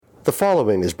The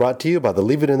following is brought to you by the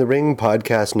Leave It in the Ring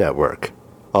podcast network.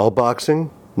 All boxing,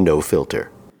 no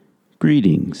filter.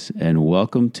 Greetings and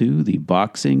welcome to the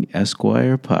Boxing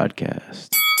Esquire podcast.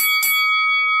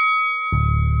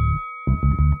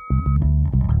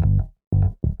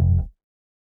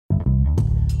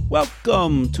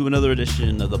 Welcome to another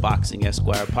edition of the Boxing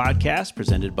Esquire podcast,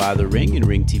 presented by The Ring and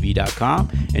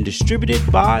ringtv.com and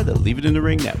distributed by the Leave It in the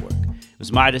Ring network. It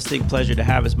was my distinct pleasure to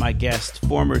have as my guest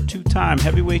former two-time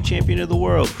heavyweight champion of the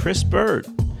world, Chris Byrd.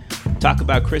 Talk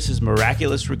about Chris's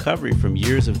miraculous recovery from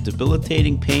years of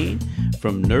debilitating pain,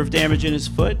 from nerve damage in his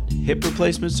foot, hip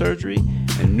replacement surgery,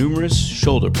 and numerous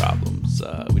shoulder problems.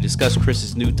 We discussed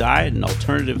Chris's new diet and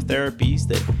alternative therapies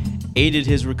that aided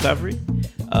his recovery.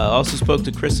 Also spoke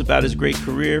to Chris about his great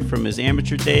career, from his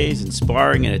amateur days and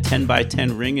sparring in a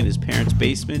 10x10 ring in his parents'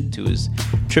 basement to his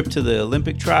trip to the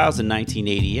Olympic trials in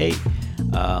 1988,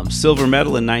 silver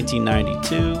medal in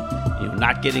 1992,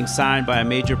 not getting signed by a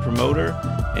major promoter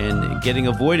and getting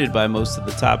avoided by most of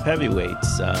the top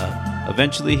heavyweights.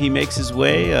 Eventually he makes his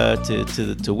way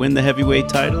to win the heavyweight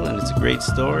title, and it's a great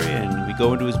story. And we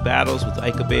go into his battles with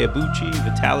Ike Ibeabuchi,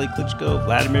 Vitali Klitschko,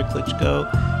 Wladimir Klitschko,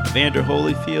 Evander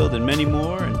Holyfield, and many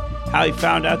more, and how he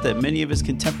found out that many of his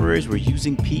contemporaries were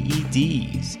using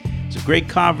PEDs. It's a great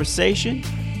conversation.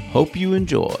 Hope you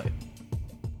enjoy.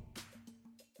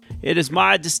 It is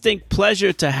my distinct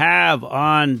pleasure to have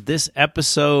on this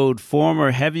episode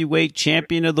former heavyweight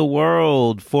champion of the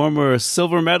world, former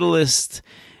silver medalist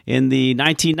in the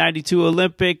 1992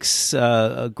 Olympics,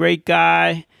 a great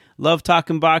guy. Love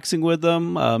talking boxing with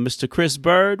him, Mr. Chris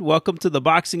Byrd. Welcome to the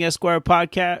Boxing Esquire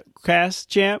podcast,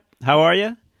 champ. How are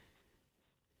you?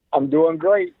 I'm doing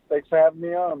great. Thanks for having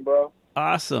me on, bro.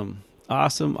 Awesome.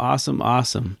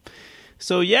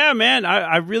 So, yeah, man,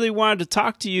 I really wanted to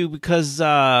talk to you because,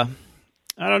 I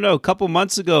don't know, a couple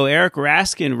months ago, Eric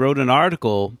Raskin wrote an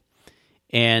article,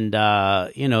 and,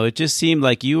 it just seemed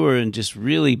like you were in just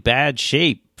really bad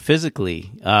shape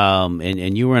physically,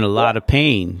 and you were in a lot of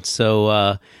pain.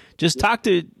 So just talk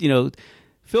to,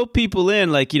 fill people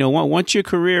in, like, once your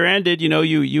career ended,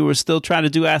 you were still trying to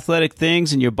do athletic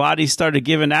things and your body started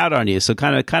giving out on you. So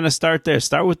kind of start there.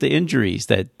 Start with the injuries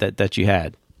that you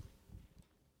had.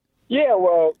 Yeah,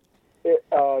 well,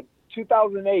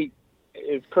 2008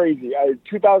 is crazy.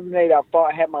 2008,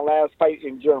 I had my last fight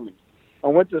in Germany. I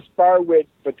went to spar with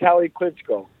Vitali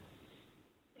Klitschko.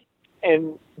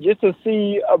 And just to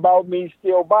see about me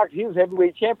still boxing, he was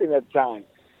heavyweight champion at the time.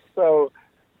 So,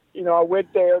 I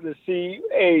went there to see.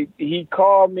 He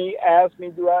called me, asked me,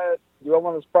 do I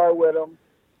want to spar with him?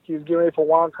 He was getting ready for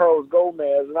Juan Carlos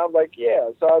Gomez, and I was like,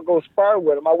 yeah. So I'll go spar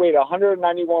with him. I weighed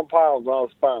 191 pounds when I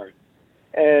was sparring.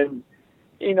 And,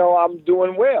 I'm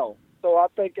doing well. So I'm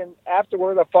thinking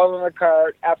afterwards, I fought on the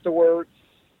card. Afterwards,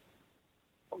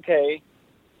 okay,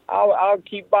 I'll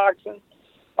keep boxing.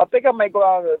 I think I might go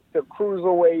out to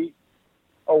cruiserweight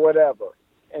or whatever.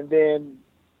 And then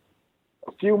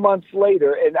a few months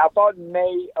later, and I fought in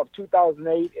May of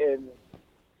 2008, and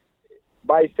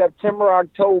by September,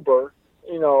 October,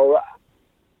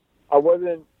 I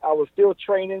was still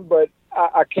training, but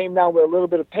I came down with a little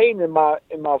bit of pain in my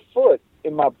foot,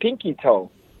 in my pinky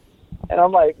toe. And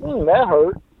I'm like, that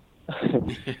hurt.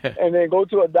 And then go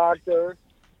to a doctor.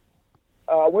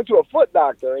 I went to a foot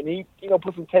doctor, and he,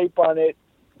 put some tape on it,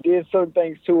 did certain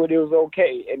things to it. It was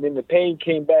okay. And then the pain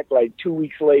came back like 2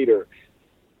 weeks later.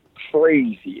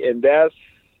 Crazy. And that's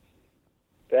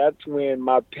when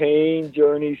my pain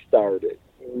journey started.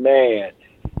 Man,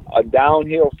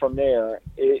 downhill from there,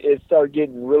 it started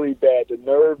getting really bad. The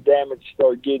nerve damage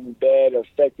started getting bad,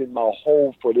 affected my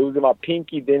whole foot. It was in my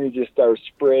pinky, then it just started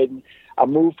spreading. I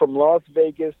moved from Las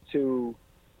Vegas to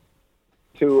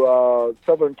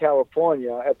Southern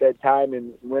California at that time,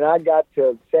 and when I got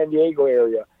to San Diego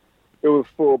area, it was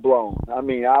full blown. I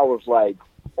mean, I was like,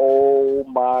 oh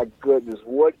my goodness,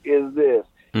 what is this?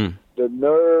 The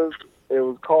nerve, it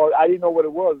was called, I didn't know what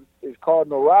it was. It's called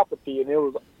neuropathy, and it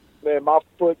was, man, my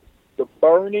foot, the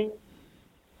burning,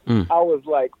 I was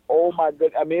like, oh my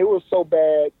goodness. I mean, it was so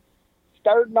bad.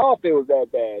 Starting off, it was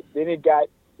that bad. Then it got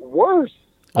worse.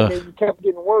 I mean, it kept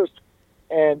getting worse.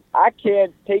 And I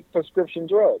can't take prescription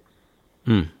drugs.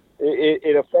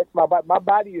 It affects my body. My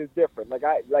body is different.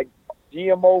 Like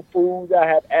GMO foods. I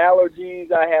have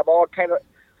allergies. I have all kind of.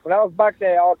 When I was boxing,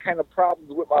 I had all kind of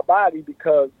problems with my body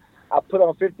because I put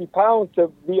on 50 pounds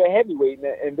to be a heavyweight,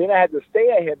 and then I had to stay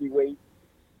a heavyweight.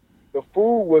 The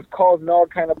food was causing all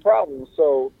kind of problems.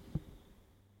 So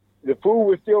the food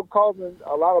was still causing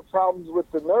a lot of problems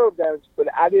with the nerve damage, but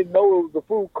I didn't know it was the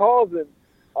food causing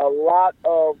a lot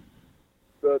of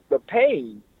the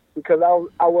pain because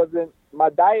I wasn't, my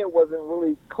diet wasn't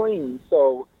really clean.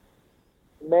 So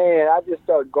man, I just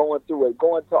started going through it,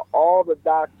 going to all the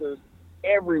doctors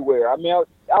everywhere. I mean,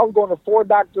 I was going to 4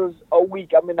 doctors a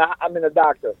week. I'm in a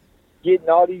doctor, getting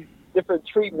all these different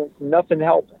treatments, nothing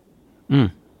helping.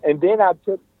 Mm. And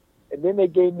then they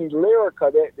gave me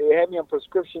Lyrica. They had me on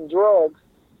prescription drugs,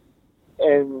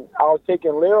 and I was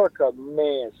taking Lyrica.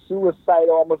 Man,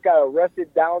 suicidal. Almost got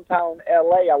arrested downtown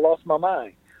L.A. I lost my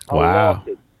mind. I lost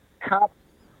it.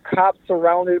 Cops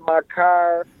surrounded my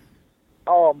car.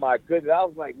 Oh, my goodness. I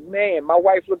was like, man, my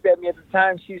wife looked at me at the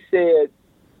time. She said,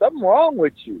 something wrong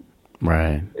with you.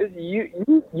 Right.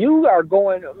 You are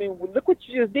going, I mean, look what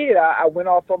you just did. I went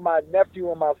off on my nephew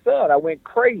and my son. I went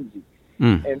crazy.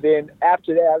 Mm. And then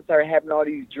after that, I started having all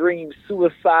these dreams,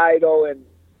 suicidal and,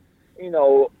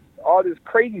 all this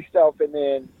crazy stuff. And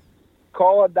then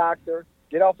call a doctor,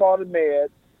 get off all the meds,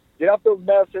 get off those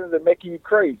medicines that are making you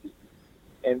crazy.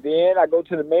 And then I go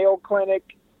to the Mayo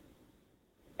Clinic,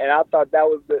 and I thought that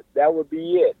would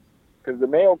be it, because the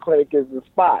Mayo Clinic is the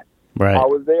spot. Right. I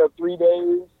was there 3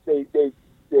 days.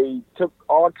 They took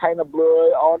all kind of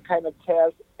blood, all kind of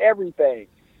tests, everything.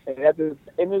 And at the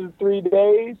end of the 3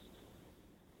 days,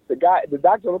 the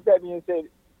doctor looked at me and said,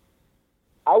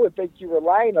 I would think you were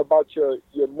lying about your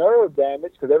nerve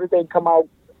damage because everything come out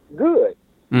good.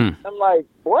 Mm. I'm like,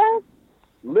 what?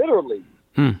 Literally.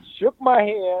 Mm. Shook my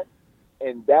hand,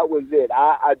 and that was it.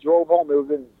 I drove home. It was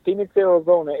in Phoenix,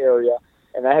 Arizona area,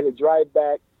 and I had to drive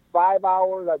back 5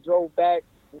 hours. I drove back,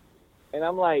 and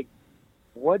I'm like,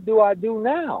 what do I do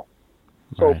now?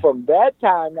 So from that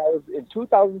time, that was in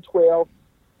 2012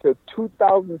 to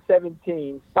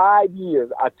 2017, 5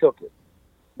 years I took it,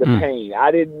 the pain.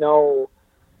 I didn't know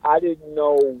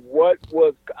what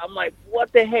was, I'm like,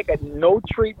 what the heck? No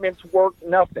treatments worked,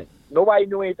 nothing. Nobody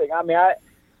knew anything. I mean,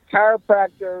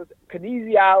 chiropractors,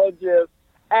 kinesiologists,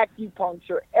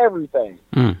 acupuncture, everything.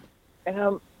 Mm.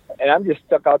 And I'm just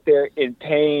stuck out there in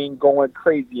pain, going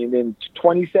crazy. And then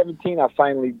 2017, I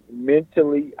finally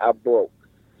I broke.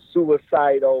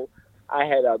 Suicidal. I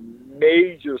had a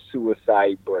major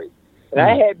suicide break. And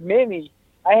I had many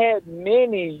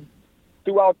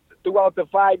throughout the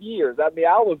 5 years. I mean,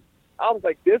 I was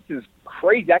like, this is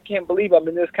crazy. I can't believe I'm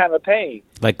in this kind of pain.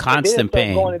 Like constant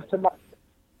pain. Going into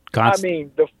I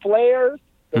mean, the flares,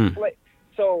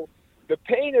 so the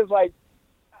pain is like,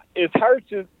 it's hard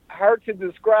to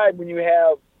describe when you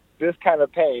have this kind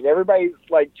of pain. Everybody's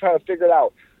like trying to figure it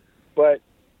out. But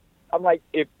I'm like,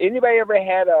 if anybody ever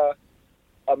had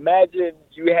imagine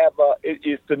you have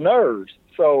it's the nerves.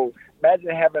 So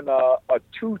imagine having a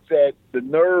tooth that the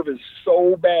nerve is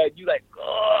so bad, you like,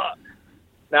 ugh.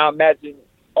 Now imagine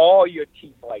all your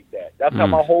teeth like that. That's how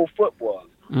my whole foot was.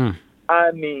 Mm.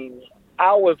 I mean,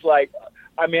 I was like,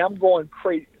 I'm going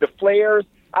crazy. The flares,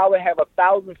 I would have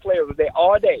 1,000 flares a day,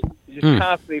 all day, just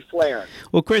constantly flaring.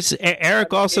 Well, Chris,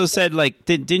 Eric also said, like,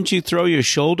 didn't you throw your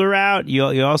shoulder out?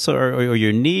 You also, or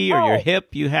your knee or your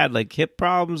hip? You had like hip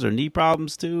problems or knee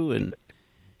problems too, and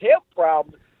hip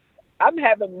problems. I'm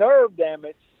having nerve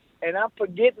damage, and I'm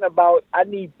forgetting about. I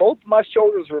need both my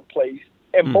shoulders replaced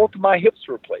and both of my hips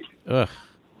replaced. Ugh.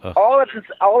 All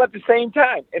at the same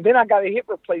time. And then I got a hip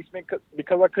replacement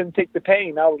because I couldn't take the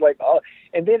pain. I was like, oh.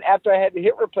 And then after I had the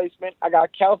hip replacement, I got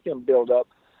calcium buildup.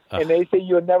 And they say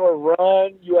you'll never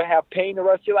run, you'll have pain the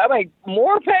rest of your life. I'm like,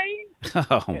 more pain?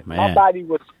 Oh, man. My body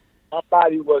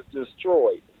was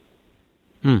destroyed.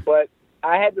 But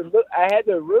I had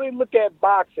to really look at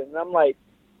boxing. And I'm like,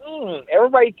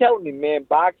 everybody telling me, man,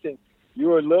 boxing,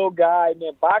 you're a little guy,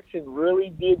 man, boxing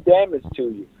really did damage to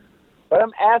you. But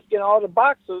I'm asking all the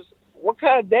boxers, what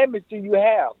kind of damage do you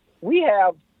have?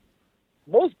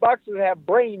 Most boxers have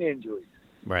brain injuries.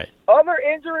 Right. Other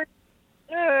injuries,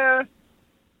 I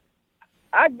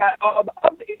got all the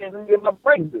other injuries in my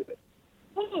brain good.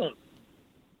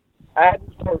 I had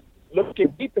to start looking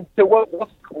deep into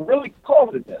what's really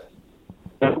causing this.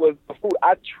 It was the food.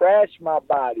 I trashed my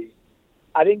body.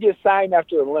 I didn't get signed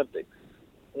after the Olympics.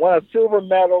 Won a silver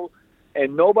medal,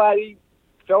 and nobody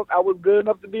felt I was good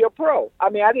enough to be a pro. I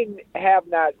mean, I didn't have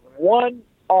not one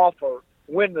offer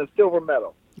winning a silver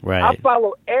medal. Right. I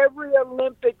follow every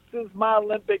Olympics since my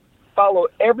Olympics, follow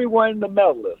everyone in the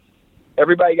medalists.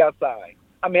 Everybody got signed.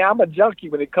 I mean, I'm a junkie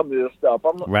when it comes to this stuff.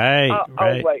 Right.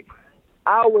 I was like,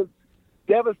 I was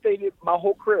devastated my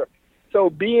whole career. So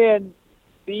being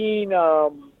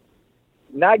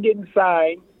not getting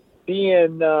signed,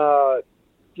 being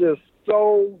just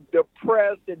so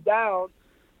depressed and down,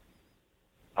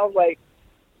 I was like,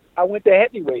 I went to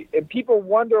heavyweight, and people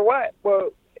wonder why.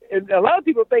 Well, and a lot of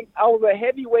people think I was a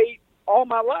heavyweight all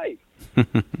my life.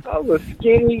 I was a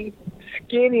skinny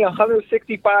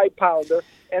 165-pounder,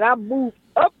 and I moved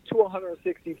up to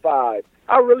 165.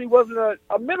 I really wasn't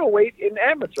a middleweight in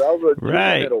amateur. I was a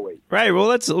junior middleweight. Right. Well,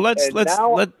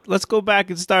 let's go back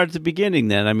and start at the beginning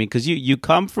then. I mean, because you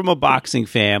come from a boxing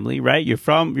family, right? You're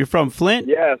from Flint.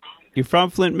 Yes. You're from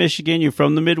Flint, Michigan. You're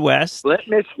from the Midwest. Flint,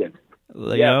 Michigan.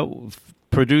 You know,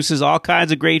 produces all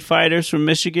kinds of great fighters from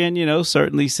Michigan. You know,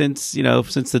 certainly since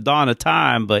the dawn of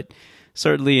time, but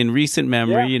certainly in recent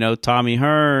memory, you know, Tommy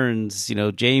Hearns, you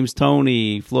know, James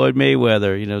Toney, Floyd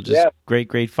Mayweather. You know, just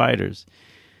great fighters.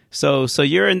 So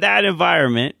you're in that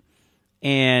environment,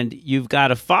 and you've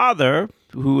got a father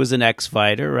who was an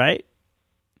ex-fighter, right?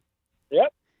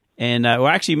 Yep. And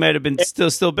actually, might have been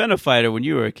still been a fighter when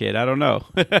you were a kid. I don't know.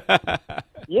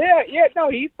 No,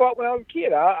 he fought when I was a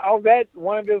kid. I was at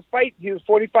one of his fights. He was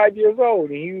 45 years old,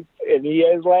 and he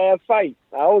had his last fight.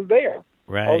 I was there.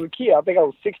 Right. I was a kid. I think I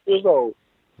was 6 years old.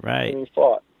 Right. When he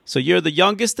fought. So you're the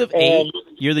youngest of eight.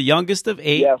 You're the youngest of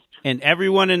eight. Yes. And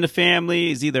everyone in the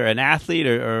family is either an athlete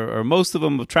or most of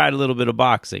them have tried a little bit of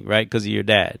boxing, right? Because of your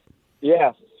dad.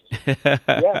 Yeah.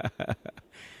 Yeah.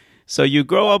 So you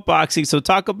grow up boxing. So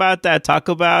talk about that. Talk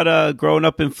about growing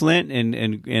up in Flint and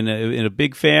in a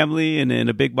big family and in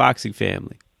a big boxing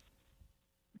family.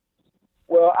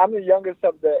 Well, I'm the youngest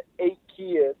of the 8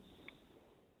 kids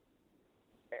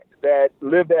that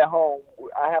lived at home.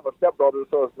 I have a stepbrother,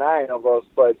 so it's 9 of us,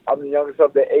 but I'm the youngest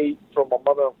of the 8 from my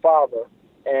mother and father.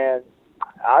 And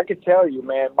I can tell you,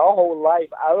 man, my whole life,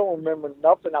 I don't remember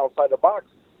nothing outside of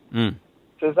boxing.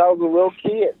 Since I was a little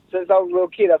kid.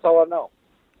 That's all I know.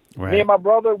 Right. Me and my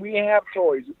brother, we didn't have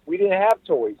toys.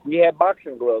 We had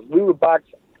boxing gloves. We would box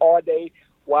all day,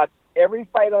 watch every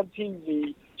fight on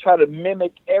TV, try to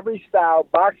mimic every style.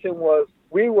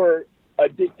 We were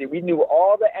addicted. We knew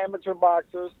all the amateur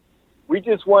boxers. We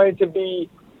just wanted to be,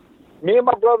 me and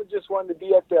my brother just wanted to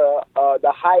be at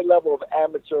the high level of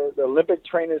amateur, the Olympic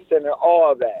Training Center,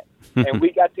 all of that. And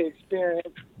we got to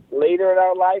experience later in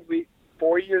our life,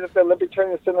 4 years at the Olympic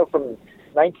Training Center from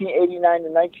 1989 to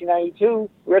 1992,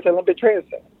 we were at the Olympic Training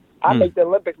Center. I made the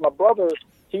Olympics. My brother,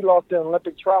 he lost the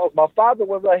Olympic trials. My father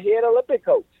was a head Olympic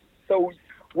coach. So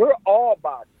we're all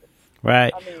boxers.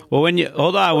 Right. I mean, well, when you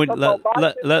hold on,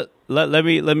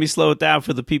 let me slow it down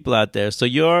for the people out there. So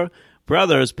your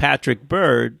brother is Patrick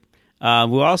Byrd,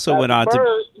 who also went on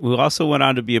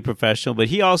to be a professional, but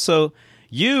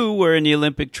you were in the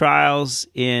Olympic trials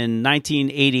in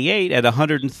 1988 at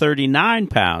 139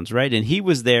 pounds, right? And he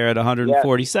was there at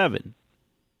 147.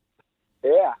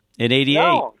 Yeah. In 88.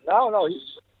 No.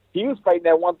 He was fighting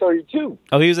at 132.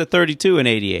 Oh, he was at 32 in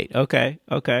 88. Okay.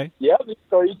 Yep, he was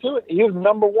 32. He was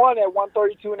number 1 at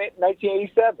 132 in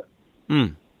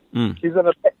 1987. He's on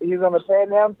the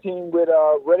Pan Am team with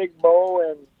Riddick Bowe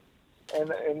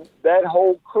and that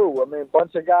whole crew. I mean, a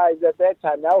bunch of guys at that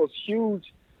time. That was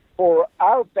huge for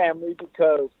our family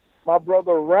because my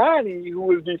brother Ronnie, who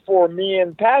was before me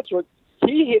and Patrick,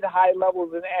 he hit high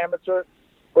levels in amateur,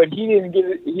 but he didn't get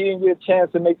a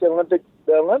chance to make the Olympics.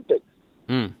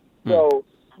 So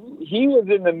he was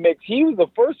in the mix. He was the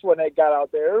first one that got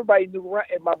out there. Everybody knew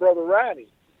my brother Ronnie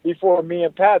before me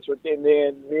and Patrick, and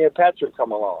then me and Patrick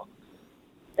come along.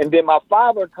 And then my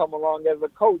father come along as a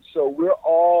coach, so we're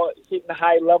all hitting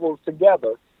high levels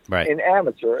together in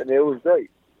amateur, and it was great.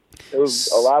 It was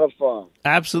a lot of fun.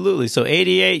 Absolutely. So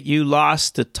 88, you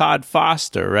lost to Todd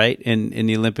Foster, right, in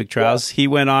the Olympic trials. Yeah. He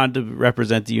went on to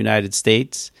represent the United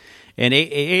States. And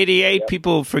 88,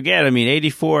 people forget. I mean,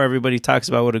 84, everybody talks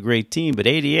about what a great team. But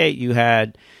 88, you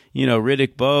had,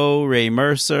 Riddick Bowe, Ray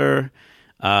Mercer,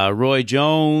 Roy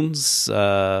Jones.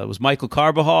 Was Michael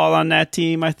Carbajal on that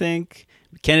team, I think?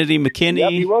 Kennedy McKinney.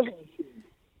 Yep, he was.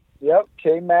 Yep,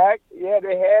 K-Mac. Yeah,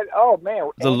 they had,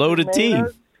 the loaded team.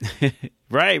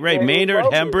 Right. Yeah, Maynard,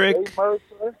 Hembrick.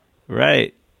 Mercer.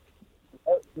 Right.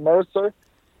 Mercer.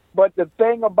 But the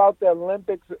thing about the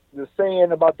Olympics, the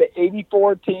saying about the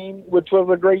 84 team, which was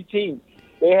a great team,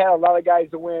 they had a lot of guys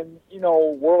to win,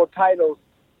 world titles,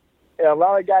 and a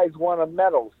lot of guys won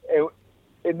medals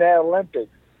in that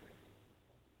Olympics.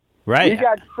 Right. We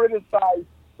got criticized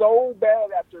so bad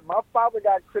my father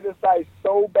got criticized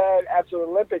so bad after the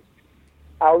Olympics.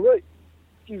 I really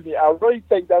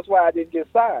think that's why I didn't get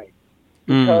signed.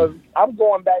 Because I'm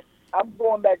going back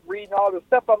reading all the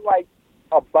stuff. I'm like,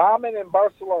 a bombing in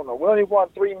Barcelona. We only won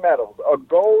 3 medals, a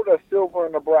gold, a silver,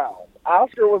 and a bronze.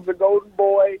 Oscar was the golden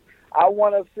boy. I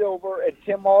won a silver, and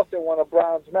Tim Austin won a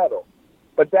bronze medal.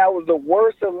 But that was the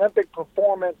worst Olympic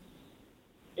performance,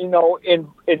 in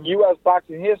U.S.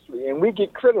 boxing history, and we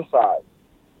get criticized.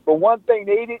 But one thing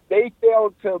they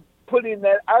failed to put in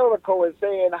that article and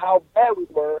saying how bad we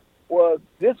were was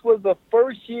this was the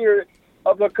first year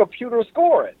of the computer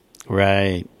scoring.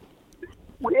 Right.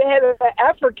 We had an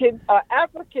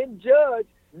African judge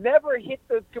never hit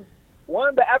one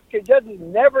of the African judges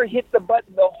never hit the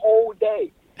button the whole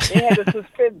day. They had to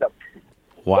suspend him.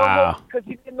 Wow. Because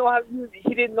he didn't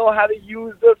know how to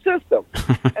use the system.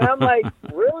 And I'm like,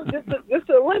 really? This is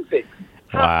Olympics.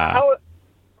 Wow.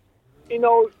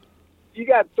 You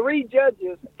got 5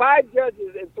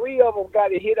 judges, and 3 of them got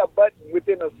to hit a button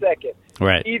within a second.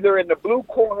 Right. Either in the blue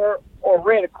corner or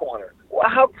red corner. Well,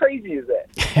 how crazy is that?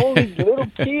 Only little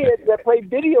kids that play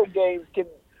video games can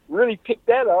really pick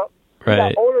that up. Right.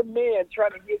 You got older men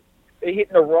they're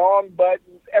hitting the wrong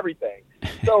buttons, everything.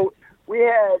 So we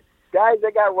had guys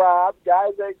that got robbed,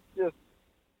 guys that just,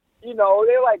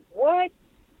 they're like, what?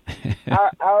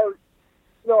 A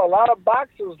lot of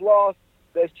boxers lost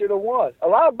that should have won. A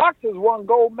lot of boxers won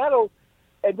gold medals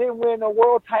and didn't win a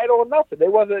world title or nothing. They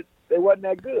wasn't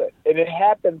that good. And it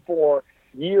happened for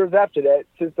years after that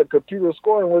since the computer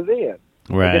scoring was in.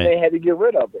 Right. And then they had to get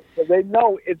rid of it. So they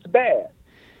know it's bad.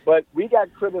 But we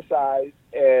got criticized,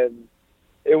 and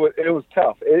it was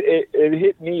tough. It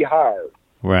hit me hard.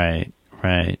 Right.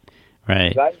 I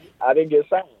didn't get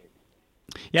signed.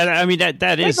 Yeah, I mean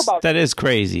that is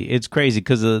crazy. It's crazy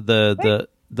because the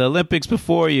Olympics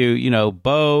before you,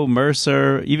 Bo,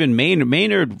 Mercer, even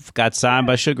Maynard got signed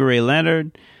by Sugar Ray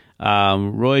Leonard.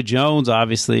 Roy Jones,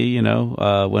 obviously,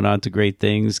 went on to great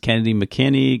things. Kennedy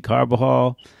McKinney,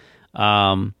 Carbajal.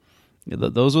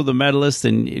 Those were the medalists,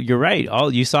 and you're right.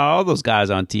 You saw all those guys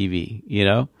on TV,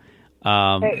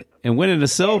 and winning the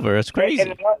silver. It's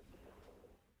crazy.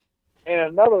 And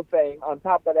another thing on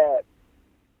top of that,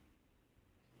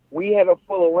 we had a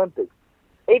full Olympics.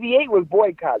 88 was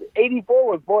boycotted.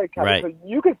 84 was boycotted. Right. So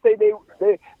you could say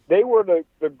they were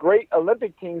the great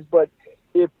Olympic teams, but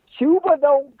if Cuba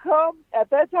don't come at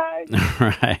that time,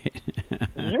 right,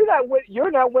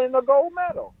 you're not winning a gold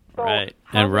medal. So right,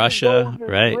 and Russia,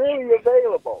 right, really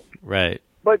available, right.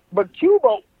 But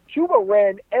Cuba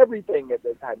ran everything at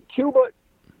that time. Cuba,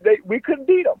 we couldn't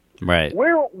beat them. Right.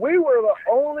 We were the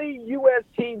only U.S.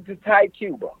 team to tie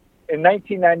Cuba in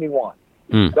 1991.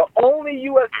 The only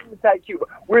U.S. team to tie Cuba.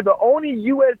 We're the only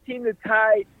U.S. team to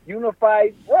tie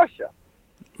unified Russia.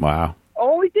 Wow.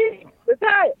 Only team to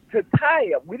tie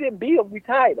them. We didn't beat them. We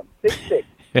tied them 6-6,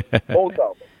 both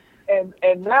of them.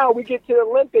 And now we get to the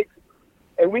Olympics,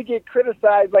 and we get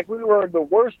criticized like we were the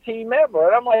worst team ever.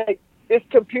 And I'm like, it's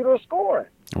computer scoring.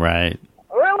 Right.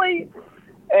 Really?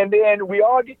 And then we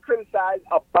all get criticized.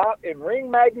 In Ring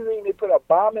Magazine, they put a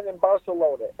bombing in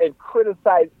Barcelona and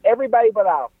criticized everybody but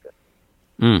Oscar.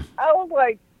 I was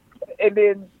like, and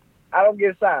then I don't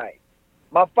get signed.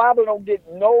 My father don't get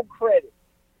no credit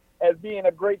as being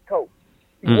a great coach.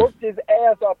 He worked his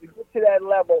ass off to get to that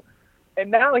level, and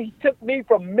now he took me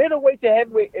from middleweight to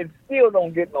heavyweight and still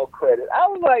don't get no credit. I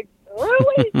was like,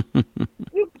 really?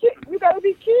 You got to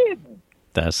be kidding.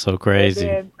 That's so crazy.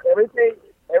 And then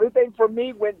everything for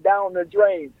me went down the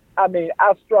drain. I mean,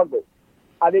 I struggled.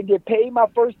 I didn't get paid my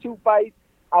first 2 fights.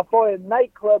 I fought in a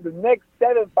nightclub the next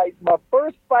 7 fights. My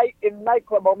first fight in a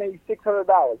nightclub, I made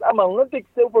 $600. I'm an Olympic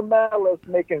silver medalist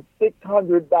making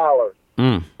 $600.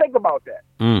 Think about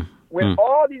that. When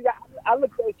all these guys, I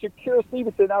looked at Shakur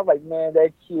Stevenson, I was like, man,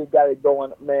 that kid got it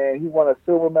going. Man, he won a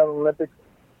silver medal in the Olympics.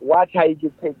 Watch how he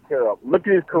gets taken care of. Look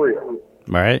at his career.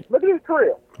 Right. Look at his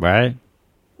career. Right.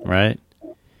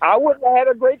 I wouldn't have had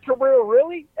a great career,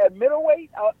 really, at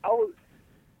middleweight.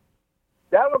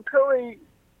 Donald Curry,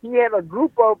 he had a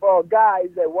group of guys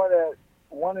that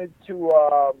wanted to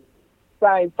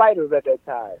sign fighters at that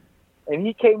time. And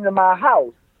he came to my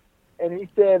house, and he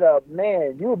said,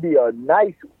 man, you would be a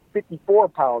nice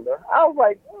 54-pounder. I was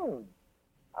like,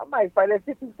 I might fight at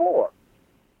 54.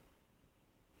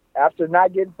 After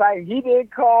not getting signed, he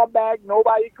didn't call back.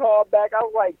 Nobody called back. I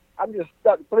was like, I'm just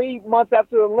stuck. 3 months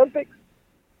after the Olympics,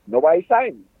 nobody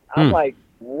signed me. I'm like,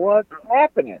 what's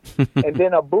happening? And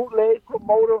then a bootleg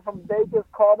promoter from Vegas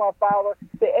called my father,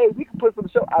 said, hey, we can put some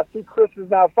shows. I see Chris is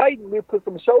now fighting. We put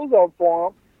some shows on for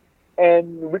him,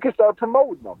 and we can start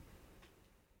promoting them.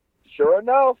 Sure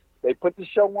enough, they put the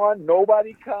show on.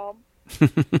 Nobody come.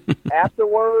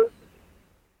 Afterwards,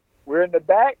 we're in the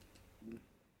back.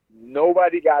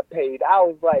 Nobody got paid. I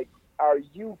was like, are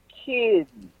you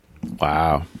kidding?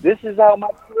 Wow. This is how my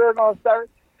career going to start?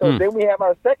 So then we have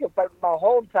our second fight in my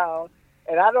hometown,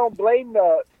 and I don't blame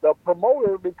the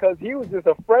promoter because he was just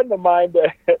a friend of mine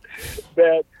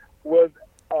that was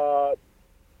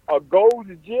a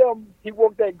Gold's Gym. He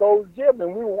worked at Gold's Gym,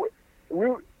 and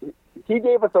he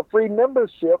gave us a free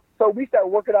membership, so we started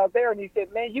working out there, and he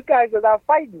said, man, you guys are not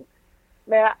fighting.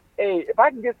 Man, hey, if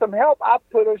I can get some help, I'll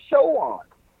put a show on.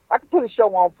 I can put a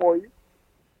show on for you.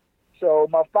 So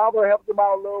my father helped him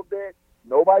out a little bit.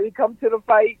 Nobody come to the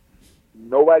fight.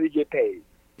 Nobody get paid.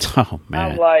 Oh,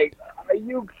 man. I'm like, are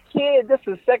you kidding? This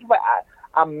is the second fight.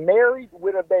 I'm married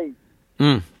with a baby.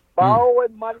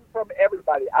 Borrowing money from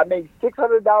everybody. I made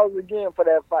 $600 again for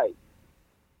that fight.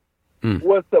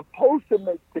 Was supposed to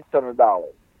make $600.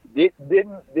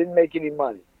 Didn't make any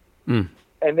money.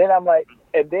 And then I'm like,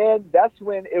 and then that's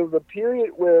when it was a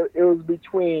period where it was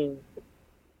between,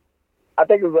 I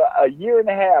think it was a year and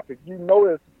a half. If you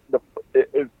notice,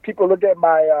 if people look at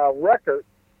my record,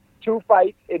 2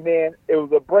 fights, and then it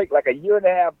was a break, like a year and a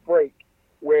half break,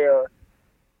 where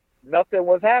nothing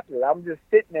was happening. I'm just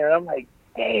sitting there, and I'm like,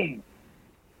 dang.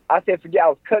 I said, forget, I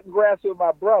was cutting grass with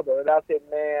my brother, and I said,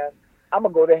 man, I'm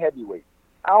going to go to heavyweight.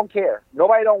 I don't care.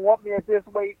 Nobody don't want me at this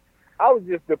weight. I was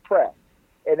just depressed.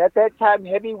 And at that time,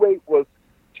 heavyweight was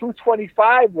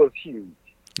 225 was huge.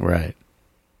 Right.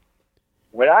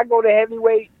 When I go to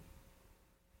heavyweight,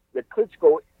 the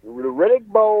Klitschko, the Riddick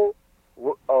Bowe,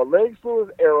 Lennox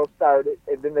Lewis era started,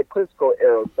 and then the Klitschko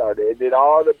era started, and then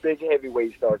all the big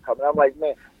heavyweights started coming. I'm like,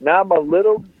 man, now I'm a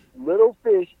little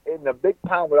fish in the big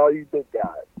pond with all these big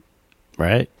guys.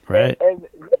 Right.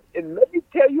 And let me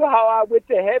tell you how I went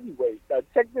to heavyweight. Now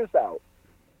check this out.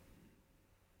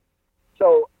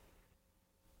 So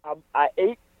I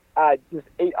just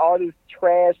ate all this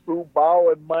trash food,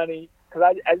 borrowing money,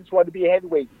 because I just wanted to be a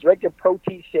heavyweight, drinking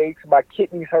protein shakes. My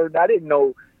kidneys hurt. I didn't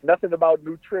know nothing about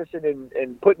nutrition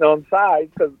and putting on size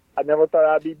because I never thought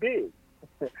I'd be big.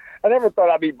 I never thought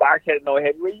I'd be boxing at no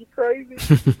heavyweight. You crazy?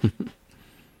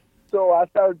 So I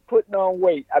started putting on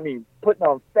weight. I mean, putting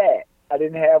on fat. I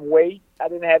didn't have weight. I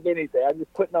didn't have anything. I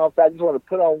just putting on fat. I just wanted to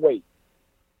put on weight.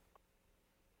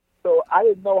 So I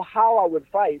didn't know how I would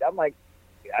fight. I'm like,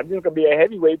 I'm just gonna be a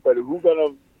heavyweight, but who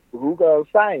gonna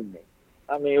sign me?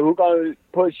 I mean, who gonna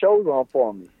put shows on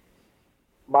for me?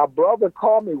 My brother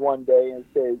called me one day and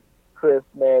said, Chris,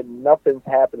 man, nothing's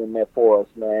happening there for us,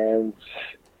 man.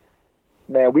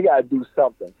 Man, we gotta do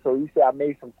something. So he said, I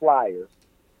made some flyers,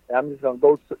 and I'm just gonna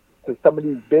go to some of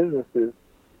these businesses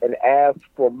and ask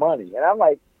for money. And I'm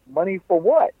like, money for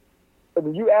what? I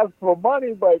mean, you ask for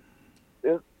money, but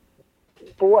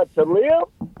for what, to live?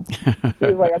 He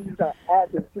was like, I'm just going to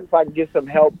ask and see if I can get some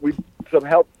help.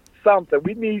 Something.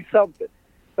 We need something.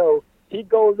 So he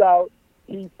goes out.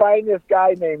 He finds this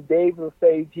guy named Dave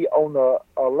Lesage. He owned a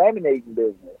laminating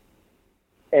business.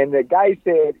 And the guy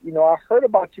said, I heard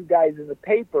about you guys in the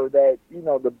paper that,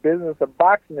 the business of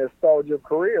boxing has stalled your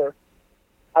career.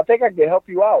 I think I can help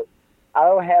you out. I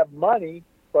don't have money,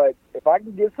 but if I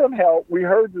can get some help, we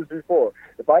heard this before.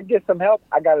 If I get some help,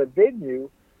 I got a venue,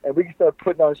 and we can start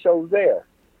putting on shows there.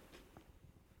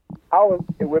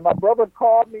 When my brother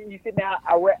called me, he said, now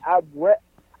I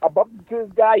bumped into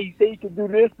this guy. He said he could do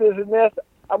this, and this.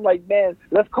 I'm like, man,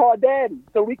 let's call Daddy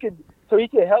so he can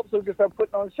help, so we can start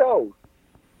putting on shows.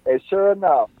 And sure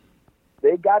enough,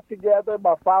 they got together,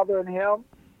 my father and him.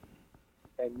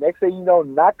 And next thing you know,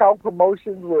 Knockout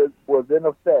Promotions was in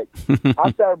effect.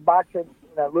 I started boxing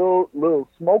in a little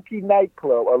smoky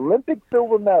nightclub, Olympic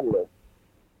silver medalist,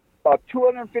 about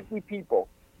 250 people.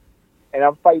 And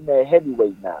I'm fighting at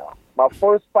heavyweight now. My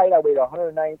first fight, I weighed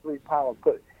 193 pounds.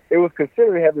 It was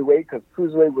considered heavyweight because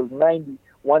cruiserweight was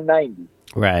 190.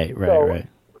 Right.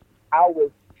 I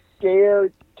was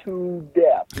scared to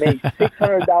death. Made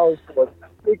 $600 for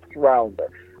a 6-rounder.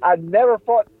 I never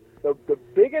fought. The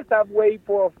biggest I've weighed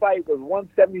for a fight was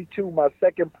 172, my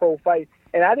second pro fight,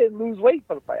 and I didn't lose weight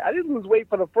for the fight. I didn't lose weight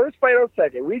for the first fight or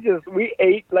second. We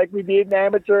ate like we did in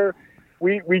amateur.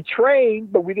 We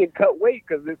trained, but we didn't cut weight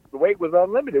because the weight was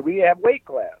unlimited. We didn't have weight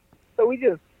class, so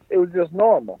it was just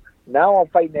normal. Now I'm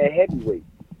fighting at heavyweight,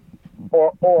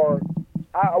 or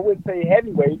I wouldn't say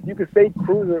heavyweight. You could say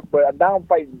cruiser, but now I'm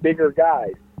fighting bigger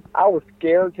guys. I was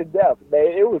scared to death, man.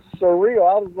 It was surreal.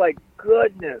 I was like,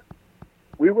 goodness.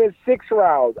 We went 6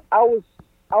 rounds. I was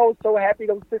so happy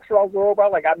those 6 rounds were over.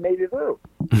 Like I made it through.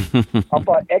 I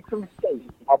fought Exum State,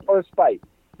 my first fight.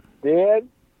 Then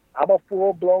I'm a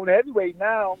full-blown heavyweight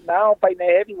now. Now I'm fighting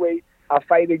at heavyweight. I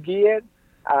fight again.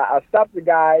 I stopped the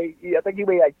guy. I think he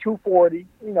weighed like 240.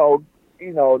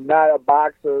 Not a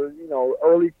boxer.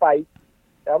 Early fight.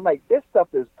 And I'm like, this stuff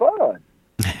is fun.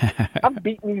 I'm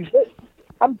beating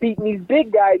these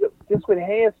big guys just with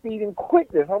hand speed and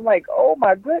quickness. I'm like, oh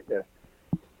my goodness.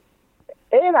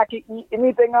 And I can eat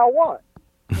anything I want.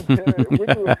 I'm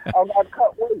gonna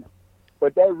cut weight.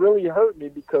 But that really hurt me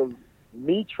because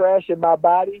me trashing my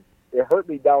body, it hurt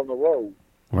me down the road.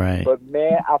 Right. But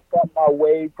man, I fought my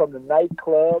way from the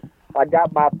nightclub. I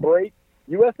got my break.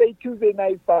 USA Tuesday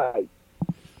night fight.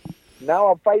 Now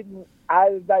I'm fighting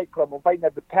out of the nightclub. I'm fighting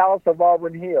at the Palace of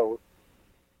Auburn Hills.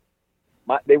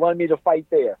 They wanted me to fight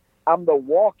there. I'm the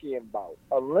walk-in bout.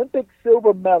 Olympic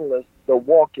silver medalist, the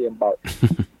walk-in bout.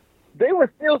 they were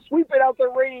still sweeping out the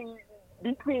ring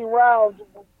between rounds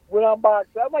when I'm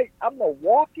boxing. I'm like, I'm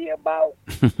Milwaukee about,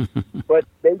 but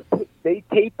they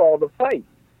tape all the fights.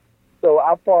 So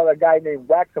I fought a guy named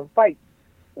Waxum Fikes.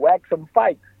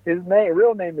 His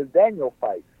real name is Daniel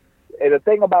Fikes. And the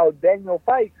thing about Daniel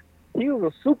Fikes, he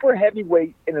was a super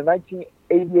heavyweight in the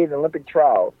 1988 Olympic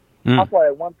trials. I fought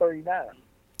at 139.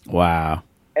 Wow.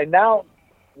 And now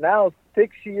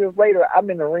 6 years later, I'm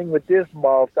in the ring with this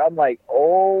monster. I'm like,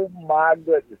 oh my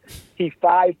goodness. He's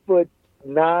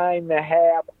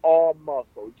 5'9.5", all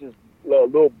muscle, just a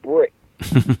little brick.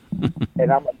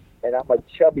 and I'm a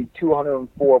chubby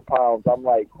 204 pounds. I'm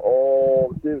like,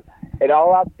 oh, dude. And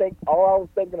all I was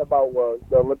thinking about was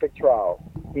the Olympic trial.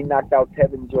 He knocked out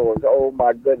Tevin George. Oh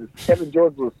my goodness. Tevin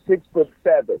George was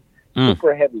 6'7",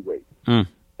 super heavyweight.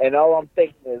 And all I'm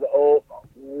thinking is, oh,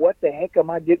 what the heck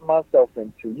am I getting myself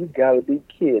into? You gotta be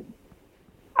kidding.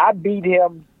 I beat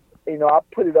him, I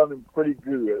put it on him pretty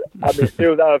good. I mean, it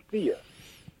was out of fear.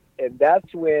 And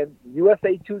that's when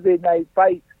USA Tuesday Night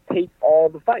Fights taped all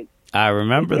the fights. I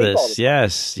remember this.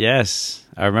 Yes.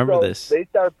 I remember this. They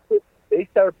started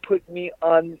putting me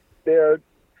on there.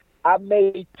 I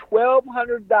made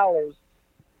 $1,200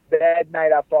 that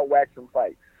night I fought Waxum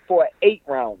Fikes for an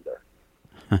 8-rounder.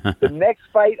 The next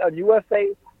fight on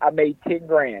USA, I made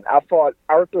 $10,000. I fought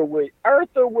Arthur Williams.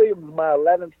 Arthur Williams was my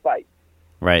 11th fight.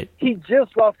 Right. He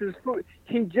just lost the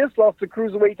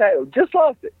cruiserweight title. Just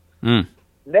lost it.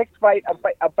 Next fight, I'm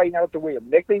fighting Arthur Williams.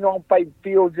 Next thing you know, I'm fighting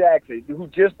Phil Jackson, who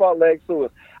just fought Lex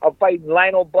Lewis. I'm fighting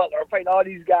Lionel Butler. I'm fighting all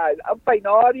these guys. I'm fighting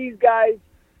all these guys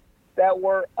that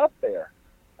were up there.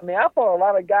 I mean, I fought a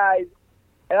lot of guys,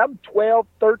 and I'm 12,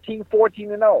 13,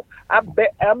 14, and 0. I'm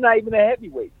not even a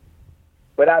heavyweight.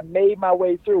 But I made my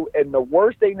way through, and the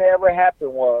worst thing that ever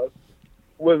happened was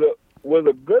a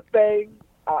good thing.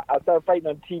 I started fighting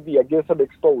on TV. I get some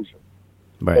exposure.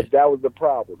 Right. But that was the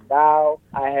problem. Now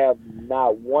I have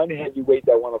not one heavyweight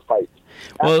that want to fight.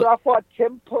 After I fought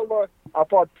Tim Puller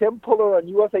on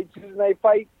USA Tuesday Night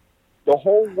Fight. The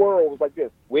whole world was like this.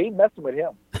 We ain't messing with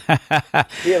him.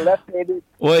 He had left-handed,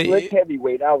 slick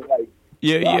heavyweight. I was like,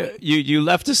 You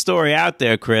left a story out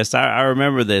there, Chris. I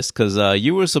remember this because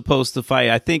you were supposed to fight.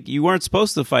 I think you weren't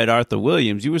supposed to fight Arthur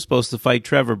Williams. You were supposed to fight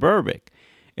Trevor Berbick,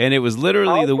 and it was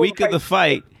literally the week of the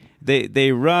fight.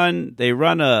 They run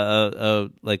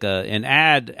an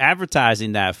ad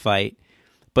advertising that fight,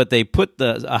 but they put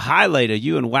a highlight of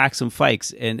you and Waxum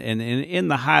Fikes, and in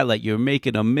the highlight you're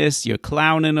making a miss, you're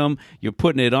clowning them, you're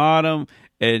putting it on them,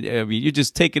 and I mean, you're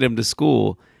just taking them to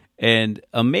school. And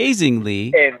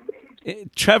amazingly.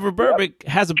 Trevor Berbick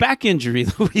has a back injury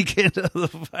the weekend of the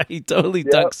fight. He totally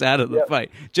ducks out of the fight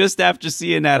just after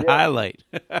seeing that highlight.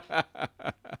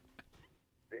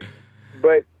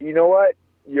 But you know what?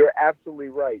 You're absolutely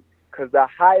right. Because the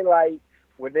highlight,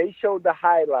 when they showed the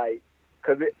highlight,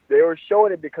 because they were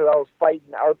showing it because I was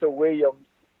fighting Arthur Williams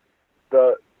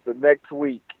the next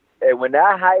week. And when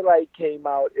that highlight came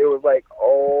out, it was like,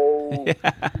 oh,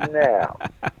 now.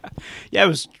 Yeah, it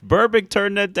was Berbick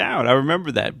turned that down. I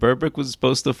remember that. Berbick was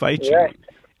supposed to fight you.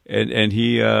 And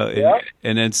he and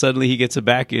then suddenly he gets a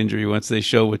back injury once they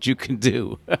show what you can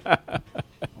do.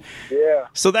 Yeah.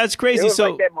 So that's crazy. It was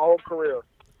like that my whole career.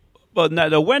 Well,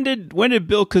 now when did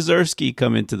Bill Kozersky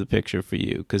come into the picture for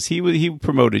you? Because he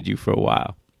promoted you for a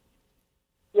while.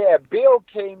 Yeah, Bill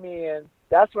came in.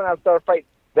 That's when I started fighting.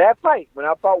 That fight, when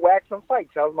I fought Waxum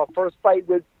Fikes, that was my first fight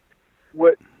with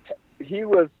he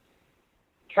was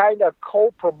kind of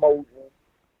co-promoting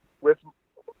with,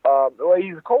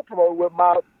 he's co-promoting with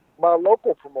my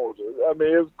local promoter. I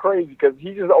mean, it was crazy because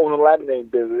he just owned a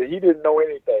laminating business. He didn't know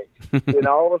anything. And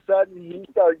all of a sudden, he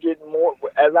started getting more,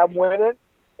 as I'm winning,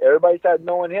 everybody started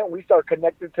knowing him. We started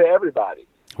connecting to everybody.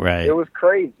 Right. It was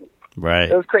crazy.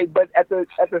 Right. It was crazy. But at the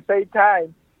same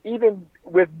time, even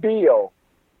with Bill,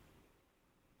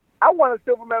 I won a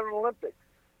silver medal in the Olympics.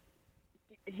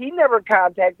 He never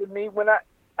contacted me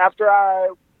after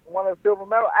I won a silver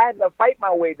medal. I had to fight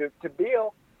my way to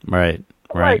Bill. Right.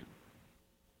 Right.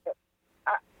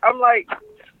 I'm like,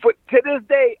 to this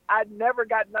day, I never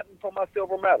got nothing for my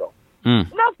silver medal.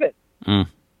 Nothing.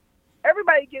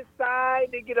 Everybody gets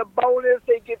signed. They get a bonus.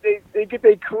 They get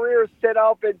their career set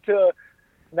up into.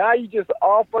 Now you just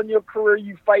off on your career.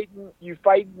 You fighting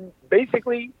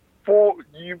basically.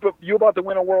 You're about to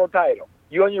win a world title.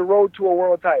 You're on your road to a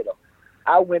world title.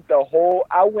 I went a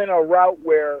route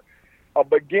where a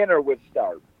beginner would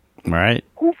start. Right.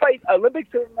 Who fight Olympic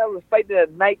silver medalists fighting at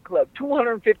a nightclub?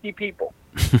 250 people.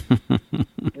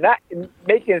 Not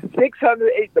making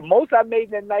 $600. The most I made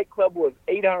in that nightclub was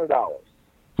 $800.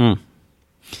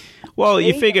 Well,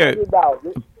 you figure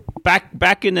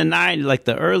back in the 90s, like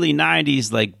the early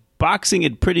 90s, like boxing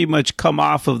had pretty much come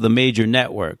off of the major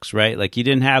networks, right? Like you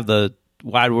didn't have the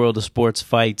Wide World of Sports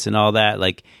fights and all that.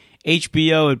 Like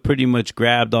HBO had pretty much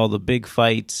grabbed all the big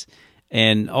fights,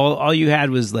 and all you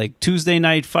had was like Tuesday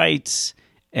night fights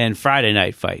and Friday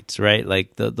night fights, right?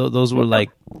 Like those were like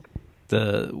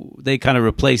they kind of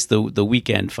replaced the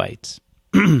weekend fights.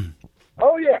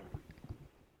 Oh yeah,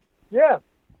 yeah.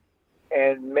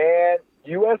 And man,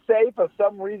 USA for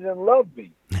some reason loved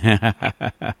me.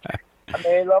 I mean,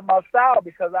 they loved my style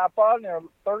because I fought in there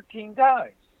 13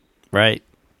 times. Right.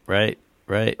 13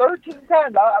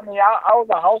 times. I mean, I was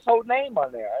a household name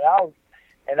on there,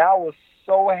 and I was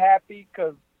so happy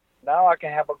because now I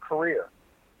can have a career.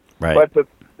 Right. But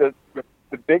the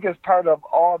biggest part of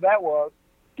all that was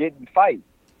getting fights.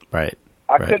 Right.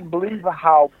 I couldn't believe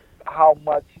how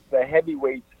much the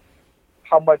heavyweights,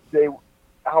 how much I'm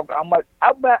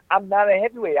not a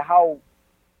heavyweight. How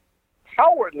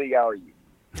cowardly are you?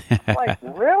 I'm like,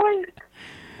 really?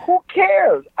 Who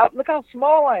cares? Look how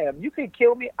small I am. You could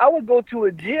kill me. I would go to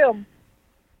a gym,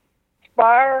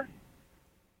 spar,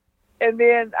 and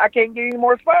then I can't get any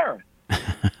more sparring.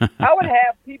 I would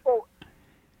have people,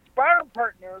 sparring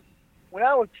partners, when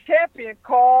I was champion,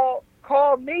 call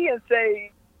me and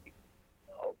say,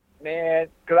 oh, man,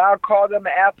 because I would call them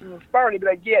and ask them to spar. They'd be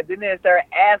like, yeah. Then they start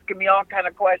asking me all kind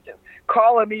of questions,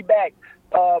 calling me back.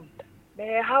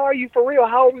 Man, how are you for real?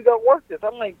 How are we going to work this?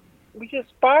 I'm like, we just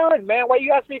sparring, man. Why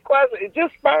you ask me questions? It's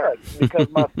just sparring because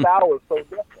my style is so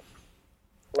different.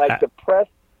 Like the press,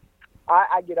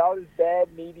 I get all this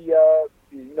bad media.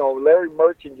 You know, Larry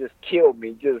Merchant just killed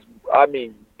me.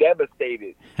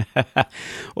 Devastated.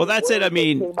 Well, that's it. I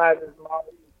mean,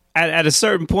 at a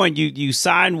certain point, you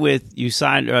sign.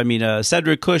 I mean,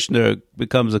 Cedric Kushner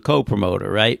becomes a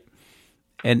co-promoter, right?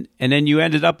 And then you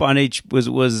ended up on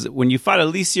was when you fought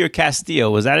Alicia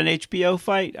Castillo. Was that an HBO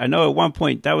fight? I know at one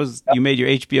point you made your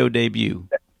HBO debut.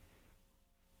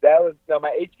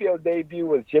 My HBO debut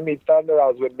was Jimmy Thunder. I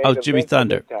was with Main Event. Jimmy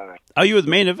Thunder. At the time. Oh, you were the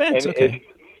Main Event. Okay.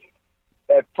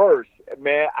 At first,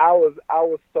 man, I was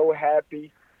so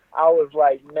happy. I was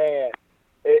like, man,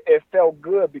 it felt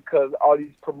good because all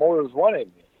these promoters wanted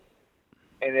me,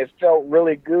 and it felt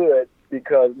really good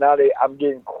because now I'm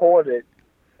getting courted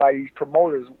by these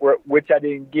promoters, which I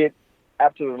didn't get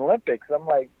after the Olympics. I'm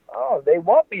like, oh, they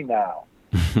want me now.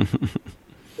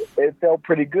 It felt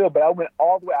pretty good, but I went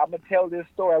all the way. I'm going to tell this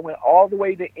story. I went all the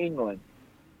way to England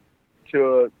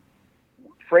to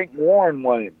Frank Warren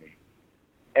wanted me.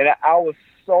 And I was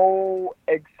so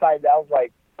excited. I was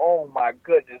like, oh, my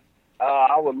goodness.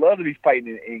 I would love to be fighting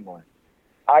in England.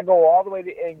 I go all the way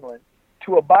to England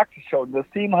to a boxing show.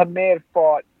 Nassim Hamed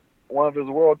fought one of his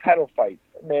world title fights.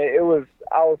 Man,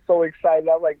 I was so excited.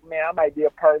 I was like, man, I might be a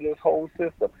part of this whole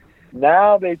system.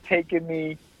 Now they've taken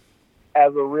me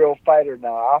as a real fighter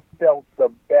now. I felt the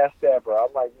best ever.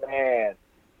 I'm like, man,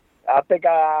 I think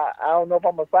I don't know if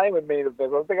I'm going to sign with Main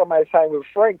Event. I think I might sign with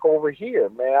Frank over here,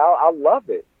 man. I love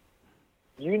it.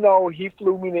 You know, he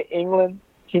flew me to England.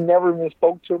 He never even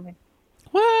spoke to me.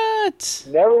 What?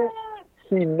 Never.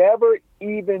 He never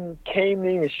even came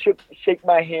in and shake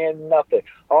my hand, nothing.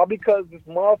 All because this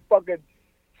motherfucker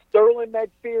Sterling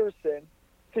McPherson,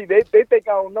 see, they think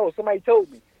I don't know. Somebody told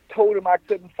him I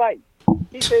couldn't fight.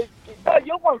 He said, oh, you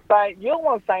don't want to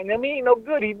sign him. He ain't no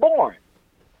good. He's boring.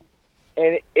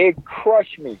 And it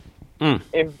crushed me. And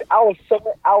I was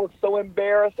so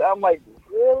embarrassed. I'm like,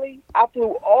 really? I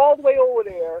flew all the way over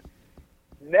there,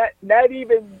 not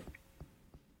even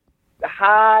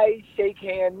hi, shake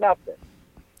hand, nothing.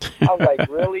 I was like,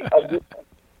 really?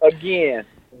 Again,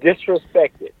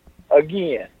 disrespected.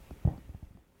 Again,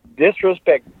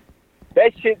 disrespected.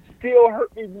 That shit still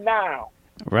hurt me now.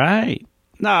 Right.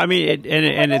 No, I mean,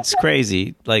 and it's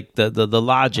crazy. Like the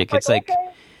logic. It's like,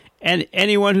 and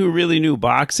anyone who really knew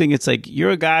boxing, it's like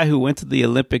you're a guy who went to the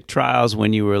Olympic trials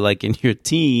when you were like in your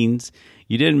teens.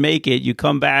 You didn't make it. You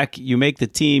come back. You make the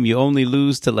team. You only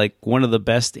lose to like one of the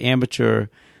best amateur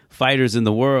fighters in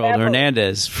the world,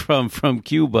 Hernandez from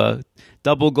Cuba,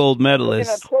 double gold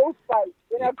medalist.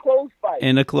 In a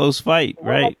close fight,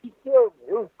 right? It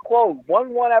was close.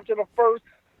 1-1 after the first,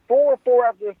 4-4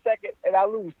 after the second, and I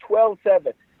lose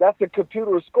 12-7. That's the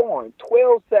computer scoring,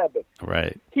 12-7.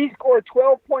 Right. He scored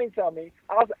 12 points on me.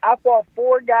 I fought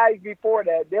 4 guys before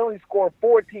that. They only scored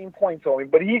 14 points on me,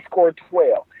 but he scored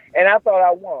 12, and I thought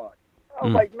I won. I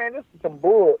was like, man, this is some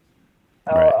bull.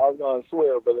 Right. I was going to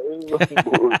swear, but it was some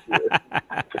bullshit.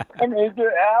 I mean,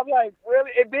 I'm like,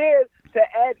 really? And then to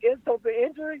add insult to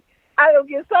injury, I don't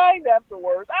get signed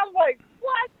afterwards. I was like,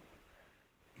 what?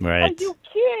 Right. Are you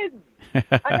kidding?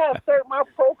 I got to start my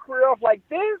pro career off like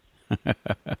this?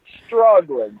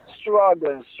 Struggling.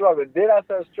 Then I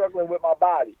started struggling with my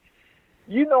body.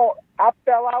 I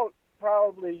fell out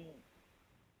probably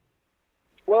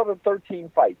 12 or 13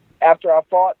 fights. After I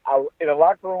fought, in the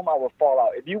locker room, I would fall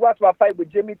out. If you watch my fight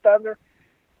with Jimmy Thunder,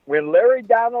 when Larry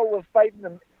Donald was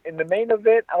fighting in the main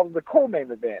event, I was the co-main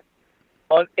event.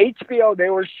 On HBO, they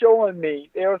were showing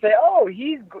me, they were saying, oh,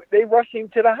 they rushed him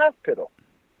to the hospital.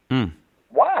 Mm.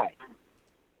 Why?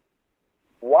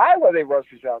 Why were they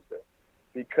rushing to the hospital?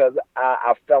 Because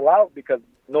I fell out because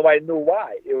nobody knew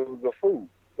why. It was the food.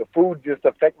 The food just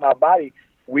affect my body.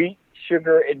 Wheat,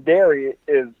 sugar, and dairy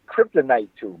is kryptonite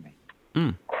to me.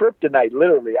 Mm. Kryptonite,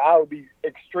 literally. I would be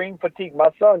extreme fatigue.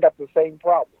 My son got the same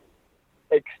problem.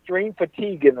 Extreme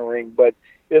fatigue in the ring, but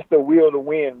it's the will to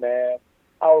win, man.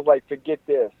 I was like, forget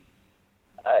this.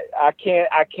 I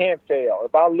can't fail.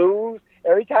 If I lose,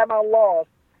 every time I lost,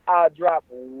 I drop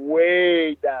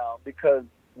way down because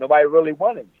nobody really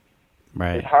wanted me.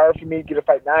 Right. It's hard for me to get a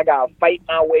fight. Now I got to fight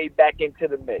my way back into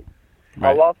the mix.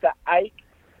 Right. I lost to Ike.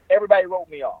 Everybody wrote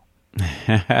me off.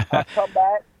 I come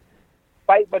back,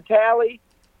 fight Vitali,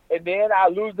 and then I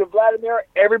lose to Vladimir.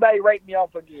 Everybody write me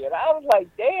off again. I was like,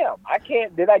 damn, I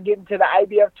can't. Did I get into the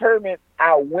IBF tournament?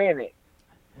 I win it.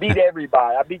 Beat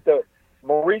everybody. I beat the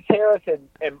Maurice Harris and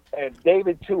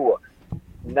David Tua.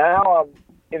 Now I'm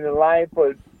in the line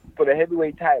for the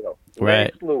heavyweight title.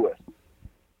 Right. Lennox Lewis.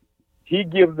 He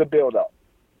gives the build-up.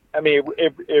 I mean,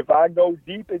 if I go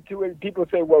deep into it, people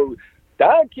say, well,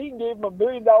 Don King gave him $1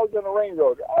 million in a Range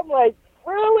Rover. I'm like,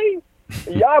 really?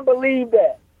 Y'all believe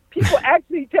that? People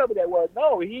actually tell me that. Well,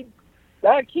 no,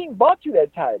 Don King bought you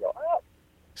that title.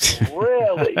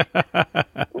 Really?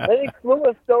 Lennox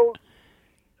Lewis, though,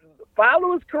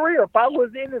 follow his career, follow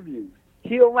his interviews.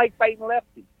 He don't like fighting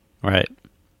lefty. Right.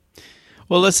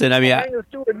 Well, listen, I mean,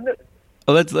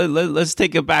 let's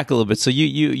take it back a little bit. So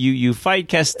you fight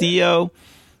Castillo,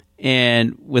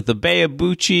 and with the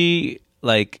Ibeabuchi,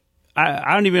 like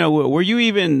I don't even know, were you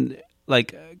even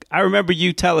like? I remember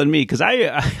you telling me, because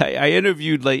I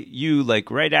interviewed you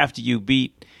right after you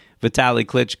beat Vitali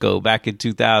Klitschko back in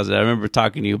 2000. I remember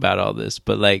talking to you about all this,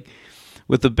 but like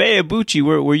with the Ibeabuchi,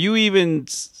 were you even?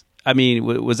 I mean,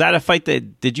 was that a fight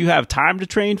that, did you have time to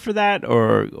train for that,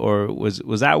 or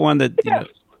was that one that, you know?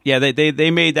 Yeah, they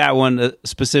made that one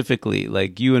specifically,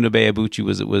 like you and Ibeabuchi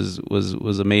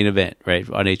was a main event, right,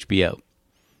 on HBO.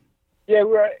 Yeah,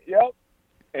 yep.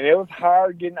 And it was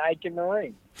hard getting Ike in the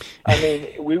ring. I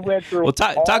mean, we went through. Well,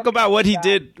 talk about what he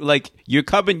did. Like you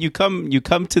come to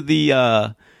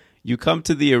the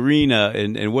arena,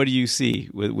 and what do you see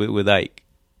with Ike?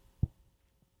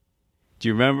 Do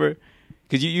you remember?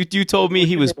 Because you told me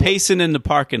he was pacing in the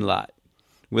parking lot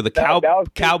with a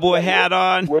cowboy hat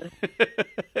on,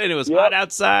 and it was hot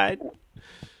outside.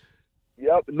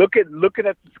 Yep, looking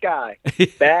at the sky,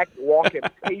 walking,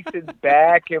 pacing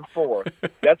back and forth.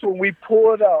 That's when we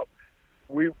pulled up.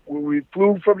 We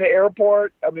flew from the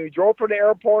airport. I mean, we drove from the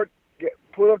airport,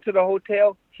 pulled up to the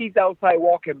hotel. He's outside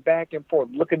walking back and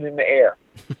forth, looking in the air,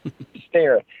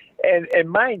 staring. And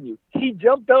mind you, he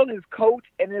jumped on his coach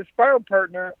and his sparring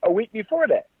partner a week before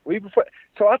that.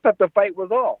 So I thought the fight was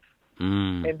off.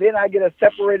 Mm. And then I get a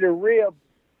separated rib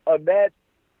on that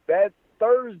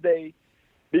Thursday.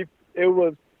 It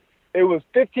was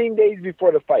 15 days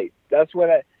before the fight. That's when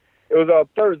it was on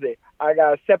Thursday. I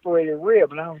got a separated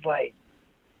rib, and I was like,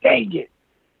 dang it.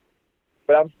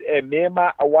 And me and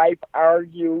my wife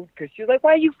argued because she was like,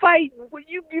 why are you fighting? Well,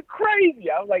 you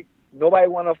crazy. I was like, nobody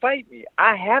want to fight me.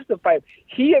 I have to fight.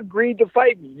 He agreed to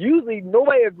fight me. Usually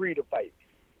nobody agreed to fight me.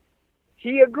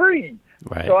 He agreed.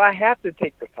 Right. So I have to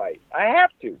take the fight. I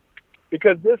have to.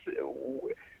 Because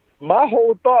my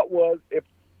whole thought was, if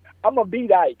I'm going to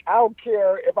beat Ike, I don't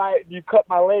care if you cut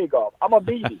my leg off. I'm going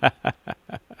to beat him.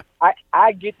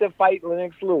 I get to fight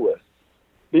Lennox Lewis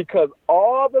because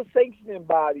all the sanctioning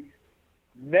bodies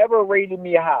never rated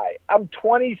me high. I'm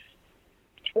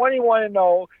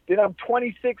 21-0, then I'm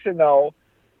 26-0,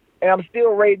 and I'm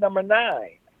still rated number 9.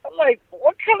 I'm like,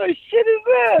 what kind of shit is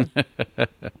this?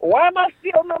 Why am I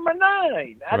still number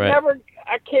 9?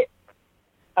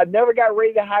 I never got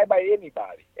rated high by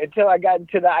anybody until I got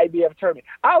into the IBF tournament.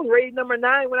 I was rated number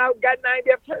 9 when I got in the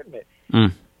IBF tournament.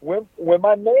 Mm. When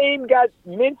my name got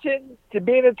mentioned to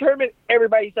be in the tournament,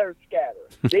 everybody started scattering.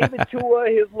 David Tua,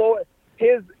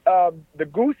 the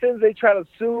Goosens, they try to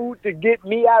sue to get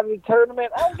me out of the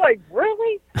tournament. I was like,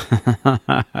 really?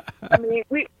 I mean,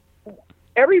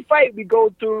 every fight we go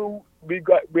through, we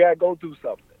got to go through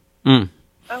something. Mm.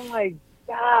 I'm like,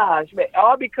 gosh, man,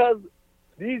 all because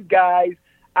these guys,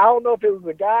 I don't know if it was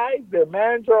the guys, their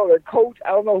manager or their coach, I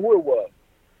don't know who it was.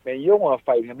 man, you don't want to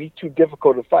fight him. He's too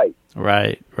difficult to fight.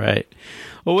 Right.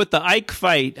 Well, with the Ike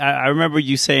fight, I remember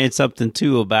you saying something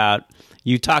too about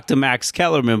you talked to Max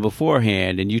Kellerman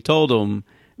beforehand, and you told him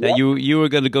that you were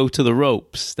going to go to the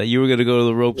ropes. That you were going to go to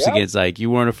the ropes against Ike. You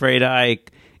weren't afraid of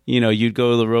Ike. You'd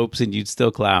go to the ropes and you'd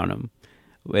still clown him.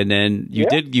 And then you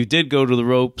did go to the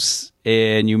ropes,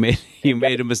 and you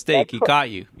made a mistake. He caught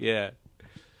you. Yeah.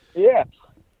 Yeah.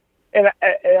 And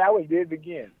I would do it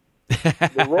again.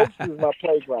 The ropes is my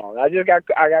playground. I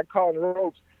got caught in the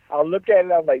ropes. I look at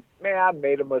it, I'm like, man, I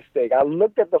made a mistake. I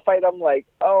looked at the fight, I'm like,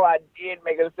 oh, I did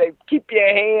make a mistake. Keep your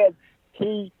hands.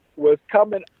 He was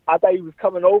coming. I thought he was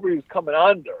coming over. He was coming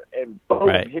under, and boom,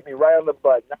 hit me right on the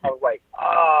butt. And I was like,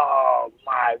 oh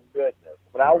my goodness.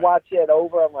 When I watch that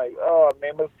over, I'm like, oh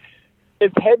man,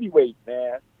 it's heavyweight,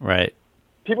 man. Right.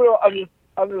 People don't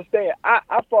understand.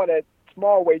 I fought at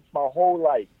small weights my whole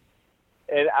life,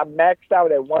 and I maxed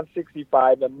out at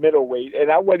 165 in middleweight,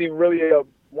 and I wasn't even really a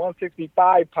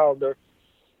 165 pounder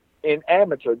in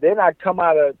amateur. Then I come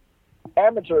out of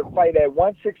amateur fight at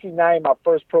 169, my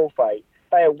first pro fight.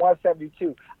 Fight at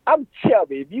 172. I'm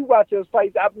chubby. If you watch those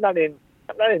fights, I'm not in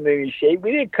any shape.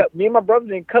 Me and my brother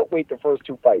didn't cut weight the first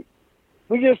two fights.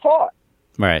 We just fought.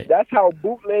 Right. That's how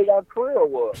bootleg our career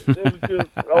was. It was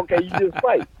just okay. You just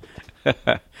fight.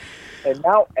 And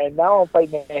now I'm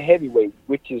fighting at heavyweight,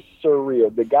 which is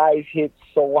surreal. The guys hit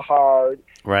so hard.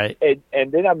 Right.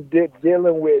 And then I'm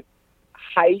dealing with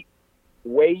height,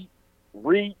 weight,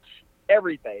 reach,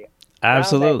 everything.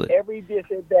 Absolutely. Every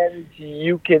disadvantage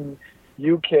you can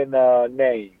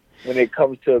name when it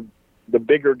comes to the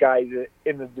bigger guys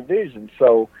in the division.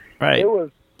 So it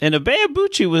was. And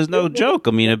Ibeabuchi was no joke.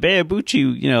 I mean,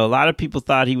 Ibeabuchi, a lot of people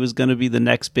thought he was going to be the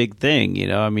next big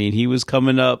thing. I mean, he was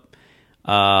coming up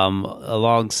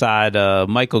alongside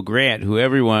Michael Grant, who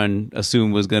everyone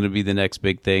assumed was going to be the next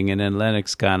big thing, and then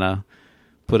Lennox kind of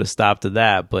put a stop to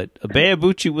that. But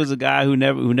Ibeabuchi was a guy who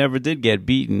never did get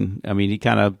beaten. I mean, he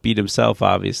kind of beat himself,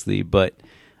 obviously, but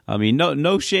I mean,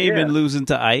 no shame in losing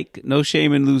to Ike. No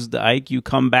shame in losing to Ike. You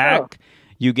come back,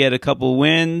 you get a couple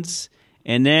wins.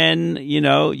 And then,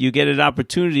 you get an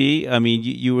opportunity. I mean,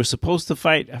 you were supposed to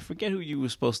fight. I forget who you were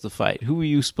supposed to fight. Who were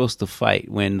you supposed to fight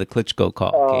when the Klitschko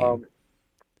call came?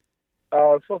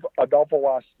 Adolfo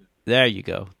Washington. There you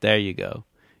go.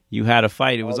 You had a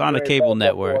fight. It was on a cable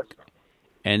network.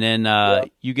 And then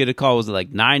you get a call. Was it like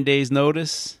 9 days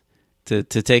notice to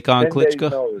take on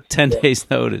Klitschko? 10 days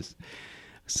notice.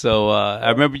 So I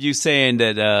remember you saying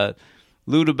that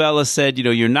Lou DiBella said,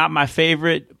 you're not my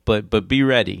favorite, but be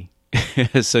ready.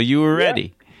 So you were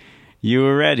ready. You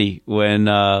were ready when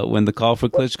the call for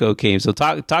Klitschko came. So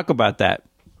talk about that.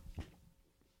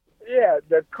 Yeah,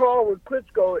 the call with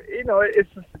Klitschko, it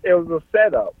was a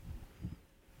setup.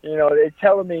 They're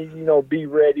telling me, be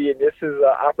ready, and this is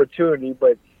an opportunity,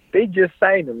 but they just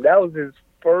signed him. That was his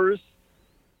first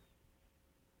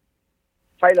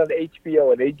fight on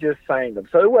HBO, and they just signed him.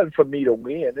 So it wasn't for me to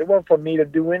win. It wasn't for me to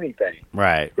do anything.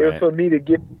 Right. It was for me to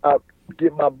get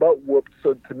my butt whooped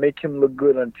to make him look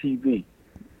good on TV.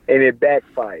 And it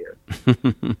backfired.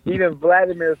 Even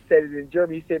Vladimir said it in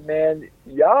Germany. He said, man,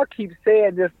 y'all keep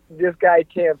saying this guy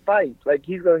can't fight. Like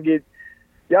he's going to get,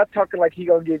 y'all talking like he's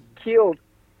going to get killed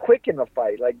quick in the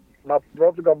fight. Like my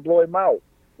brother going to blow him out.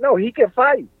 No, he can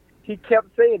fight. He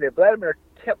kept saying it. Vladimir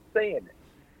kept saying it.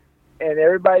 And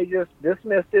everybody just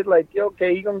dismissed it like,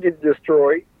 okay, he's going to get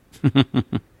destroyed.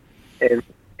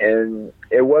 And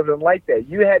it wasn't like that.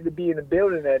 You had to be in the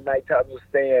building that night to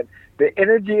understand the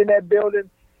energy in that building.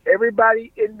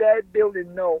 Everybody in that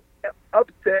building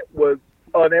upset was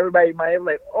on everybody in my head,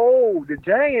 like, oh, the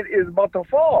giant is about to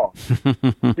fall.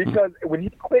 Because when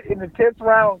he quit in the 10th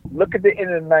round, look at the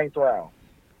end of the 9th round.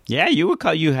 Yeah, you were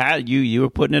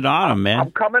putting it on him, man.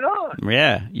 I'm coming on.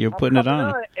 Yeah, you're putting it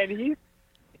on. And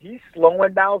he's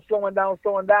slowing down.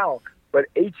 But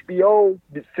HBO,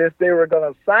 since they were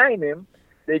going to sign him,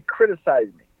 they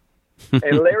criticized me.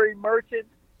 And Larry Merchant,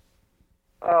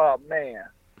 oh, man.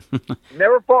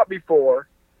 Never fought before,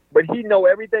 but he know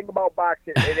everything about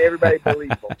boxing, and everybody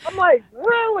believes him. I'm like,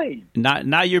 really?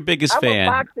 Not your biggest fan.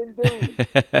 I'm a boxing dude.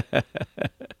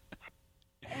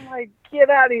 I'm like, get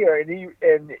out of here.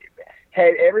 And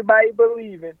had everybody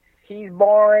believing he's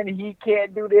boring, he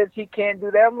can't do this, he can't do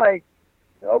that. I'm like,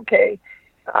 okay.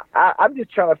 I'm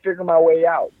just trying to figure my way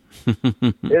out.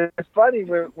 It's funny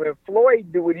when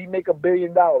Floyd do it, he make $1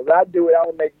 billion. I do it, I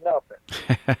don't make nothing.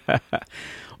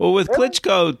 Well, with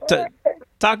Klitschko,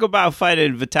 talk about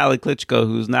fighting Vitali Klitschko,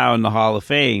 who's now in the Hall of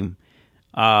Fame.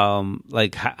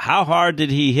 Like, how hard did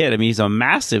he hit? I mean, he's a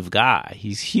massive guy.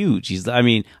 He's huge.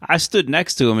 I stood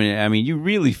next to him, and I mean, you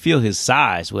really feel his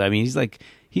size. I mean,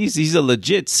 he's a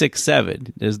legit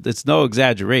 6'7". It's no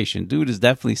exaggeration. Dude is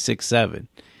definitely 6'7",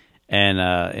 and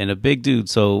a big dude.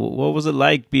 So what was it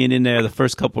like being in there the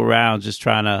first couple rounds, just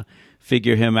trying to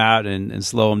figure him out and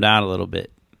slow him down a little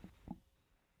bit?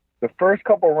 The first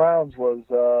couple rounds was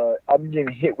I'm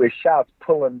getting hit with shots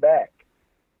pulling back.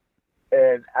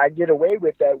 And I get away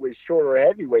with that with shorter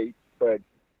heavyweights, but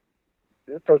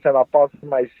this is the first time I fought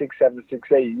somebody 6'7",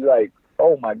 6'8", you're like,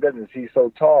 oh my goodness, he's so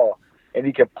tall and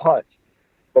he can punch.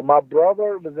 But my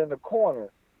brother was in the corner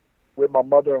with my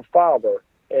mother and father,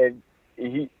 and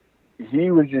he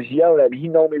was just yelling at me. He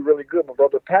know me really good, my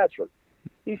brother Patrick.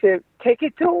 He said, take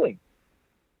it to him.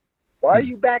 Why are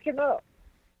you backing up?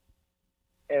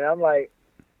 And I'm like,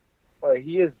 well,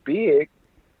 he is big.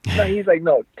 No, he's like,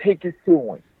 no, take it to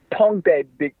him. Punk that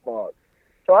big mug.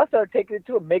 So I started taking it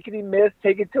to him, making him miss,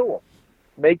 take it to him.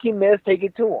 Make him miss, take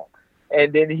it to him.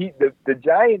 And then the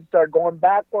Giants start going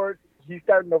backwards. He's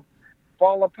starting to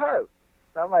fall apart.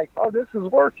 And I'm like, oh, this is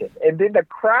working. And then the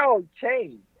crowd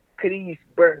changed. Khadis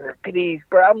Byrd, Khadis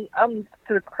Byrd. I'm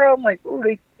to the crowd. I'm like, oh,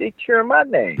 they cheer my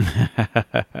name.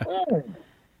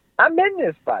 I'm in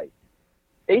this fight.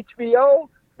 HBO,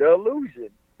 The Illusion.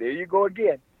 There you go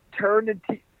again. Turn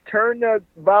the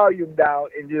volume down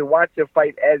and just watch the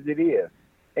fight as it is,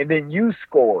 and then you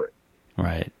score it.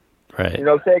 Right. You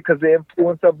know what I'm saying? Because the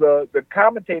influence of the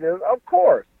commentators, of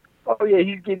course. Oh yeah,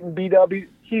 he's getting beat up.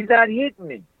 He's not hitting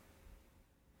me.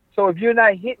 So if you're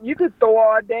not hitting, you could throw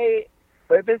all day,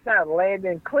 but if it's not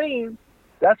landing clean,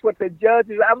 that's what the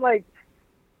judges. I'm like,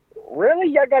 really?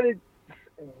 Y'all got it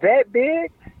that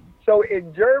big? So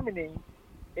in Germany,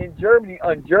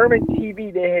 on German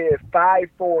TV, they had it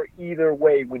 5-4 either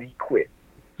way when he quit.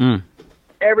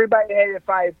 Everybody had it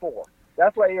 5-4.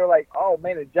 That's why you're like, oh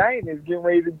man, the Giant is getting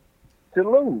ready to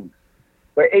lose.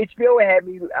 But HBO had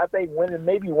me, I think, winning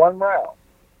maybe one round.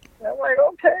 And I'm like,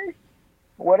 okay,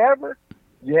 whatever.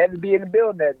 You had to be in the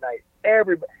building that night.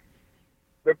 Everybody,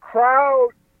 the crowd.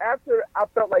 After I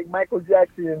felt like Michael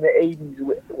Jackson in the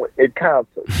 '80s at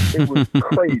concerts. It was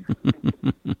crazy.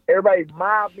 Everybody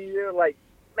mobbed me. They're like,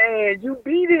 man, you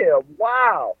beat him.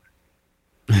 Wow.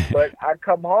 But I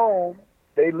come home,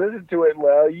 they listen to it.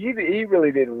 Well, he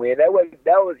really didn't win. That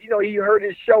was, he hurt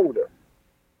his shoulder.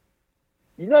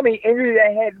 You know how many injuries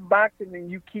I had in boxing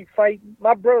and you keep fighting?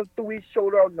 My brother threw his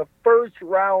shoulder out in the first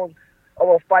round of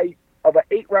a fight, of an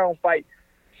 8-round fight,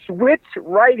 switched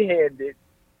right-handed,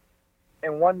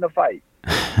 and won the fight.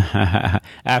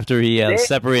 After he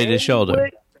separated his shoulder.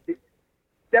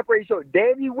 Separated shoulder.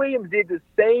 Danny Williams did the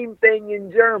same thing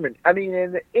in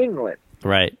England.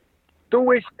 Right.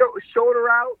 Threw his shoulder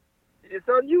out. It's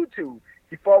on YouTube.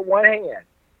 He fought one hand.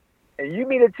 And you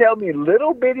mean to tell me,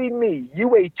 little bitty me, you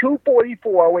weigh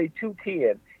 244, I weigh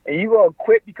 210, and you gonna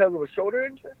quit because of a shoulder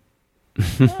injury?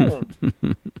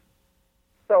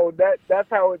 So that's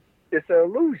how it's an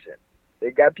illusion.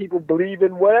 They got people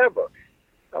believing whatever.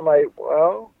 I'm like,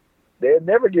 well, they'll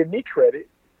never give me credit.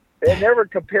 They'll never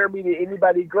compare me to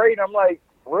anybody great. I'm like,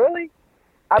 really?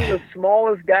 I'm the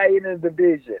smallest guy in the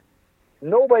division.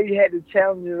 Nobody had the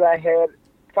challenges I had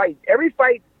fight. Every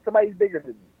fight, somebody's bigger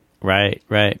than me. Right.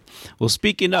 Well,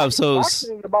 speaking of,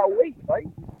 boxing is about weight, right?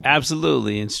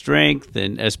 Absolutely, and strength,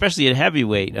 and especially at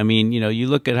heavyweight. I mean, you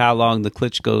look at how long the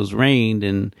Klitschkos reigned,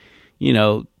 and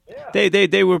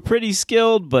they were pretty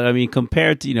skilled, but I mean,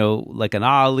 compared to like an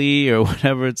Ali or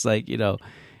whatever, it's like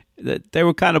they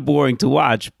were kind of boring to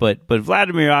watch. But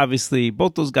Wladimir, obviously,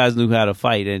 both those guys knew how to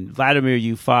fight, and Wladimir,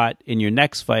 you fought in your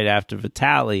next fight after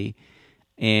Vitali.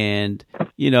 And,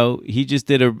 he just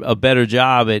did a better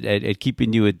job at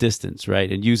keeping you at distance,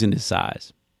 right? And using his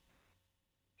size.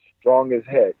 Strong as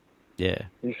heck. Yeah.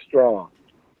 He's strong.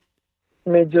 I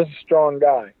mean, just a strong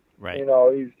guy. Right.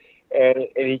 And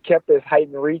he kept his height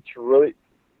and reach really.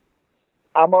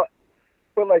 Put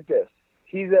it like this.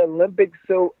 He's an Olympic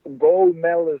gold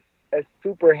medalist at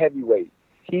super heavyweight.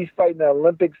 He's fighting an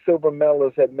Olympic silver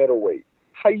medalist at middleweight.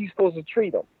 How are you supposed to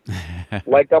treat him?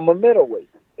 Like I'm a middleweight.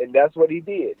 And that's what he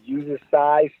did. Use his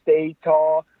size, stay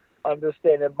tall,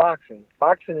 understanding boxing.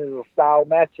 Boxing is a style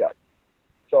matchup.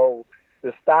 So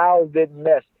the styles didn't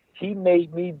mesh. He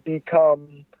made me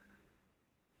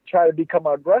try to become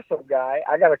an aggressive guy.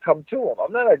 I got to come to him.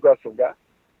 I'm not an aggressive guy.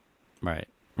 Right.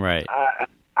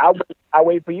 I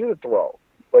wait for you to throw.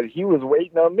 But he was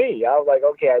waiting on me. I was like,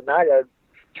 okay, now I got to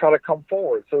try to come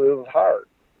forward. So it was hard.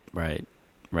 Right.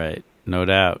 No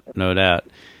doubt.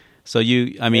 So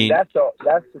and that's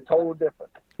the total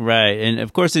difference. Right. And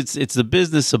of course it's the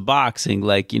business of boxing.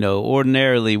 Like,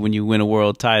 ordinarily when you win a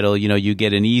world title, you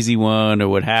get an easy one or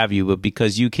what have you, but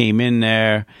because you came in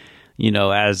there,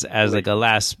 as like a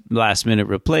last minute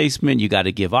replacement, you got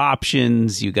to give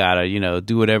options. You got to,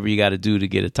 do whatever you got to do to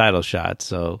get a title shot.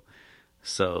 So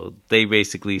they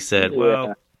basically said,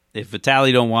 well, if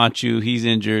Vitali don't want you, he's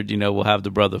injured, we'll have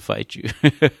the brother fight you.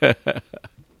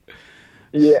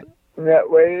 Yeah.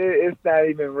 Well, it's not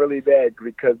even really bad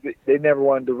because they never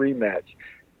wanted the rematch.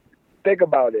 Think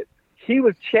about it. He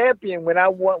was champion when I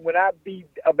beat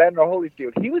Evander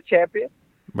Holyfield. He was champion.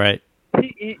 Right.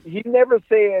 He never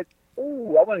said,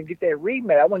 "Ooh, I want to get that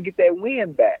rematch. I want to get that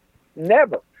win back."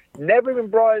 Never even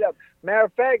brought it up. Matter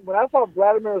of fact, when I fought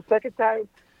Wladimir the second time,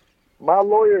 my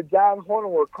lawyer John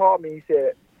Hornworth called me. He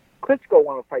said, "Klitschko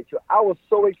want to fight you." I was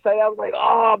so excited. I was like,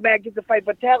 "Oh man, get to fight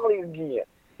Vitali again."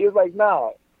 He was like,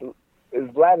 "No,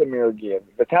 it's Wladimir again.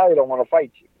 Vitali don't want to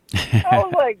fight you." I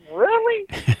was like, "Really?"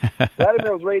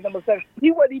 Wladimir was rated number 7.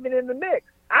 He wasn't even in the mix.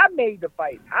 I made the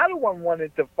fight. I the one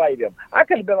wanted to fight him. I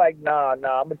could have been like, nah, I'm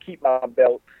gonna keep my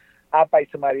belt. I'll fight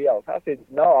somebody else. I said,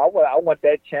 no, I want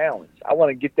that challenge. I want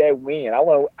to get that win. I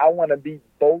want to beat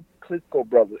both Klitschko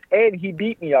brothers, and he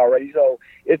beat me already, so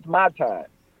it's my time.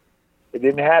 It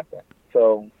didn't happen.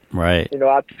 So, right.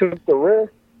 I took the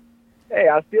risk. Hey,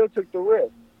 I still took the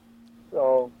risk.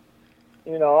 So,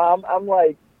 I'm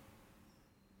like,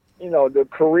 the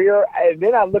career, and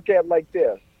then I look at it like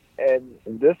this, and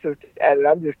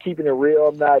I'm just keeping it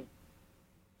real.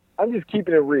 I'm just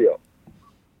keeping it real.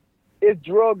 It's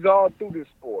drugs all through this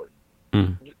sport.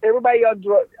 Mm. Everybody on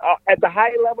drugs. At the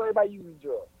high level, everybody uses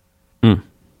drugs. Mm.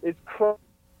 It's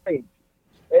crazy.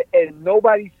 And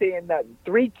nobody's saying nothing.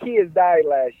 3 kids died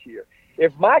last year.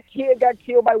 If my kid got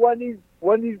killed by one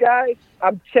of these guys,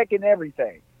 I'm checking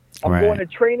everything. I'm going to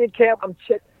training camp. I'm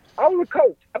checking. I was a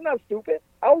coach. I'm not stupid.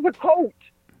 I was a coach.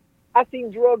 I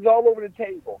seen drugs all over the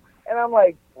table. And I'm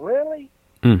like, really?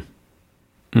 Mm.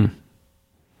 Mm.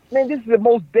 Man, this is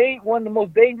one of the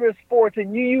most dangerous sports,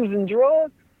 and you using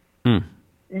drugs? Mm.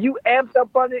 You amped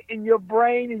up on it in your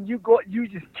brain, and you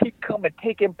just keep coming,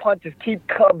 taking punches, keep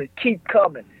coming.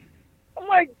 I'm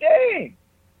like, dang.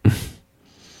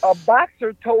 A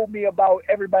boxer told me about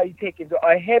everybody taking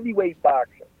a heavyweight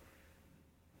boxer.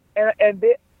 And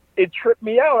it tripped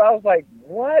me out. I was like,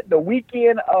 what? The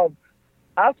weekend of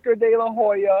Oscar De La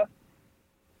Hoya,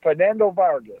 Fernando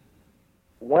Vargas,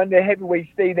 one of the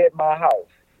heavyweights stayed at my house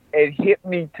and hit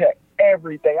me to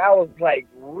everything. I was like,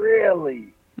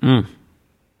 really? Mm.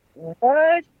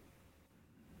 What?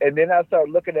 And then I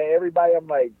started looking at everybody. I'm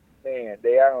like, man,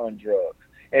 they are on drugs.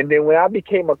 And then when I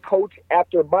became a coach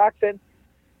after boxing,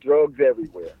 drugs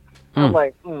everywhere. Mm. I'm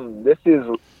like,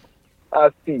 I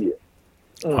see it.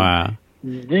 Wow.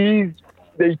 They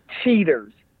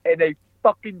cheaters, and they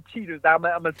fucking cheaters. I'm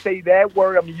gonna say that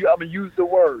word. I'm gonna use the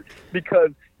word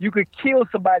because you could kill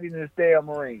somebody in this damn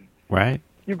ring. Right.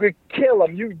 You could kill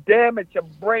them. You damage them,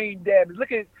 brain damage.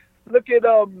 Look at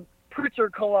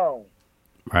Pritchard Cologne.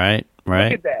 Right. Look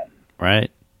at that. Right.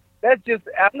 That's just.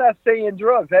 I'm not saying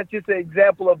drugs. That's just an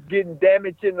example of getting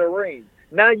damaged in the ring.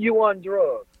 Now you on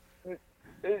drugs.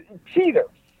 Cheaters.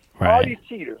 Right. All these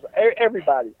cheaters,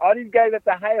 everybody, all these guys at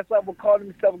the highest level call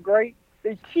themselves great,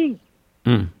 they cheat.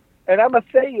 Mm. And I'm going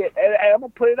to say it, and I'm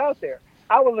going to put it out there.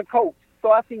 I was a coach,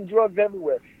 so I seen drugs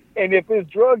everywhere. And if there's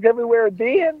drugs everywhere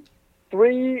then,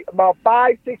 about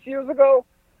 5, 6 years ago,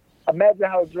 imagine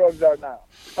how drugs are now.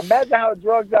 Imagine how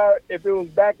drugs are if it was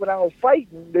back when I was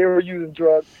fighting, they were using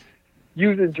drugs.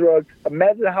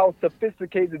 Imagine how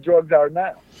sophisticated the drugs are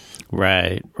now.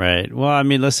 Right. Well, I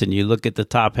mean, listen, you look at the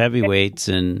top heavyweights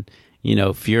and,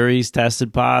 Fury's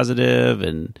tested positive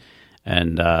and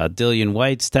Dillian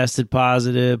White's tested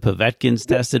positive, Povetkin's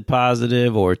tested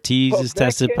positive, Ortiz is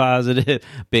tested positive,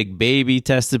 Big Baby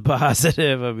tested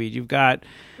positive. I mean, you've got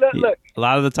look, a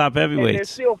lot of the top heavyweights. And they're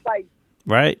still fighting.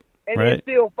 Right. They're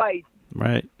still fighting.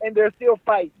 Right. And they're still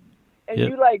fighting. And Yep.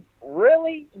 you like,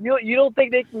 really? You don't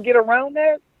think they can get around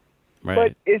that? Right.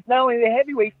 But it's not only the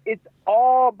heavyweights, it's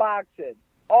all boxing.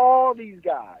 All these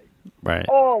guys. Right.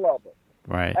 All of them.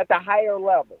 Right. At the higher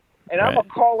level. And I'm Right. going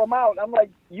to call them out. I'm like,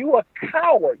 you a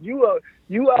coward. You are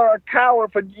a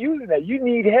coward for using that. You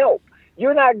need help.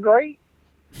 You're not great.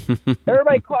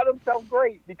 Everybody call themselves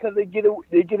great because they get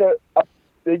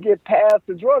past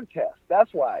the drug test.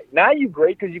 That's why. Now you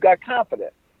great because you got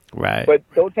confidence. Right. But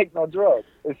don't take no drugs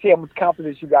and see how much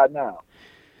confidence you got now.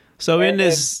 So well,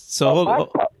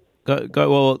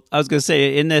 I was going to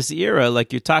say, in this era,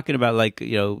 like you're talking about, like,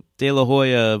 De La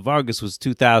Hoya Vargas was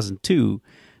 2002.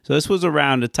 So this was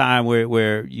around the time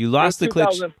where you lost the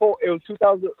Klitschko. It was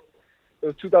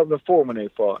 2004 when they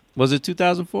fought. Was it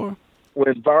 2004?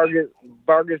 With Vargas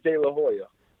De La Hoya.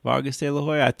 Vargas De La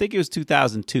Hoya? I think it was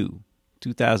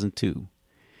 2002.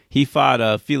 He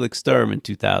fought Felix Sturm in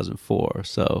 2004.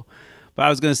 So, But I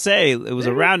was going to say, it was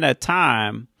around that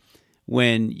time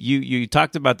when you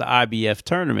talked about the IBF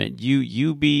tournament.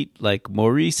 You beat like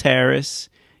Maurice Harris,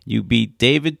 you beat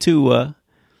David Tua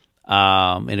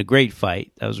in a great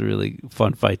fight. That was a really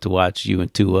fun fight to watch, you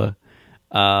and Tua.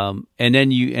 And then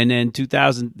the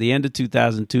end of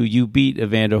 2002, you beat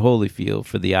Evander Holyfield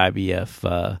for the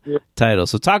IBF title.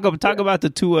 So talk about the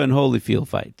Tua and Holyfield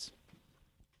fights.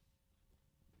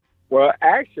 Well,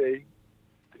 actually,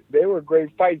 they were great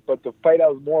fights, but the fight I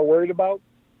was more worried about,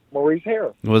 Maurice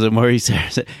Harris. Was it Maurice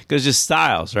Harris? Because just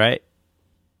styles, right?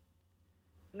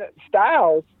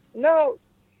 Styles? No,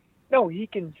 he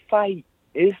can fight.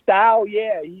 His style,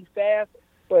 yeah, he's fast,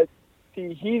 but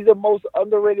see, he's the most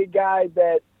underrated guy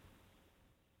that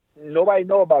nobody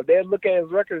know about. They look at his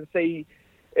record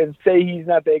and say he's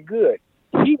not that good.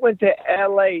 He went to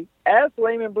L.A. Ask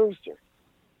Layman Brewster.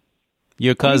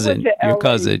 Your cousin. My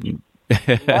cousin.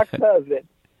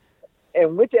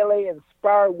 And went to L.A. and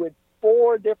sparred with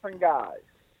 4 different guys.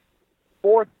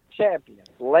 4 champions.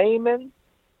 Layman,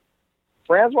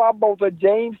 Francois Botha,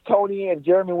 James Toney, and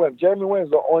Jeremy Williams. Jeremy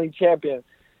Williams was the only champion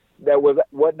that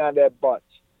wasn't on that bunch.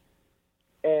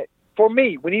 And for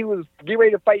me, when he was getting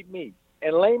ready to fight me,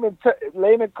 and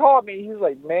Layman called me, he was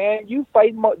like, man, you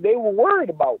fight. They were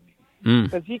worried about me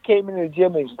because he came in the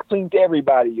gym and cleaned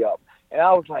everybody up. And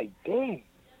I was like, dang.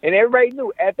 And everybody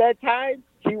knew at that time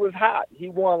he was hot. He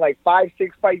won like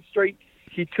 5-6 fights straight.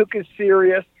 He took it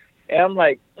serious. And I'm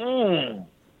like, And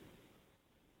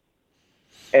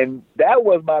that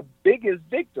was my biggest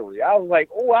victory. I was like,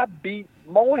 oh, I beat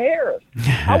Mo Harris.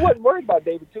 I wasn't worried about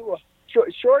David Tua.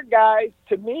 Short guys,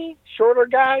 to me, shorter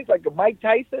guys like a Mike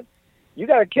Tyson, you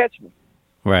got to catch me.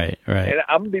 Right. And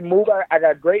I'm going to be moving. I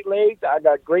got great legs. I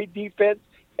got great defense.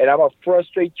 And I'm going to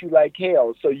frustrate you like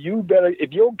hell. So you better,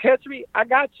 if you don't catch me, I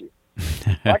got you.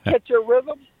 If I catch your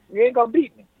rhythm, you ain't going to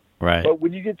beat me. Right. But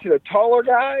when you get to the taller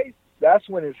guys, that's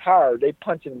when it's hard. They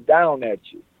punching down at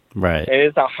you. Right. And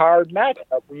it's a hard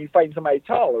matchup when you fight somebody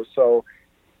taller. So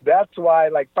that's why,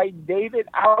 like fighting David,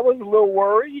 I was a little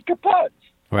worried. He could punch.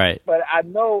 Right. But I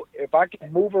know if I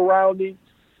can move around him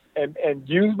and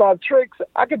use my tricks,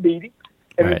 I could beat him.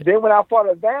 And then when I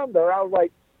fought Evander, I was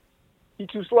like, he's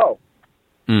too slow.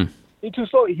 He's too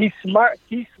slow. He's smart.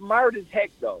 He's smart as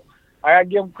heck, though. I gotta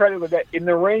give him credit with that. In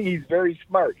the ring, he's very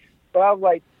smart. But I was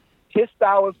like, his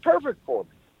style is perfect for me.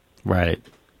 Right.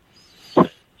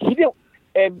 He didn't,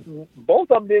 and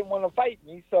both of them didn't want to fight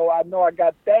me. So I know I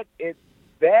got that.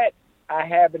 That I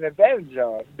have an advantage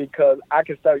on because I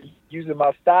can start using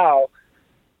my style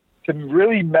to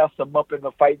really mess them up in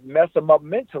the fight, mess them up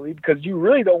mentally because you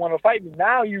really don't want to fight me.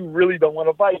 Now you really don't want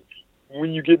to fight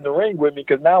when you get in the ring with me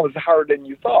because now it's harder than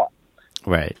you thought.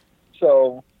 Right.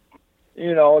 So,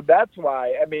 that's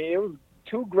why. I mean, it was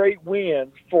 2 great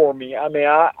wins for me. I mean,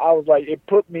 I was like, it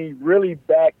put me really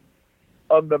back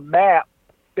on the map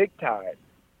big time.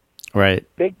 Right.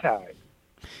 Big time.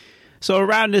 So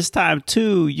around this time,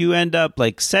 too, you end up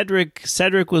like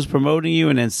Cedric was promoting you,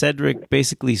 and then Cedric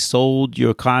basically sold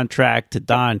your contract to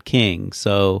Don King.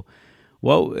 So,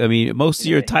 most of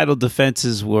your title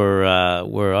defenses were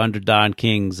under Don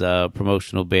King's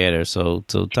promotional banner. So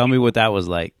tell me what that was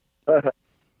like.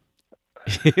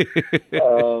 It's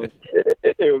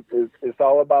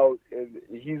all about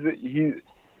he's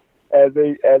as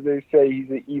they say, he's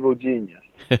an evil genius.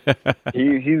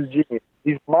 He's a genius.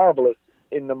 He's marvelous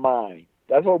in the mind.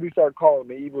 That's what we start calling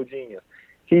him, an evil genius.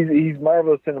 He's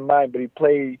marvelous in the mind, but he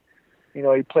play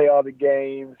all the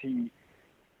games. You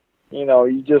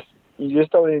just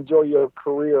don't enjoy your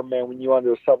career, man, when you're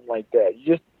under something like that.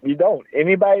 You don't.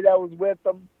 Anybody that was with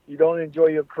him, you don't enjoy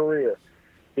your career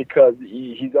because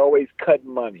he's always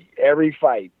cutting money. Every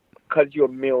fight, cut you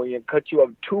 $1 million, cut you up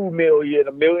 $2 million,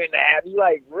 $1.5 million. You're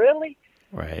like, really?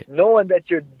 Right. Knowing that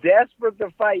you're desperate to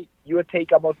fight, you would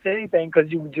take almost anything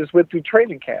because you just went through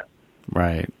training camp.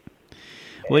 Right.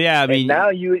 Well, yeah, I mean, now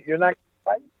you're not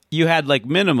fighting. You had like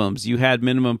minimums. You had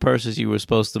minimum purses you were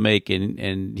supposed to make,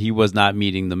 and he was not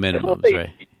meeting the minimums,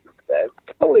 right?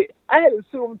 I had to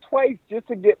sue him twice just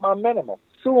to get my minimum.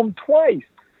 Sue him twice.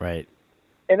 Right.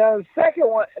 And on the second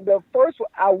one, the first one,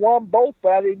 I won both, but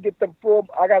I didn't get the full.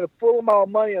 I got a full amount of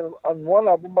money on one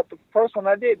of them, but the first one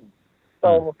I didn't.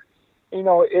 So,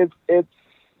 it's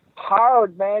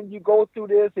hard, man. You go through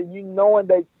this and you knowing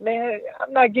that, man,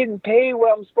 I'm not getting paid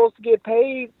what I'm supposed to get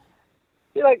paid.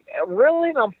 You're like,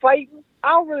 really? I'm fighting?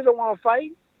 I really don't want to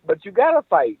fight, but you got to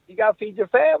fight. You got to feed your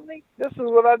family. This is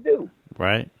what I do.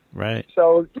 Right.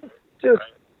 So,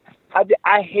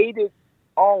 I hated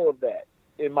all of that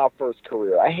in my first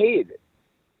career. I hated it.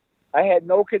 I had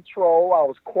no control. I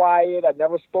was quiet. I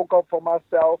never spoke up for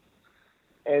myself.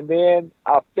 And then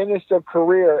I finished a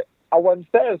career I wasn't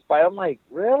satisfied. I'm like,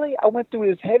 really? I went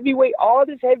through all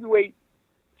this heavyweight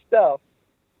stuff.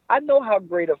 I know how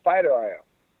great a fighter I am,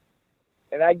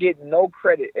 and I get no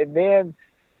credit. And then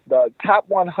the top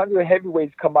 100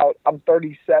 heavyweights come out. I'm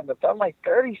 37th. I'm like,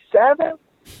 37?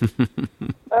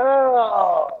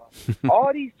 Oh,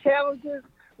 all these challenges,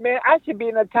 man. I should be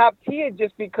in the top 10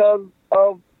 just because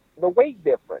of the weight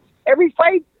difference. Every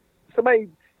fight, somebody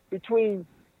between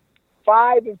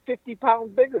 5 and 50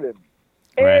 pounds bigger than me.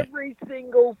 Right. Every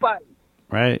single fight.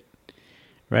 Right.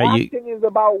 Boxing is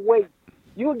about weight.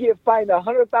 You will get fined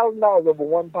 $100,000 over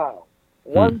 1 pound.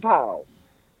 1 pound.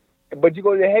 But you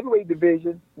go to the heavyweight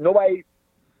division, nobody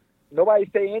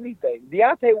say anything.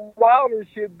 Deontay Wilder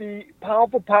should be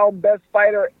pound for pound best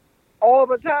fighter all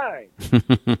the time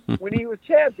when he was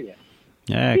champion.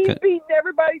 Yeah, He's beating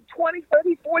everybody 20,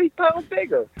 30, 40 pounds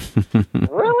bigger.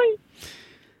 Really?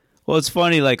 Well, it's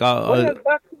funny, like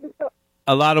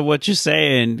a lot of what you're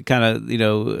saying, kind of,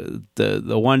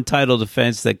 the one title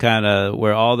defense that kind of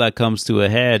where all that comes to a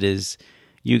head is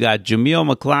you got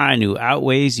Jameel McCline, who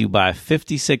outweighs you by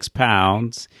 56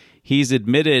 pounds. He's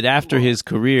admitted after his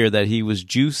career that he was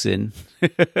juicing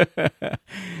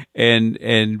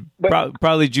and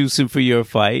probably juicing for your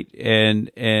fight.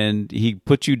 And he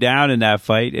put you down in that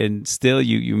fight, and still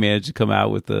you managed to come out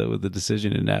with a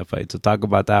decision in that fight. So talk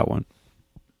about that one.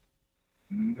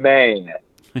 Man,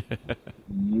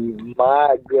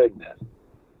 my goodness.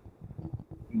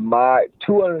 My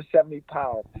 270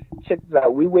 pounds. Check this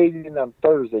out. We weighed in on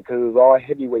Thursday because it was all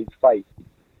heavyweights fight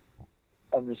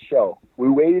on the show. We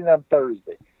weighed in on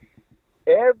Thursday.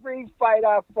 Every fight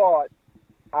I fought,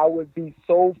 I would be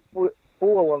so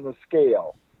full on the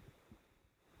scale.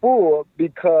 Full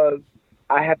because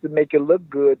I have to make it look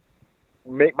good,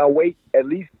 make my weight at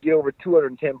least get over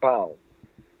 210 pounds.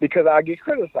 Because I get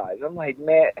criticized. I'm like,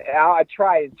 man, I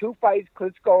tried in 2 fights.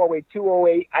 Klitschko, I weighed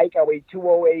 208. Ike, I weighed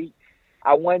 208.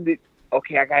 I wanted,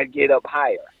 okay, I got to get up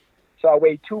higher. So I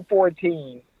weighed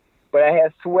 214, but I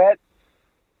had sweat.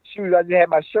 Shoes, I just had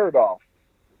my shirt off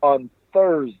on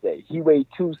Thursday. He weighed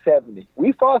 270.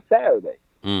 We fought Saturday.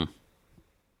 I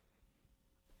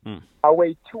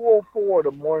weighed 204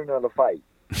 the morning of the fight.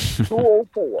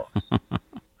 204.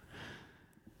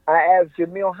 I asked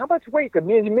Jameel, how much weight? Because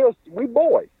me and Jameel, we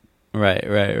boys. Right.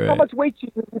 How much weight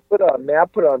you put on? Man, I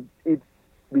put on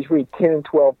between 10 and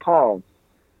 12 pounds.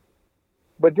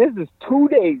 But this is 2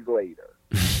 days later.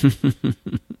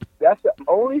 That's the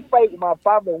only fight my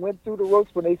father went through the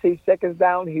ropes. When they say seconds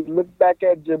down, he looked back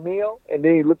at Jameel, and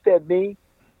then he looked at me,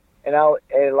 and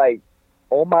like,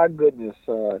 oh my goodness,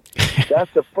 son.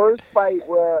 That's the first fight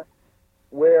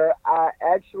where I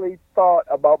actually thought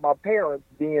about my parents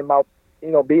being my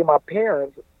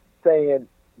parents, saying,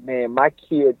 man, my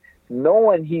kid,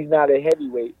 knowing he's not a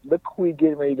heavyweight, look who he's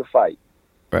getting ready to fight.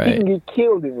 Right. He can get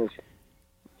killed in this.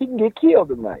 He can get killed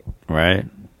tonight. Right.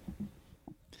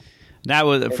 That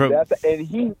was and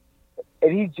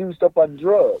he's juiced up on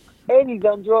drugs, and he's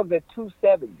on drugs at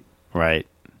 270. Right.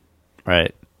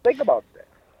 Think about that.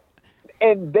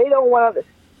 And they don't want to.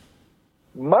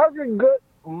 Margaret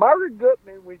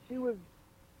Goodman, when she was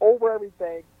over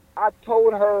everything, I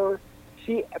told her.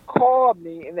 She called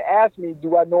me and asked me,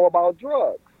 do I know about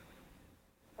drugs?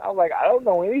 I was like, I don't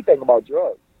know anything about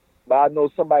drugs, but I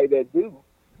know somebody that do.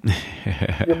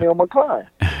 Jameel McCline.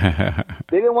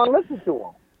 They didn't want to listen to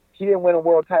him. He didn't win a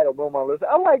world title. Don't want to listen.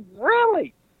 I'm like,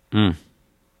 really? You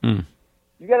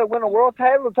got to win a world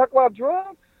title to talk about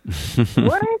drugs?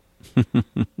 What?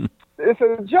 It's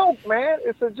a joke, man.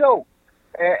 It's a joke.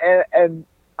 And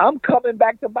I'm coming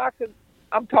back to boxing.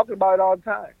 I'm talking about it all the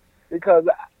time because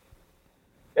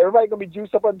everybody gonna be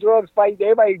juiced up on drugs. Fight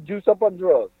everybody juiced up on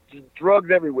drugs. Drugs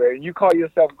everywhere, and you call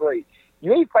yourself great.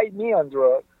 You ain't fighting me on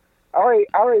drugs. I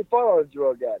already fought all the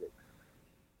drug addicts.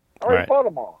 I already fought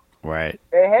them all. Right.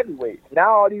 They're heavyweights.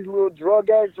 Now all these little drug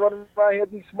addicts running around here,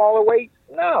 these smaller weights.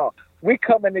 No, we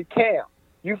come in the camp.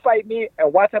 You fight me,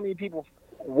 and watch how many people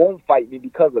won't fight me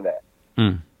because of that.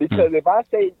 Because if I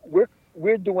say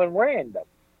we're doing random,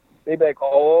 they be like,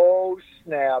 oh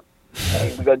snap,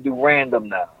 hey, we're gonna do random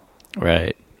now.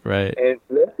 Right. And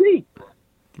let's see.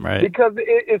 Right. Because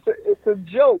it's a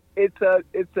joke. It's a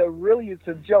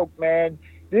joke, man.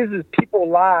 This is people's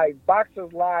lives,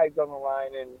 boxers' lives on the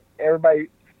line, and everybody.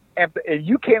 And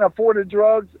you can't afford the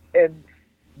drugs, and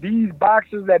these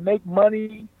boxers that make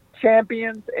money,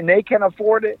 champions, and they can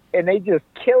afford it, and they just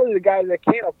kill the guys that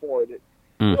can't afford it.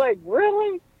 You're like,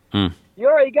 really? You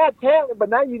already got talent, but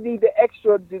now you need the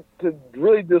extra to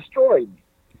really destroy me.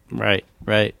 Right.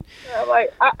 I'm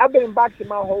like, I've been in boxing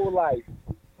my whole life.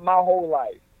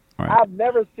 Right. I've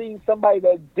never seen somebody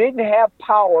that didn't have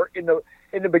power in the.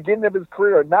 in the beginning of his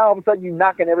career. Now all of a sudden you're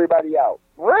knocking everybody out.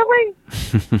 Really?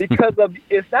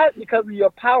 It's not because of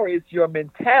your power. It's your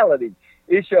mentality.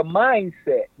 It's your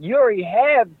mindset.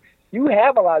 You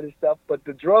have a lot of stuff, but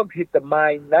the drugs hit the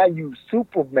mind. Now you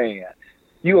Superman.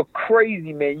 You a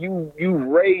crazy man. You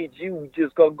rage. You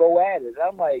just gonna go at it.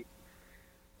 I'm like,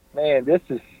 man, this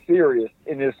is serious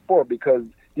in this sport because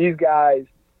these guys,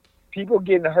 people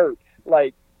getting hurt.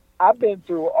 Like, I've been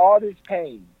through all this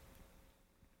pain,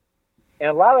 and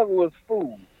a lot of it was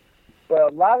food,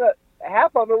 but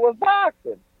half of it was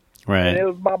boxing. Right. And it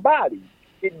was my body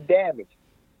getting damaged.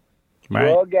 Right.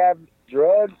 Drug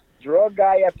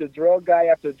guy after drug guy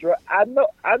after drug. I know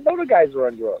the guys who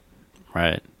run drugs.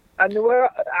 Right. I know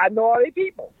all these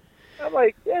people. I'm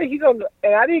like, yeah, he's on.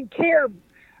 And I didn't care.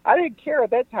 I didn't care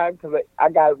at that time because I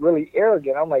got really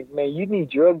arrogant. I'm like, man, you need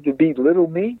drugs to belittle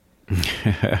me?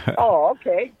 Oh,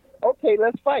 okay,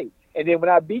 let's fight. And then when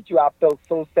I beat you, I felt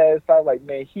so satisfied. Like,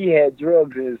 man, he had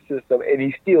drugs in his system, and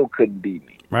he still couldn't beat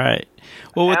me. Right.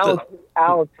 Well, I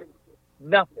don't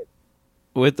nothing.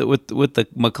 With the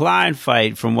McCline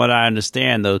fight, from what I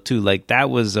understand, though, too, like that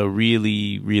was a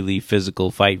really, really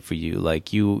physical fight for you.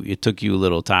 Like it took you a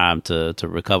little time to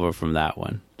recover from that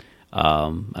one.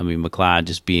 I mean, McCline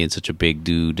just being such a big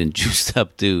dude and juiced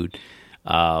up dude.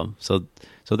 So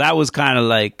that was kind of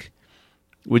like,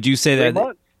 would you say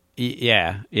that?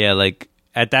 Yeah. Like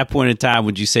at that point in time,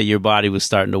 would you say your body was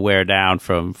starting to wear down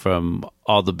from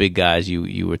all the big guys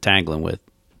you were tangling with?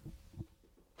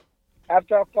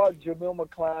 After I fought Jameel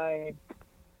McCline,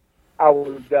 I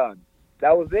was done.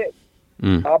 That was it.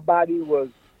 My body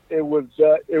it was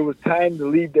time to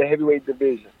leave the heavyweight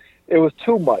division. It was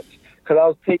too much because I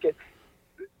was taking,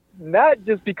 not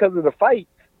just because of the fight.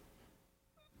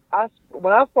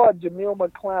 When I fought Jameel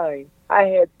McCline, I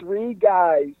had 3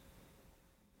 guys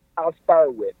I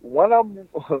sparred with. One of them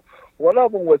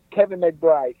was Kevin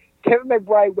McBride. Kevin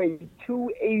McBride weighed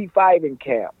 285 in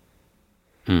camp.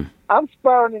 I'm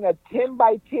sparring in a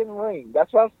 10-by-10 ring.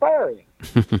 That's what I'm sparring.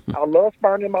 I love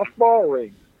sparring in my small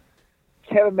ring.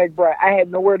 Kevin McBride, I had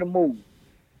nowhere to move.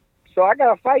 So I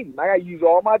got to fight him. I got to use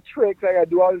all my tricks. I got to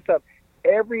do all this stuff.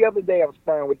 Every other day I'm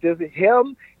sparring with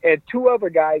him and 2 other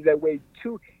guys that weighed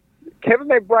Kevin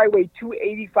McBride weighed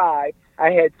 285.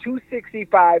 I had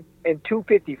 265 and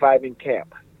 255 in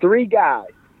camp. 3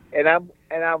 guys. And I'm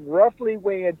roughly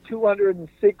weighing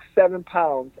 206-7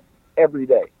 pounds every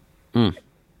day.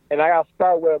 And I got to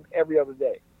spar with them every other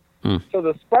day. So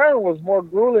the sparring was more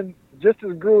grueling, just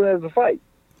as grueling as the fight.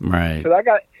 Right. So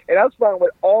I'm sparring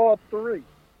with all 3.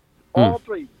 All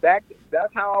 3. Back.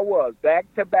 That's how I was. Back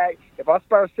to back. If I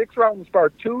spar 6 rounds, I spar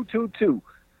 2-2-2.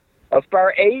 I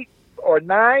spar 8 or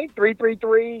 9,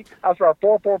 3-3-3. I spar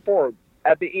 4-4-4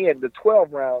 at the end, the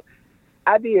 12 round.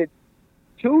 I did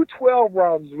 2 12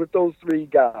 rounds with those 3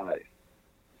 guys.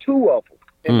 2 of them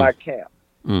in my camp.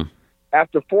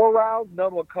 After 4 rounds,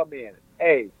 none will come in.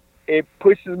 Hey, it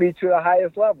pushes me to the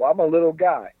highest level. I'm a little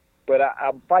guy, but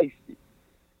I'm feisty.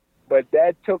 But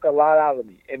that took a lot out of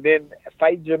me. And then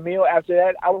fight Jameel after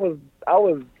that, I was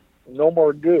no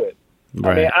more good.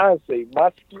 Right. I mean, honestly,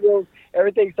 my skills,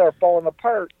 everything started falling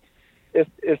apart.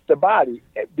 It's the body,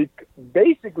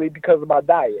 basically because of my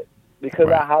diet, because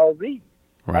of how I was eating.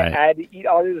 Right. I had to eat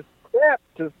all this crap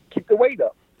to keep the weight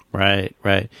up.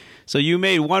 Right. So you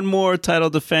made one more title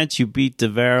defense. You beat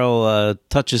DeVarrell,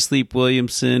 Touch of Sleep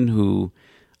Williamson, who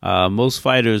most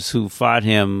fighters who fought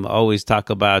him always talk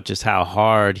about just how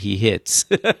hard he hits.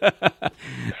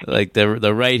 Like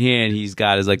the right hand he's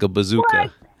got is like a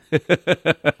bazooka.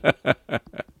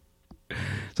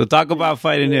 So talk about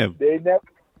fighting him. They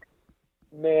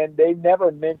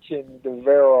never mentioned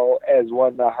DeVarrell as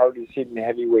one of the hardest hitting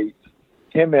heavyweights.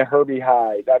 Him and Herbie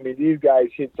Hyde. I mean, these guys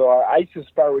hit so hard. I used to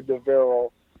spar with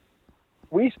DeVarrell.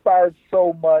 We sparred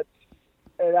so much,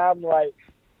 and I'm like,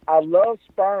 I love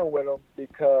sparring with him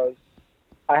because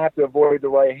I have to avoid the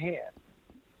right hand.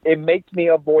 It makes me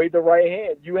avoid the right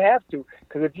hand. You have to,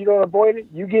 because if you don't avoid it,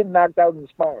 you get knocked out in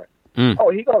sparring.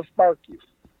 Oh, he's going to spark you.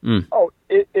 Oh,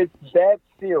 it's that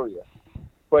serious.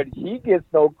 But he gets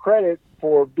no credit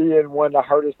for being one of the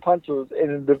hardest punchers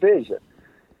in the division.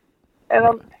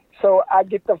 And so I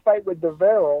get to fight with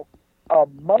DeVarrell a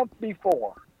month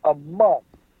before.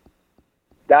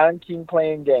 Don King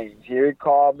playing games. Here he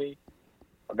called me.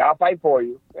 I got to fight for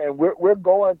you. And we're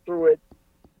going through it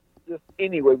just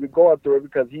anyway. We're going through it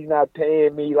because he's not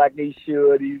paying me like he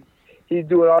should. He's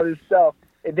doing all this stuff.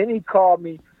 And then he called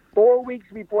me 4 weeks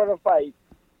before the fight.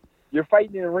 You're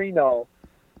fighting in Reno.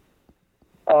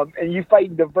 And you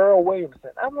fighting DeVarrell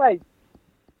Williamson. I'm like,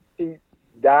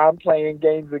 Don playing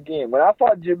games again. When I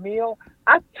fought Jameel,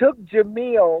 I took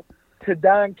Jameel to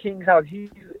Don King's house.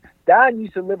 Don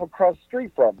used to live across the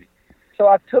street from me. So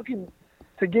I took him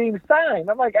to get him signed.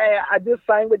 I'm like, hey, I just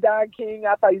signed with Don King.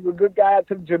 I thought he was a good guy. I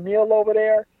took Jameel over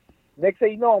there. Next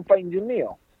thing you know, I'm fighting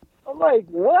Jameel. I'm like,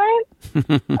 what?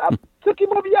 I took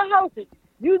him over your house.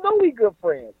 You know we good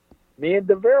friends. Me and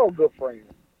DeVero good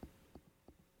friends.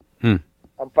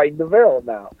 I'm fighting DeVero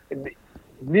now. And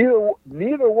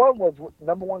neither one was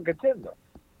number one contender.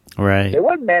 Right. It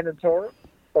wasn't mandatory,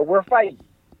 but we're fighting.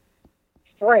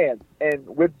 Friends. And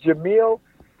with Jameel,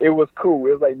 it was cool.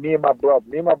 It was like me and my brother.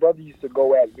 Me and my brother used to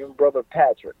go at it. Me and my brother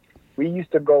Patrick. We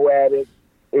used to go at it.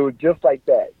 It was just like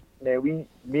that. And we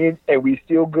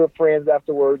still good friends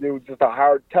afterwards. It was just a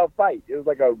hard, tough fight. It was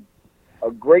like a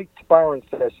great sparring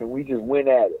session. We just went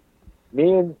at it.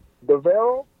 Me and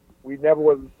DeVero, we never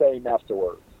was the same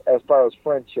afterwards, as far as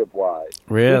friendship-wise.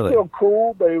 Really? It was still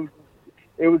cool, but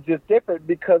it was just different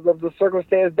because of the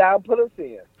circumstance Don put us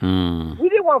in. We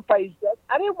didn't want to fight each other.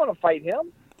 I didn't want to fight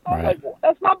him. I was like, well,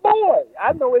 that's my boy.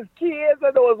 I know his kids.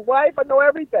 I know his wife. I know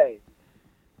everything.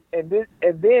 And then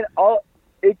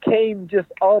it came just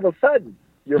all of a sudden.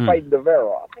 You're fighting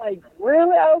DeVero. I'm like,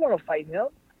 really? I don't want to fight him.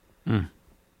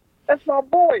 That's my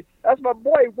boy. That's my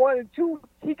boy. 1 and 2.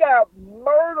 He got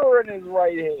murder in his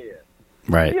right hand.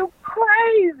 Right. You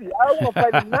crazy? I don't want to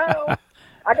fight him now.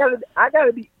 I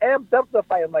gotta be amped up to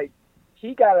fight him. Like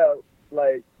he gotta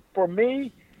for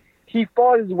me, he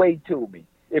fought his way to me.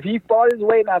 If he fought his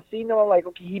way and I seen him, I'm like,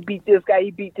 okay, he beat this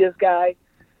guy.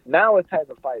 Now it's time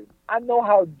to fight him. I know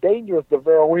how dangerous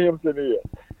DeVero Williamson is.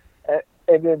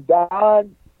 And then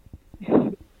Don,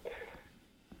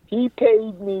 he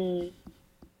paid me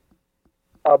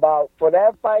for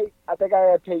that fight, I think I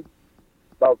had paid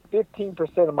about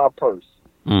 15% of my purse.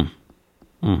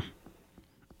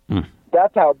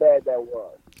 That's how bad that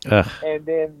was. And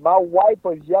then my wife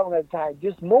was yelling at the time,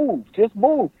 just move.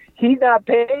 He's not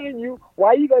paying you. Why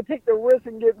are you going to take the risk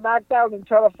and get knocked out and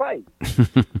try to fight?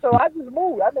 So I just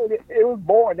moved. I mean, it was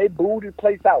boring. They booed the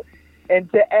place out. And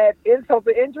to add insult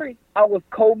to injury, I was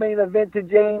co-main event to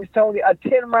James Toney, a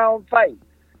 10-round fight.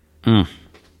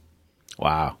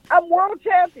 Wow. I'm world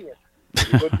champion.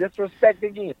 But disrespect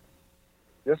again.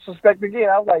 I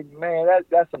was like, man,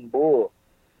 that's some bull.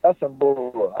 That's some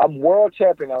bull. I'm world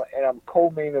champion and I'm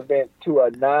co-main event to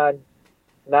a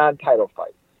non-title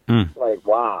fight. Like,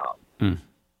 wow. I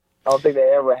don't think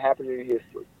that ever happened in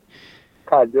history. What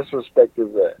kind of disrespect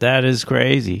is that? That is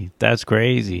crazy. That's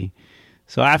crazy.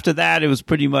 So after that, it was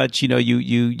pretty much, you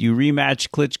rematched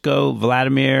Klitschko,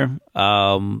 Vladimir,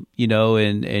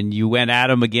 and you went at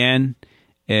him again.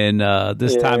 And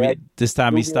this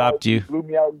time he stopped you. Blew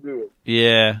me out good.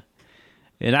 Yeah.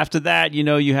 And after that,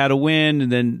 you had a win,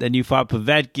 and then you fought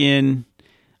Povetkin.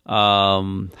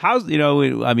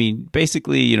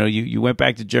 Basically, you went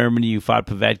back to Germany, you fought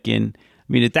Povetkin.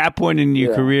 I mean, at that point in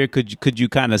your career, could you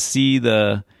kind of see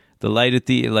the light at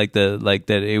the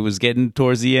that it was getting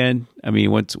towards the end? I mean,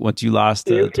 once you lost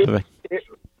to Povetkin.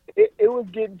 It was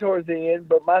getting towards the end,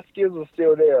 but my skills were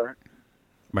still there.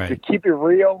 Right. To keep it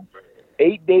real,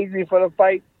 8 days before the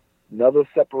fight, another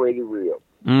separated reel.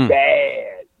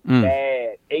 Bad.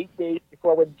 8 days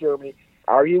before I went to Germany,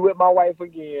 argued with my wife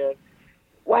again.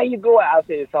 Why you go out? I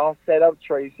said, it's all set up,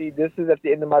 Tracy. This is at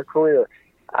the end of my career.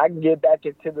 I can get back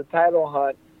into the title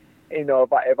hunt.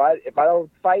 If I don't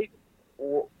fight,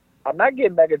 I'm not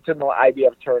getting back into no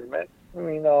IBF tournament.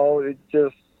 It's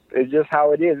just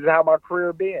how it is. It's how my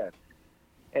career been.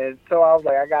 And so I was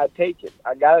like, I gotta take it.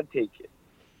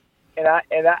 And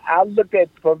I looked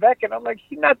at Povetkin. I'm like,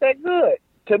 he's not that good.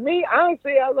 To me,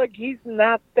 honestly, I was like, he's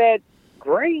not that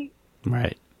great.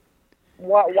 Right.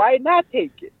 Why not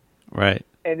take it? Right.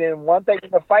 And then one thing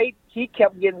in the fight, he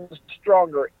kept getting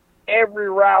stronger every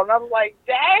round. I'm like,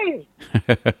 dang.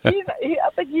 I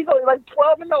think he's only like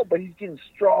 12-0, but he's getting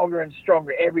stronger and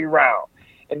stronger every round.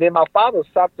 And then my father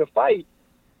stopped the fight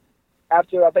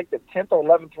after, I think, the 10th or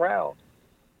 11th round.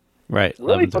 Right.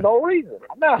 Really, for no reason.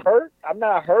 I'm not hurt. I'm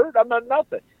not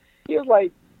nothing. He was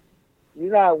like,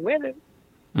 you're not winning.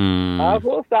 I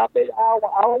will stop it. I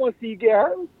don't want to see you get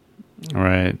hurt.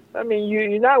 Right. I mean,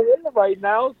 you're not winning right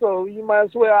now, so you might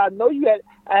as well. I know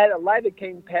I had a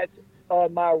lidocaine patch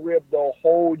on my rib the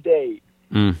whole day,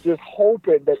 just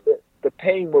hoping that the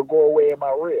pain would go away in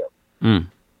my rib. And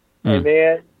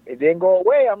then it didn't go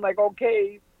away. I'm like,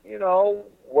 okay,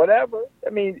 whatever. I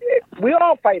mean, we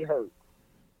all fight hurt.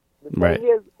 The thing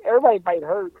is, everybody fight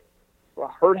hurt.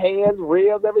 Hurt hands,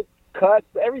 ribs, cuts,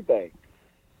 everything.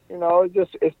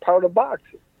 It's part of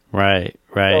boxing. Right.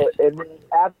 So, and then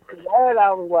after that,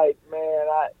 I was like, man,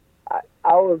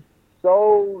 I was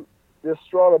so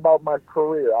distraught about my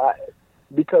career.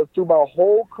 Because through my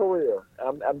whole career,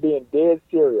 I'm being dead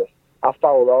serious. I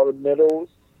followed all the middles,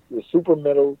 the super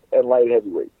middles, and light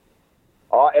heavyweights.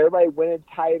 Everybody winning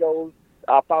titles.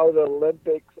 I followed the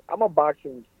Olympics. I'm a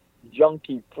boxing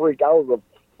junkie freak. I was a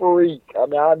freak. I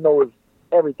mean, I know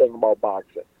everything about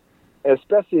boxing, and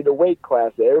especially the weight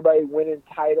class. Everybody winning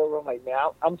titles. I'm like, man,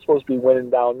 I'm supposed to be winning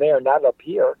down there, not up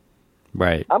here.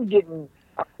 Right. I'm getting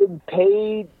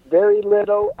paid very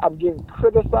little. I'm getting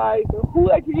criticized. Who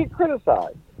likes to get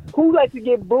criticized? Who likes to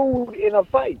get booed in a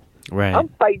fight? Right. I'm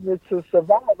fighting this to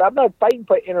survive. I'm not fighting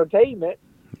for entertainment.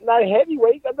 Not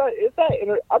heavyweight.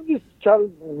 I'm just trying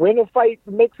to win a fight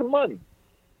to make some money.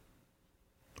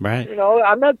 Right. You know,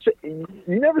 I'm not. You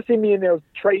never see me in there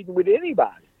trading with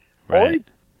anybody. Right.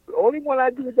 Only one I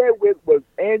did that with was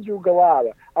Andrew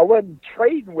Galata. I wasn't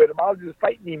trading with him. I was just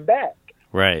fighting him back.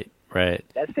 Right. Right.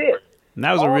 That's it. And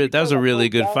that was a really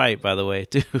good fight, by the way,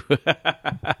 too.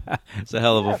 It's a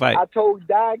hell of a fight. I told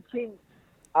Don King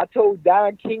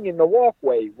in the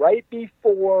walkway right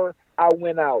before I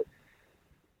went out.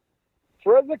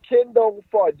 Further Kendo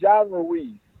fought John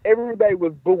Ruiz. Everybody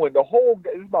was booing. This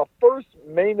is my first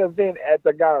main event at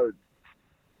the Garden.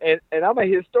 And I'm a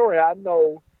historian. I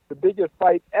know the biggest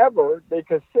fight ever, they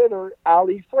consider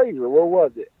Ali Frazier. Where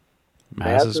was it?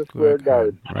 Madison Square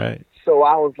Garden. Right. So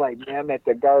I was like, man, I'm at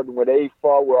the Garden where they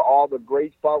fought, where all the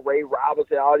greats fought, Ray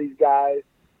Robinson, all these guys.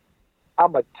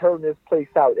 I'm going to turn this place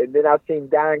out. And then I seen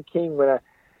Don King when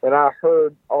I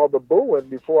heard all the booing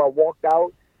before I walked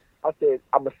out. I said,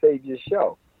 I'm going to save this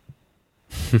show.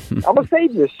 I'm going to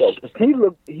save this show. He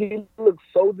looked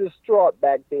so distraught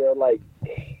back there, like,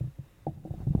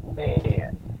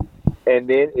 man. And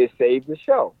then it saved the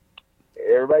show.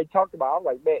 Everybody talked about it. I was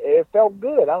like, man, it felt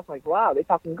good. I was like, wow, they're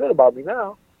talking good about me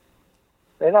now.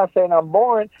 They're not saying I'm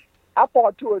boring. I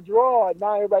fought to a draw, and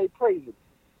now everybody praises me.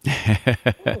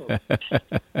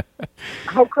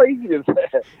 How crazy is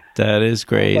that? That is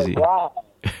crazy. Like, wow.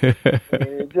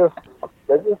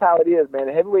 That's just how it is, man.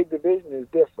 The heavyweight division is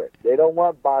different. They don't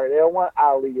want boxing. They don't want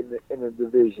Ali in the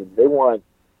division. They want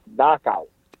knockout.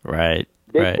 Right.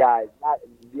 Big guys.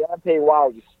 Deontay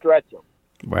Wilder, just stretch them.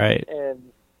 Right.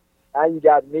 And now you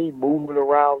got me moving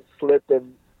around,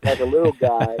 slipping like a little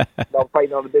guy. I'm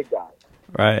fighting on the big guy.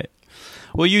 Right.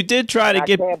 Well, you did try to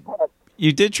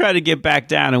get back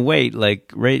down in weight,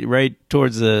 like right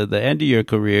towards the end of your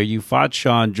career. You fought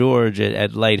Sean George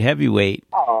at light heavyweight,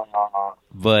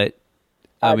 but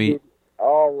I mean,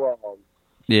 all wrong.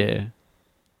 Yeah.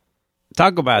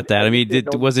 Talk about that. I mean,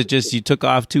 was it just you took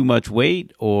off too much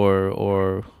weight,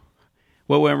 or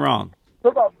what went wrong?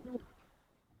 So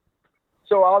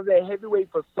I was at heavyweight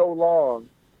for so long.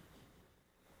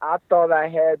 I thought I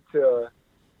had to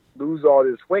lose all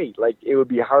this weight. Like, it would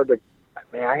be hard to,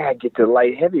 man, I got to get to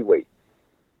light heavyweight.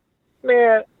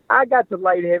 Man, I got to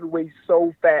light heavyweight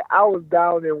so fast. I was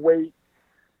down in weight.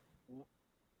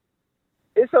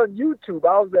 It's on YouTube.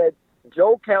 I was at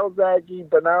Joe Calzaghe,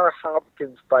 Bernard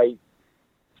Hopkins fight.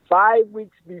 5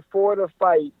 weeks before the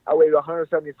fight, I weighed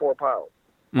 174 pounds.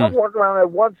 I was walking around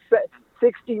at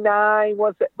 169,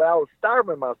 but I was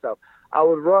starving myself. I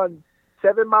would run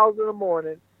 7 miles in the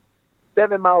morning,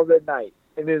 7 miles at night.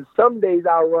 And then some days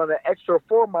I'll run an extra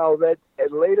 4 miles at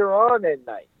later on at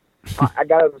night. I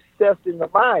got obsessed in the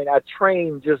mind. I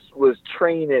was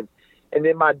training. And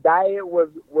then my diet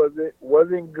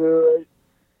wasn't good.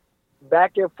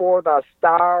 Back and forth, I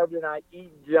starved and I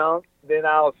eat junk. Then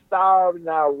I'll starve and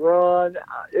I'll run.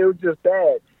 It was just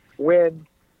bad. When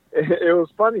it was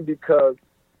funny because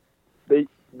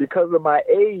of my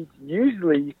age,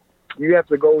 usually you have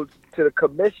to go to the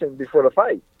commission before the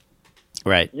fight.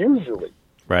 Right. Usually.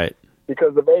 Right.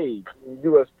 Because of age.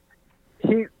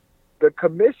 The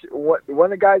commission, one of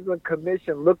the guys in the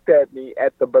commission looked at me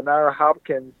at the Bernard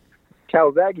Hopkins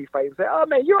Calzaghe fight and said, "Oh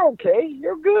man, you're okay.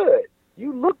 You're good.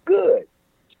 You look good."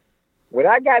 When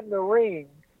I got in the ring,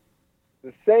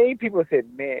 the same people said,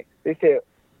 "Man," they said,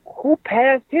 "Who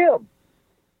passed him?"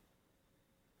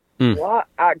 Well,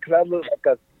 because I looked like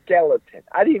a skeleton.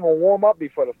 I didn't even warm up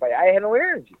before the fight. I had no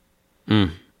energy.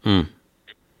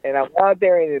 And I went out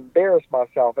there and embarrassed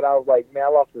myself. And I was like, man, I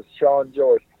lost to Sean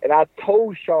George. And I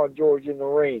told Sean George in the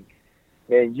ring,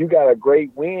 man, you got a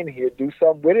great win here. Do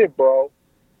something with it, bro.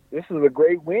 This is a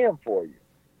great win for you.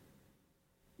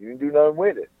 You didn't do nothing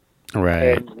with it.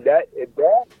 Right. And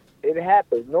it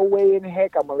happens. No way in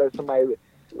heck I'm going to let somebody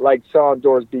like Sean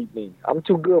George beat me. I'm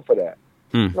too good for that.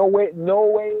 No way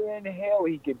in hell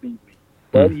he could beat me.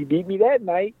 But he beat me that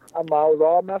night. I was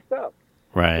all messed up.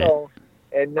 Right. So,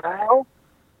 and now,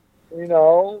 you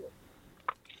know.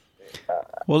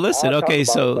 Well, listen. Okay,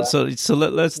 so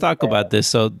let's talk about this.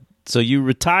 So you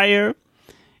retire,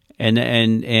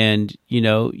 and you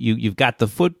know you've got the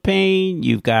foot pain,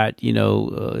 you've got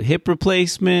hip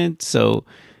replacement. So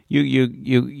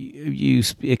you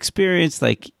experienced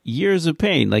like years of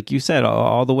pain, like you said,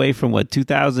 all the way from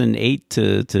 2008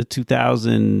 to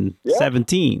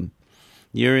 2017.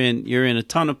 Yep. You're in a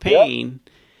ton of pain. Yep.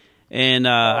 And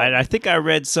I think I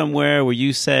read somewhere where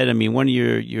you said, I mean, one of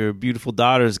your beautiful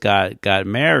daughters got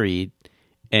married,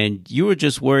 and you were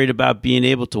just worried about being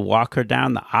able to walk her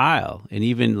down the aisle and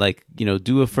even like,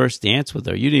 do a first dance with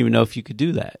her. You didn't even know if you could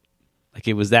do that. Like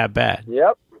it was that bad.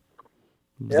 Yep.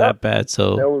 It was that bad.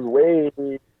 So it was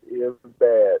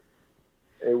bad.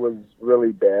 It was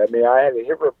really bad. I mean, I had a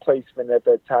hip replacement at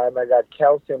that time. I got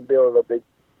calcium buildup. They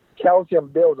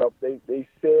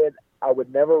said I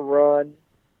would never run.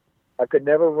 I could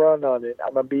never run on it.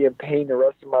 I'm going to be in pain the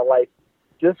rest of my life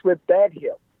just with that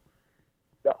hip.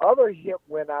 The other hip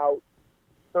went out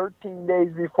 13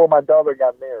 days before my daughter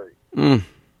got married. And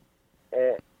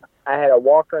I had a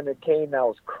walker and a cane, and I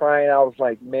was crying. I was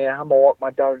like, man, I'm going to walk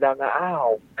my daughter down the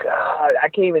aisle. Oh, God. I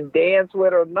can't even dance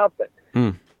with her or nothing.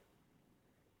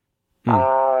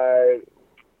 I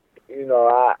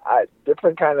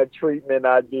different kind of treatment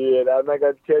I did. I'm not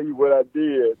going to tell you what I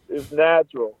did. It's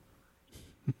natural.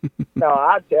 No,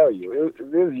 I tell you, it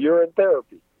was urine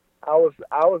therapy. I was.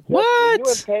 What? When you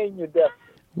in pain, you're deaf.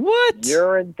 What?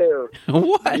 Urine therapy.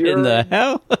 What in the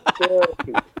hell?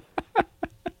 Therapy.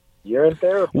 Urine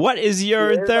therapy. What is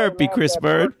urine therapy, Chris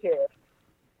Byrd?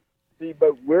 See,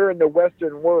 but we're in the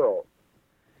Western world.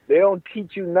 They don't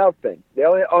teach you nothing.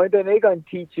 The only thing they're going to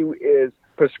teach you is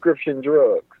prescription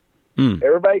drugs.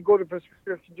 Everybody go to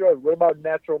prescription drugs. What about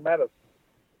natural medicine?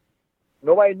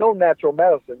 Nobody knows natural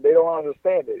medicine. They don't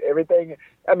understand it. Everything.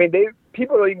 I mean,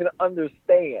 people don't even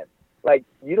understand. Like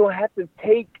you don't have to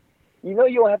take. You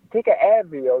don't have to take an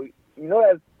Advil.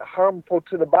 That's harmful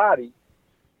to the body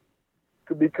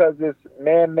because it's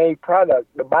man-made product.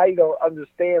 The body don't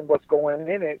understand what's going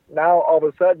in it. Now all of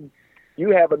a sudden, you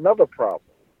have another problem.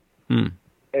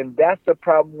 And that's the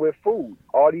problem with food.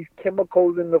 All these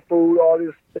chemicals in the food. All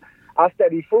this. I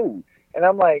study food, and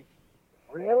I'm like,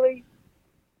 really?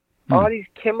 All these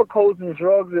chemicals and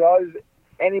drugs and all these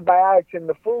antibiotics in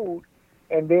the food,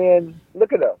 and then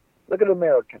look at us. Look at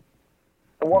Americans.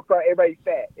 I walk around, everybody's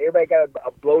fat. Everybody got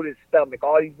a bloated stomach.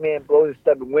 All these men bloated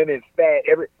stomach, women fat.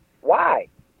 Why?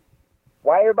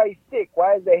 Why everybody sick?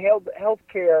 Why is the health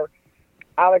care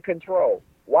out of control?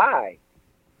 Why?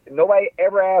 Nobody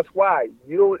ever asks why.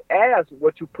 You don't ask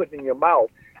what you put in your mouth.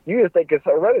 You just think it's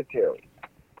hereditary.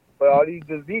 But all these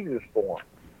diseases form.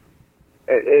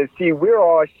 And see, we're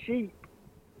all sheep,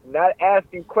 not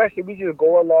asking questions. We just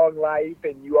go along life,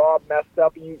 and you all messed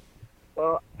up. And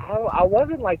I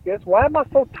wasn't like this. Why am I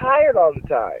so tired all the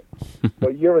time?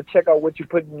 Well, you ever check out what you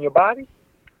put in your body?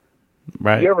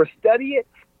 Right. You ever study it?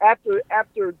 After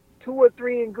 2 or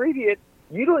 3 ingredients,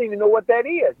 you don't even know what that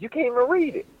is. You can't even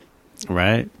read it.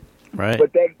 Right.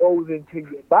 But that goes into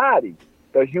your body.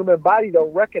 The human body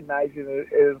don't recognize it.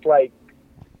 It's like,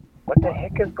 what the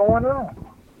heck is going on?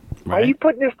 Right. Why are you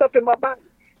putting this stuff in my body?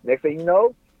 Next thing you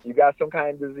know, you got some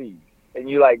kind of disease. And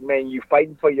you're like, man, you're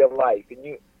fighting for your life.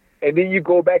 And then you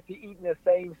go back to eating the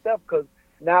same stuff because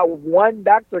now one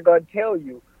doctor going to tell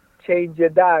you, change your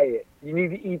diet. You need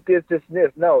to eat this, this, and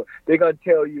this. No, they're going to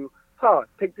tell you,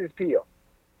 take this pill.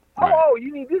 Right. Oh,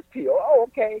 you need this pill. Oh,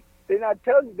 okay. They're not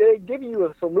telling you. They're giving you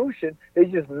a solution. They're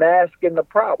just masking the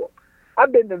problem.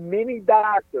 I've been to many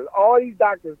doctors. All these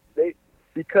doctors,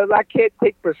 because I can't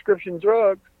take prescription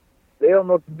drugs, they don't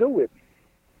know what to do with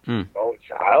me. Oh,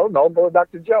 I don't know. Go to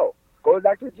Dr. Joe. Go to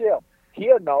Dr. Jim.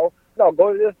 He'll know. No,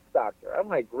 go to this doctor. I'm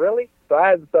like, really? So I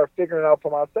had to start figuring it out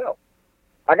for myself.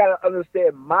 I got to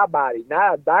understand my body,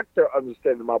 not a doctor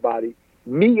understanding my body,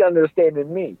 me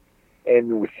understanding me.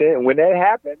 And when that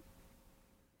happened,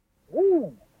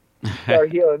 woo,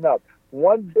 start healing up.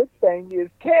 One big thing is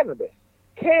cannabis.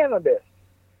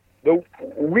 The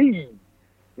weed,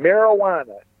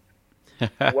 marijuana,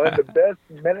 one of the best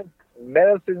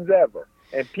medicines ever.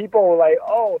 And people were like,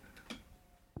 oh,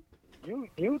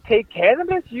 you take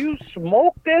cannabis? You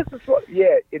smoke this?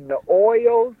 Yeah, in the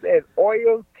oils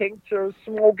tinctures,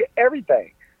 smoke,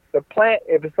 everything. The plant,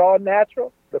 if it's all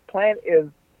natural, the plant is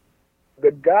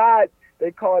the God.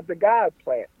 They call it the God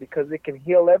plant because it can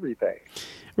heal everything.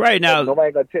 Right now,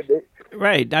 nobody gonna tip it.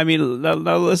 Right. I mean, now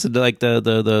listen to like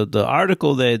the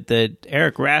article that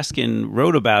Eric Raskin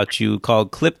wrote about you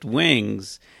called "Clipped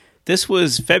Wings." This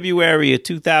was February of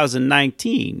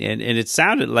 2019, and it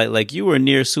sounded like you were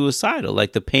near suicidal.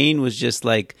 Like the pain was just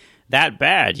like that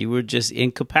bad. You were just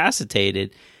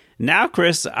incapacitated. Now,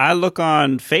 Chris, I look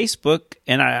on Facebook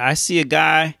and I see a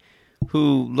guy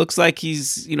who looks like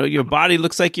he's, your body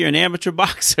looks like you're an amateur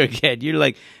boxer again. You're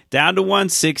like down to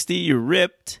 160, you're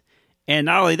ripped, And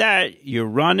not only that, you're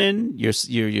running,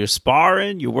 you're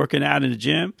sparring, you're working out in the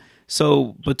gym.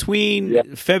 So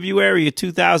between February of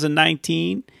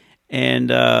 2019 and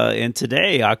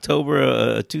today,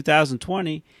 October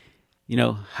 2020,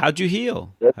 how'd you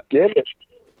heal? Let's get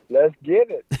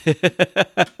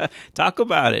it. Talk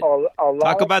about it.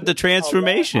 Talk about the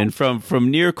transformation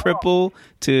from near cripple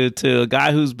to a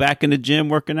guy who's back in the gym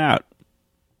working out.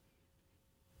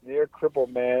 Near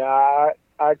cripple, man.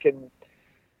 I can.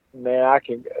 You're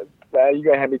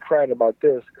gonna have me crying about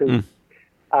this because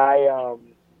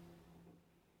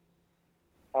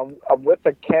I'm with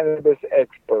a cannabis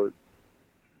expert.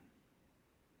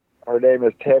 Her name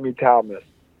is Tammy Thomas,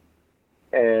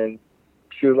 and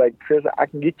she was like, "Chris, I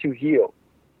can get you healed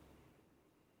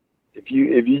if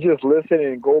you just listen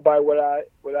and go by what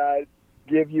I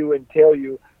give you and tell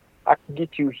you. I can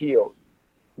get you healed."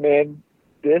 Man,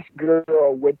 this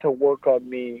girl went to work on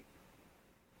me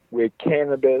with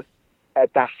cannabis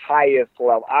at the highest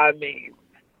level. I mean,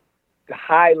 the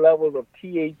high levels of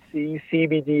THC,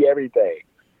 CBD, everything.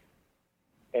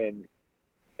 And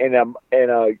a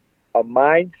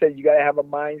mindset, you got to have a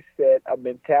mindset, a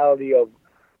mentality of,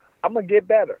 I'm going to get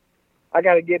better. I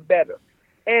got to get better.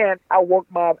 And I work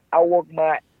my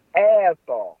ass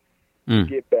off to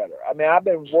get better. I mean, I've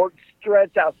been I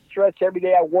stretch every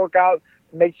day. I work out,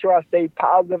 make sure I stay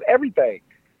positive, everything.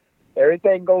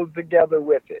 Everything goes together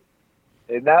with it.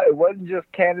 And now it wasn't just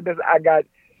cannabis. I was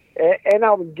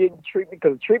getting treatment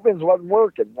because treatments wasn't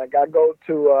working. Like I get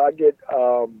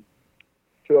to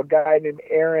a guy named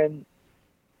Aaron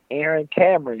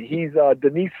Cameron. He's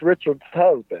Denise Richards'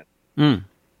 husband, the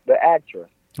actress.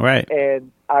 Right.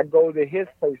 And I go to his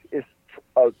place. It's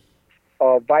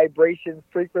a vibration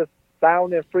frequency,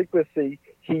 sound and frequency.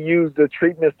 He used the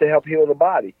treatments to help heal the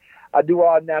body. I do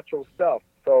all natural stuff.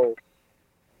 So,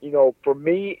 for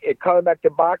me, coming back to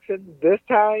boxing, this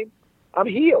time, I'm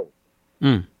healed.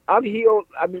 I'm healed,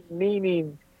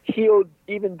 meaning healed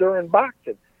even during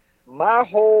boxing.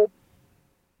 One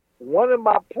of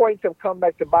my points of coming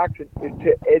back to boxing is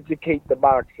to educate the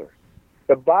boxer.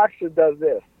 The boxer does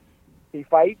this. He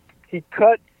fights, he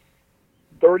cuts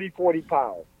 30, 40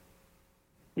 pounds.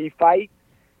 He fights,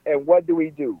 and what do we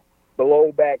do?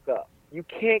 Blow back up. You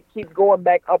can't keep going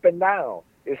back up and down.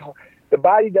 The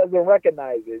body doesn't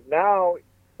recognize it. Now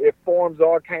it forms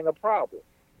all kinds of problems.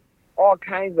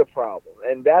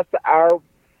 And that's our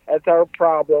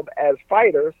problem as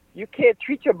fighters. You can't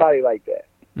treat your body like that.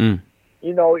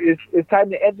 It's time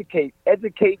to educate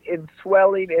in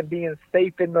swelling and being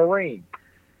safe in the ring.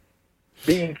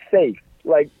 Being safe.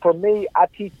 Like for me, I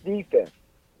teach defense.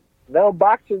 Now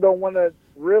boxers don't want to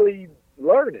really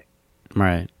learn it.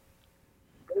 Right.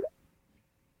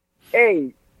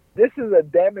 Hey, this is a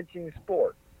damaging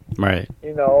sport. Right.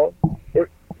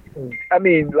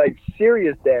 Like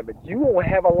serious damage. You won't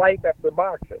have a life after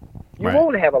boxing. You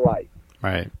won't have a life.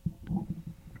 Right.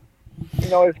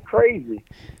 It's crazy.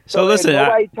 So listen,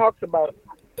 nobody talks about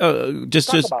it.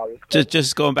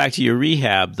 Just going back to your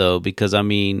rehab though, because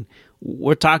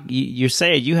we're talking. You're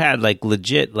saying you had like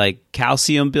legit like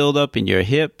calcium buildup in your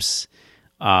hips,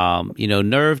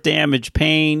 nerve damage,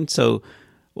 pain. So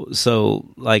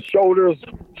like shoulders.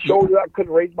 I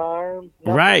couldn't raise my arms.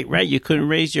 Right. You couldn't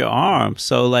raise your arm.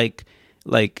 So like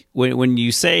when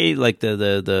you say like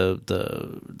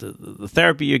the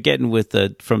therapy you're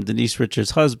getting from Denise Richards'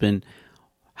 husband,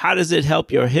 how does it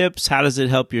help your hips? How does it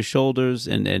help your shoulders?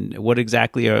 And what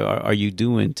exactly are you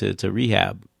doing to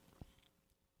rehab?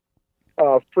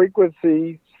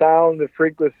 Frequency, sound, and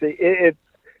frequency.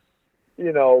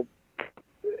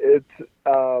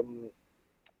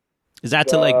 Is that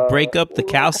to like break up the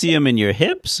calcium in your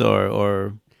hips,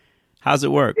 or how's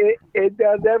it work? It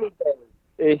does everything.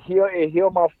 It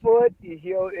heal my foot.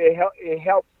 It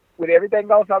helps with everything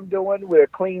else I'm doing, with a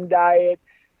clean diet,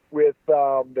 with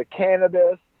the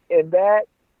cannabis, and that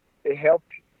it helps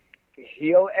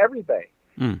heal everything.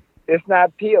 It's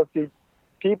not pills. See,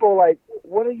 people like,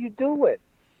 what are you doing?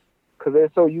 Because they're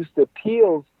so used to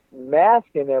pills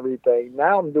masking everything.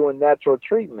 Now I'm doing natural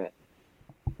treatment.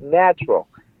 Natural.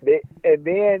 And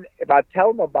then if I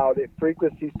tell them about it,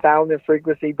 frequency, sound and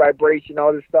frequency, vibration,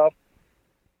 all this stuff,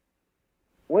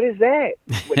 what is that?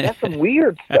 Well, that's some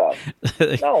weird stuff.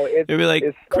 No, it'd be like,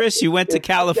 Chris, you went to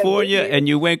California and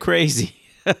you went crazy.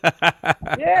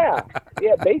 yeah,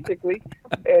 basically.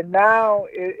 And now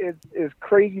it's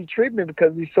crazy treatment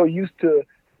because we're so used to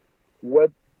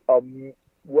what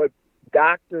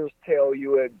doctors tell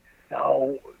you, and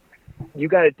you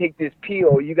got to take this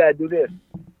pill, you got to do this.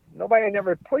 Nobody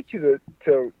never put you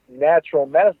to natural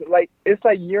medicine. Like it's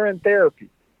like urine therapy.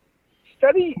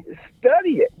 Study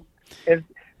it, and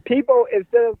people,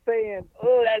 instead of saying,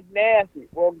 "Oh, that's nasty,"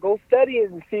 well, go study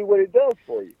it and see what it does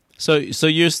for you. So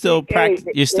you're still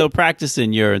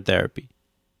practicing urine therapy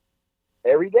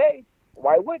every day.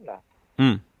 Why wouldn't I?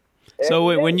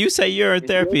 So when you say urine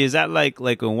therapy, is that like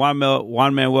when Juan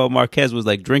Manuel Marquez was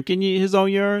like drinking his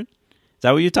own urine? Is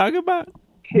that what you're talking about?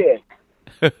 Yes.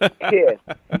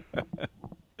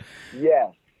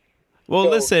 Yes. Well, So,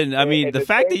 listen. I mean, the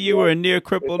fact that you were a near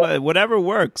crippled, whatever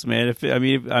works, man. I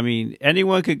mean,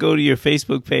 anyone could go to your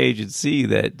Facebook page and see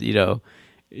that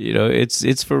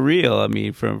it's for real. I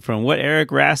mean, from what Eric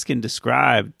Raskin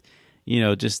described,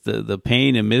 just the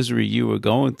pain and misery you were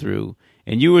going through,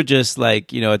 and you were just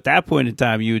like, at that point in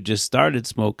time, you had just started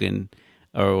smoking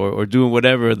or doing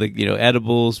whatever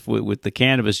edibles with the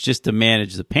cannabis just to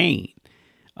manage the pain.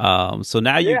 So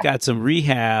now you've got some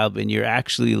rehab, and you're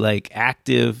actually like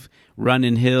active,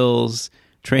 running hills,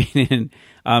 training.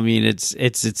 I mean, it's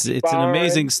an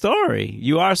amazing story.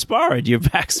 You are sparring. You're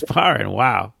back sparring.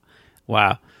 Wow.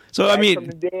 So back I mean, from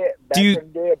the dead, from the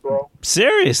dead, bro.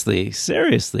 Seriously.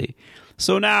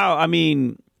 So now, I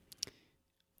mean,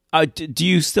 do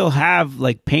you still have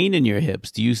like pain in your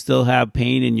hips? Do you still have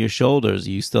pain in your shoulders?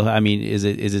 Do you still? I mean, is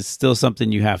it still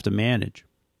something you have to manage?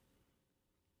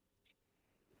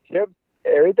 Hips,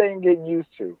 everything getting used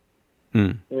to.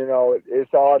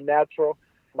 It's all natural.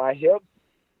 My hips,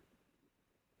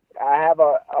 I have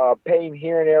a pain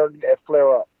here and there that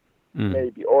flare up,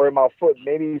 maybe, or in my foot,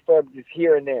 maybe flare up just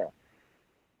here and there.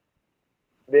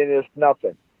 Then it's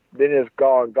nothing. Then it's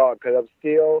gone, because I'm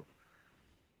still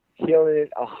healing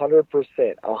it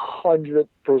 100%,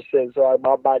 100%. So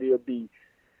my body will be,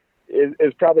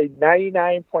 is probably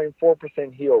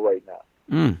 99.4% healed right now.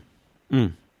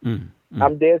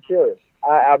 I'm dead serious.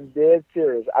 I'm dead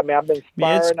serious. I mean, I've been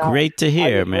sparring. It's great to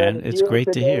hear, man. It's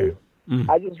great to hear.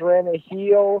 I just ran a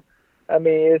heel. I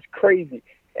mean, it's crazy.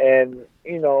 And,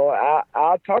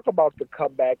 I'll talk about the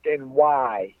comeback and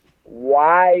why.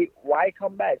 Why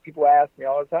come back? People ask me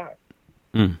all the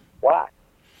time. Why?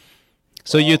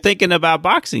 So you're thinking about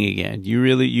boxing again. You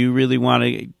really want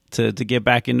to get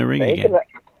back in the ring again.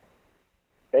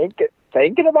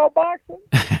 Thinking about boxing?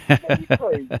 That's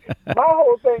crazy. My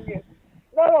whole thing is,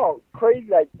 no, crazy.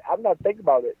 Like, I'm not thinking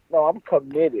about it. No, I'm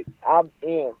committed. I'm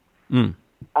in.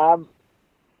 I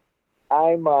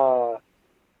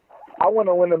want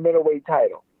to win a middleweight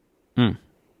title.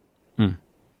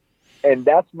 And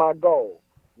that's my goal.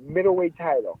 Middleweight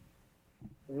title.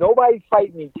 Nobody's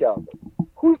fighting each other.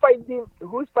 Who's fighting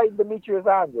Demetrius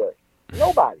Andre?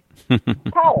 Nobody.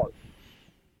 Power.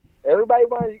 Everybody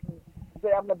wants to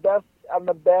say I'm the best.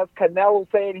 Canelo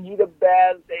saying he the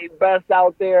best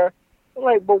out there. I'm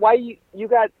like, but why you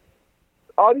got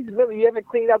all these you haven't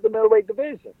cleaned out the middleweight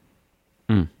division?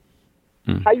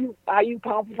 How you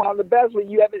pound for pound the best when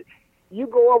you haven't? You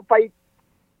go up fight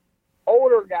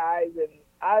older guys and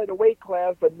out of the weight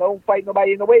class, but don't fight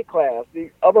nobody in the weight class.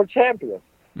 The other champions.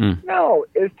 No,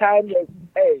 it's time to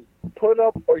put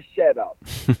up or shut up.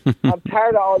 I'm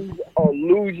tired of all these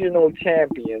illusional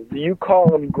champions. You call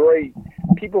them great.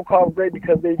 People call them great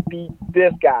because they beat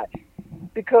this guy.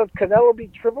 Because Canelo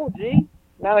beat Triple G.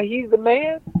 Now he's the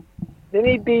man. Then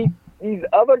he beat these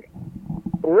other.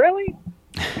 Really?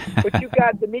 But you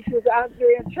got Demetrius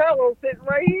Andre and Charlo sitting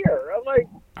right here. I'm like,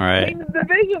 clean the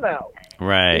division out.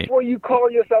 Right. Before you call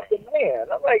yourself the man.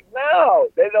 I'm like, no,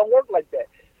 they don't work like that.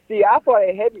 See, I fought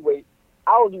a heavyweight.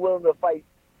 I was willing to fight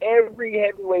every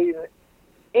heavyweight,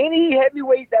 any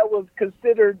heavyweight that was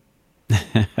considered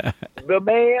the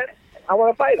man. I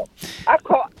want to fight him. I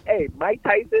caught, Mike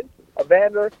Tyson,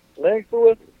 Evander, Lennox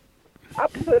Lewis. I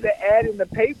put an ad in the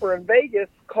paper in Vegas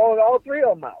calling all three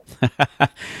of them out.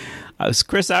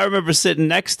 Chris, I remember sitting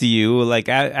next to you, like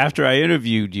after I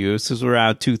interviewed you. This was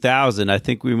around 2000. I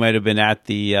think we might have been at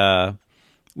the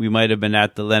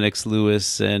Lennox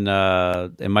Lewis and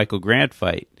Michael Grant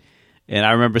fight. And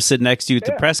I remember sitting next to you at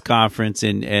the press conference,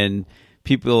 and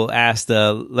people asked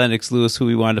Lennox Lewis who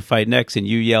he wanted to fight next, and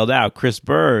you yelled out Chris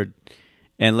Byrd.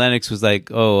 And Lennox was like,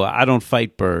 "Oh, I don't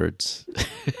fight birds."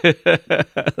 He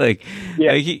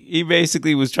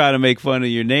basically was trying to make fun of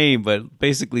your name, but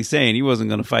basically saying he wasn't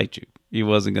going to fight you. He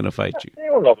wasn't going to fight you. He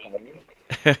don't know me.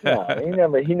 No,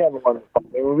 he never wanted to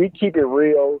fight me. When we keep it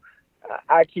real,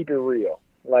 I keep it real.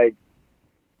 Like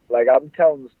I'm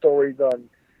telling the stories on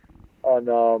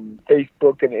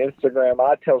Facebook and Instagram.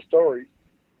 I tell stories.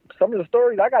 Some of the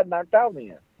stories I got knocked out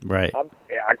in. Right.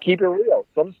 I keep it real.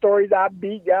 Some stories I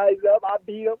beat guys up. I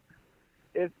beat them.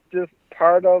 It's just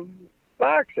part of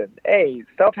boxing. Hey,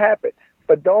 stuff happens.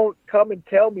 But don't come and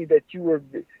tell me that you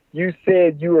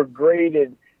said you were great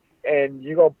and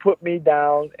you're going to put me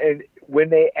down. And when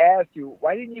they ask you,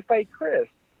 why didn't you fight Chris?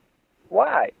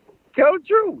 Why? Tell the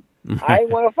truth. I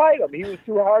didn't want to fight him. He was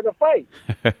too hard to fight.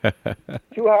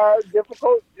 Too hard,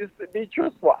 difficult, just to be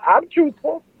truthful. I'm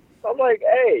truthful. I'm like,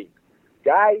 hey,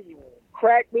 guy, you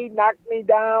cracked me, knocked me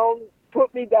down,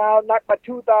 put me down, knocked my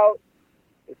tooth out.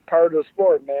 It's part of the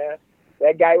sport, man.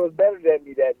 That guy was better than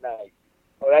me that night.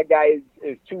 Oh, that guy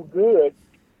is too good.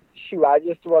 Shoot, I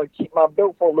just want to keep my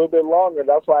belt for a little bit longer.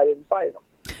 That's why I didn't fight him.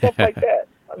 Stuff like that.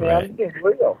 I mean, Right. I'm just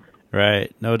real.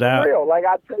 Right, no doubt. Real. Like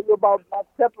I tell you about my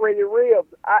separated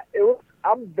ribs.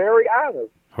 I'm very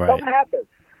honest. Right. Something happens.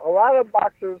 A lot of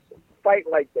boxers fight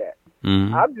like that.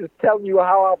 Mhm. I'm just telling you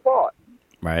how I fought.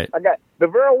 Right. I got the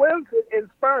Vera Wilson in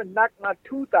sparring knocked my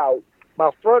tooth out,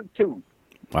 my front tooth.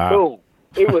 Wow. Boom.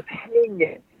 It was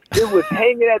hanging. It was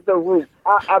hanging at the root.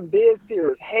 I'm dead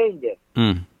serious, hanging.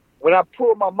 Mm. When I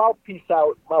pulled my mouthpiece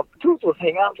out, my tooth was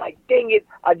hanging. I was like, dang it.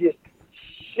 I just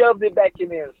shoved it back in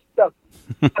there and stuck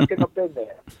it up in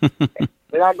there.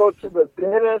 Then I go to the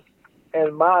dentist,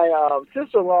 and my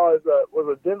sister-in-law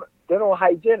was a dental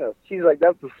hygienist. She's like,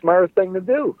 that's the smartest thing to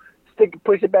do.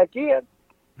 Push it back in.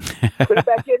 Put it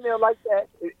back in there like that.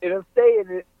 It'll stay,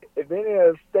 and then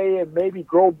it'll stay and maybe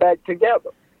grow back together.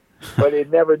 But it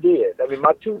never did. I mean,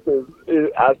 my tooth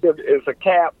it's a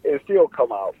cap. It still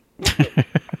come out. It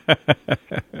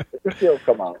still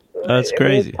come out. That's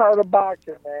crazy. It's part of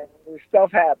boxing, man.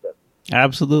 Stuff happens.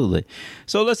 Absolutely.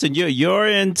 So listen, you're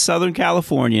in Southern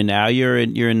California now. You're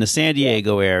in the San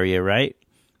Diego area, right?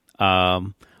 Yeah.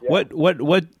 What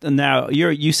now?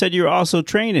 You said you're also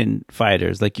training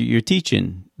fighters, like you're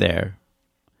teaching there.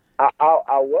 I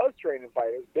was training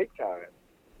fighters big time.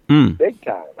 Big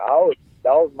time.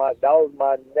 That was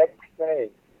my next thing.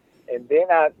 And then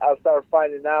I started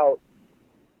finding out,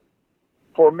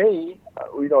 for me,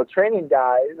 training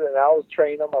guys, and I was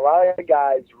training them. A lot of the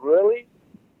guys really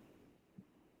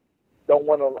don't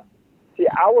want to. See,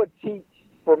 I would teach.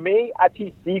 For me, I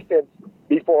teach defense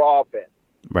before offense.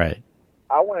 Right.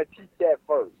 I want to teach that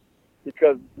first,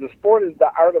 because the sport is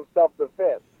the art of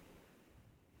self-defense.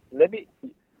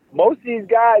 Most of these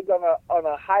guys on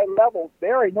a high level, they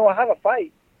already know how to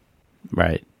fight.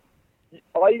 Right.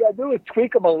 All you gotta do is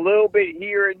tweak them a little bit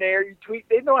here and there.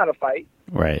 They know how to fight.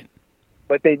 Right.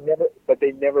 But they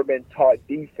never been taught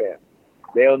defense.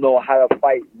 They don't know how to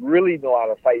fight. Really know how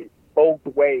to fight both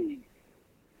ways.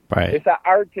 Right. It's an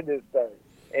art to this thing.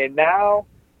 And now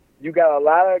you got a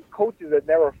lot of coaches that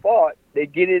never fought. They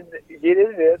get in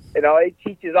this, and all they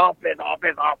teach is offense.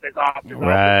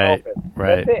 Right. Offense.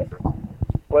 Right. That's it.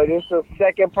 But it's the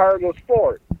second part of the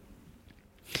sport.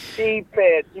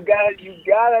 Defense. You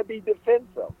gotta be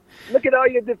defensive. Look at all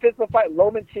your defensive fight.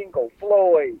 Lomachenko,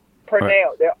 Floyd,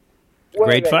 Pernell. They're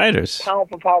great fighters. Pound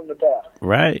for pound the best.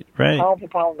 Right. Pound for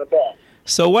pound the best.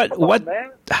 So what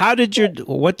did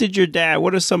your dad,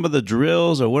 what are some of the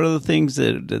drills, or what are the things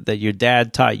that your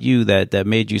dad taught you that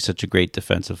made you such a great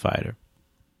defensive fighter?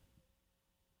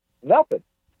 Nothing.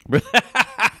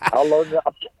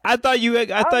 I thought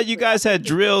you guys had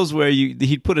drills where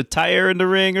he'd put a tire in the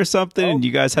ring or something, and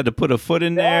you guys had to put a foot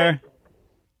in there.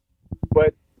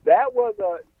 But that was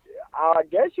I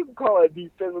guess you can call it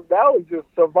defensive. That was just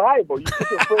survival. You put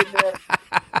the foot in there.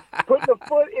 Putting the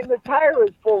foot in the tire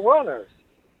is for runners.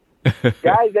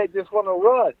 Guys that just want to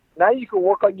run. Now you can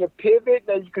work on your pivot.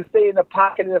 Now you can stay in the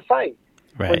pocket in the fight.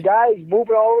 Right. When guys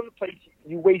moving all over the place,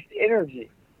 you waste energy.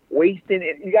 Wasting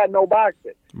it. You got no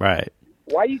boxing. Right.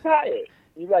 Why you tired?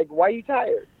 You're like, why you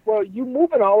tired? Well, you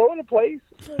moving all over the place.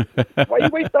 Why you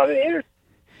waste all the energy?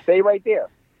 Stay right there.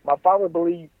 My father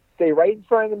believed, stay right in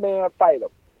front of the man and fight him.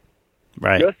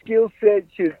 Right. Your skill set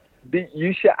should be,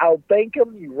 you should outthink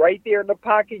him. You right there in the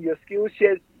pocket. Your skill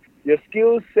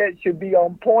set should be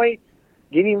on point.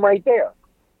 Get him right there.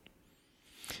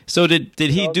 So did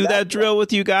he do that drill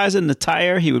with you guys in the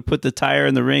tire? He would put the tire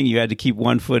in the ring. You had to keep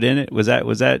one foot in it. Was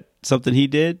that something he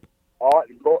did?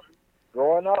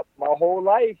 Growing up, my whole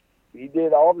life, he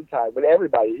did all the time with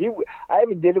everybody. I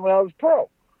even did it when I was pro.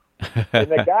 And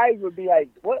the guys would be like,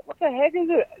 "What the heck is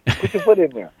it? Put your foot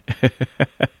in there."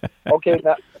 Okay,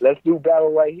 now let's do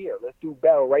battle right here. Let's do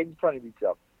battle right in front of each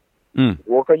other.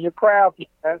 Work on your craft,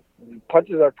 man.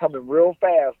 Punches are coming real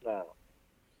fast now.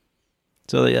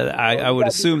 So I would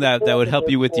assume that would help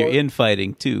you with your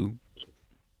infighting too.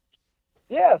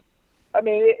 Yes. I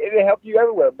mean, it'll help you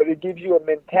everywhere, but it gives you a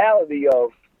mentality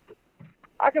of,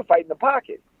 I can fight in the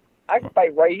pocket. I can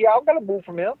fight right here. I'm going to move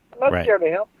from him. I'm not scared of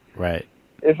him. Right.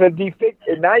 It's a defense,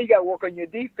 and now you got to work on your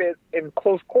defense in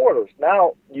close quarters.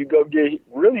 Now you go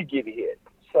really get hit.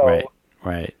 So,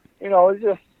 right. It's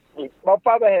just, my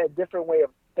father had a different way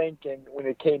of thinking when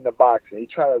it came to boxing. He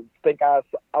tried to think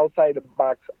outside the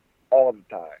box all the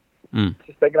time.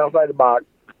 Just thinking outside the box,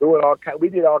 we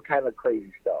did all kind of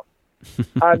crazy stuff.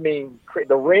 I mean,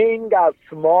 the ring got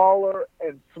smaller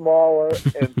and smaller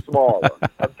and smaller.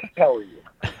 I'm telling you.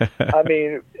 I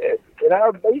mean, in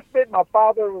our basement, my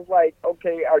father was like,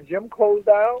 okay, our gym closed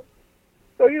down.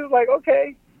 So he was like,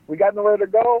 okay, we got nowhere to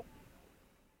go.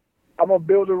 I'm going to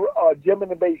build a gym in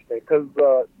the basement because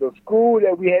the school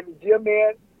that we had the gym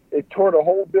in, it tore the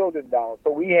whole building down.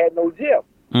 So we had no gym.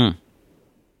 Mm.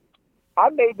 I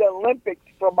made the Olympics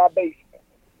from my basement.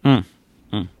 Mm.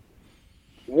 Mm.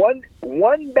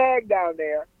 One bag down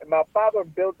there, and my father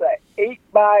built an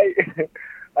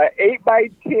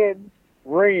 8x10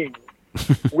 ring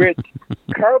with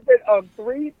carpet on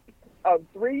three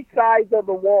sides of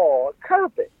the wall,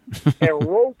 carpet, and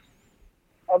ropes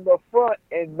on the front,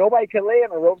 and nobody can lay on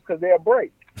the ropes because they'll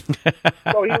break.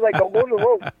 So he's like, "Don't go to the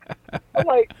ropes." I'm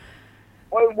like,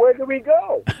 "Well, where do we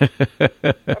go?"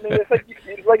 I mean, it's like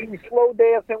you slow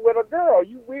dancing with a girl.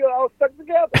 We all stuck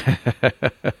together.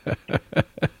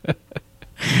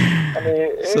 I mean,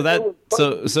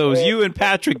 so it was you and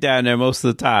Patrick down there most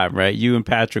of the time, right? You and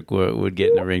Patrick would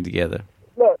get in the ring together.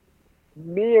 Look,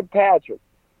 me and Patrick,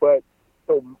 but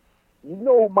so you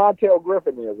know who Montel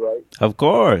Griffin is, right? Of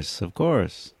course. So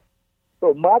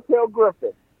Montel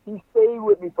Griffin, he stayed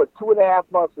with me for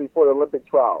 2.5 months before the Olympic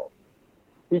trials.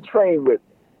 He trained with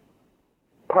me,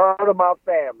 part of my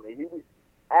family.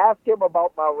 Ask him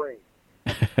about my ring.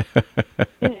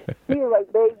 He was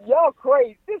like, "Man, y'all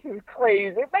crazy. This is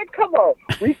crazy. Man, come on."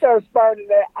 We started sparring in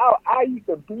that. I used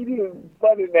to beat his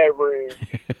butt in that ring.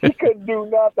 He couldn't do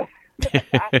nothing.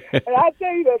 And I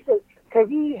tell you that because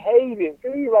he hated.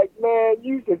 Cause he was like, "Man,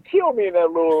 you used to kill me in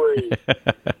that little ring."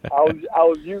 I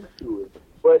was used to it,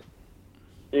 but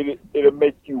it'll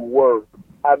make you work.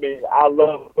 I mean, I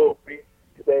love those rings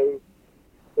today.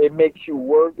 It makes you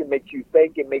work. It makes you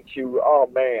think. It makes you, oh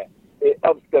man, it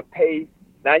ups the pace.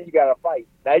 Now you got to fight.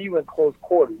 Now you in close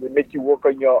quarters. It makes you work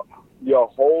on your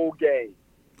whole game.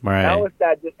 Right. Now it's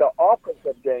not just an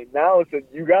offensive game. Now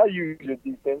you got to use your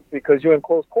defense because you're in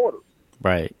close quarters.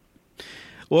 Right.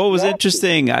 Well, it was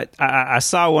interesting. I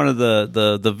saw one of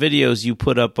the videos you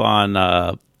put up on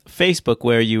Facebook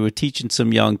where you were teaching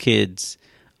some young kids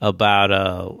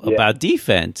about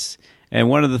defense, and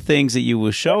one of the things that you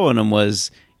were showing them was,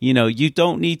 you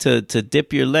don't need to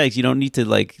dip your legs. You don't need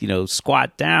to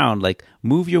squat down. Like,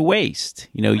 move your waist.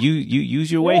 You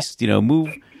use your waist.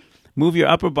 Move your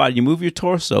upper body. You move your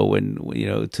torso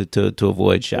to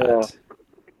avoid shots.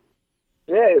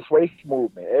 Yeah, it's waist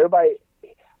movement. Everybody,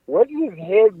 where does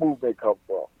head movement come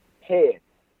from? Head.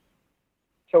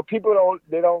 So people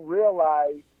don't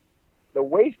realize the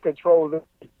waist controls it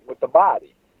with the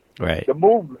body. Right. The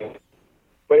movement.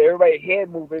 But everybody head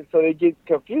moving, so they get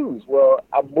confused. Well,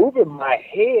 I'm moving my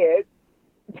head,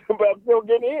 but I'm still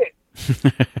getting hit.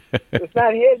 It's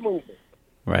not head movement.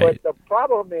 Right. But the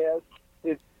problem is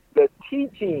the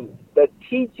teaching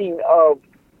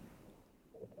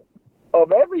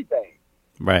of everything.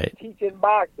 Right. Teaching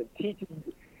boxing,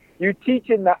 you're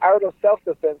teaching the art of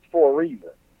self-defense for a reason.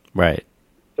 Right.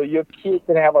 So your kid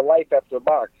can have a life after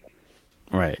boxing.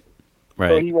 Right.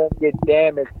 So he won't get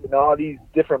damaged and all these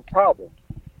different problems.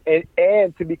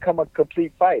 And to become a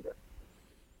complete fighter.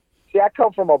 See, I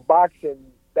come from a boxing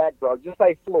background, just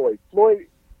like Floyd. Floyd,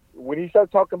 when he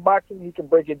starts talking boxing, he can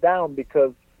break it down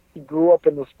because he grew up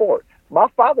in the sport. My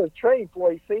father trained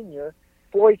Floyd Sr.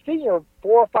 4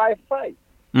 or 5 fights.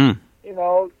 Mm.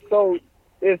 So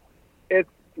it's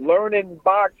learning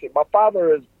boxing. My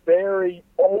father is very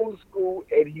old school,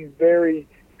 and he's very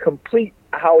complete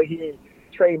how he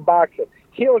trained boxing.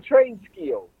 He don't train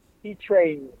skills. He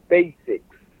trains basics.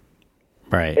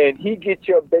 Right. And he gets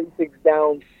your basics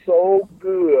down so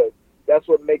good. That's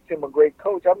what makes him a great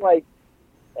coach. I'm like,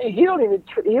 hey, he don't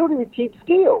even teach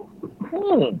skills.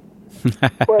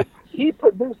 But he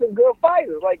producing good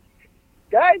fighters. Like,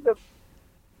 guys that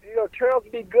turn out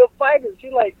to be good fighters.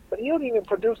 But he don't even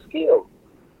produce skills.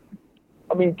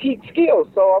 I mean, teach skills.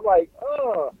 So I'm like,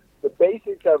 the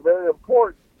basics are very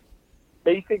important.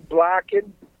 Basic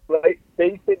blocking,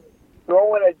 basic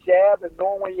throwing a jab and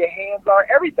knowing where your hands are,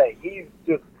 everything.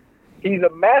 He's a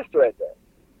master at that.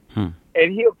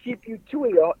 And he'll keep you to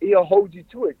it. He'll hold you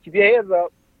to it. Keep your hands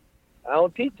up. I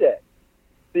don't teach that.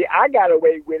 See, I got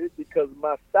away with it because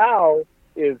my style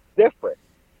is different.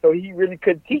 So he really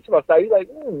couldn't teach my style. He's like,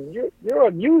 you're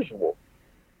unusual.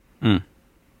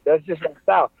 That's just my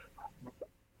style.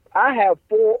 I have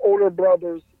 4 older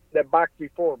brothers that boxed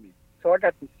before me. So I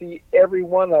got to see every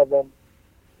one of them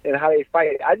and how they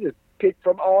fight. I just picked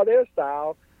from all their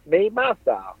style, made my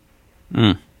style.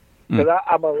 Because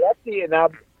I'm a lefty and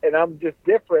I'm just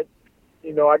different.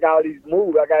 I got all these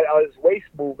moves. I got all this waist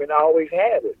movement. I always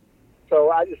had it. So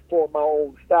I just formed my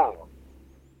own style.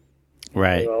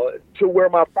 Right. You know, to where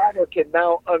my fighter can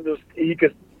now he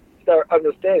can start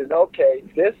understanding. Okay,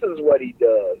 this is what he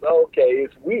does. Okay,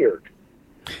 it's weird.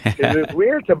 'Cause it's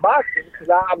weird to boxing because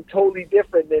I'm totally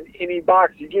different than any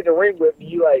boxer. You get in the ring with me,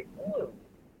 you like.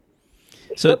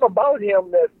 There's something about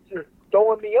him that's just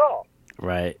throwing me off.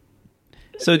 Right.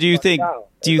 So do you think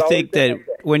that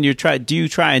when do you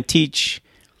try and teach,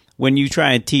 when you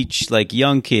try and teach like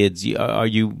young kids, are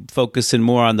you focusing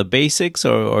more on the basics,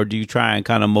 or do you try and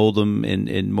kind of mold them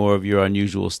in more of your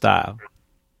unusual style?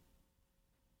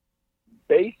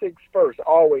 Basics first,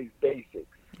 always basics.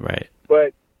 Right.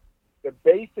 But the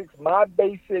basics, my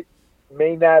basic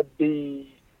may not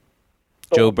be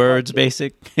Joe Byrd's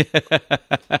basic.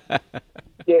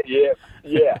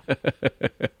 Yeah.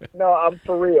 No, I'm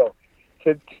for real.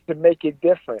 To make it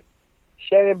different.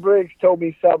 Shannon Briggs told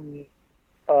me something.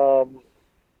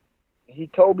 He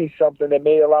told me something that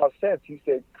made a lot of sense. He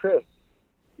said, "Chris,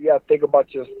 you got to think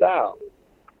about your style.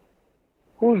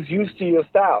 Who's used to your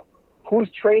style? Who's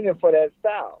training for that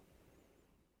style?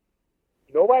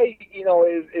 Nobody,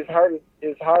 is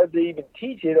hard to even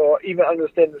teach it or even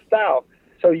understand the style.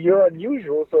 So you're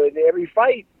unusual. So in every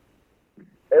fight,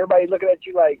 everybody looking at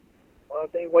you like, well,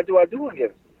 what do I do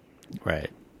against you? Right.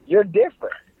 You're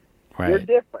different. Right. You're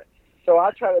different. So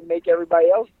I try to make everybody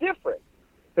else different.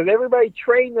 Because everybody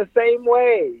train the same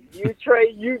way. You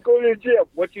go to the gym,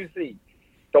 what you see?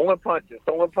 Throwing punches.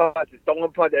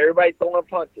 Everybody throwing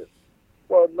punches.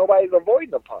 Well, nobody's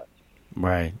avoiding the punch.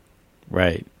 Right.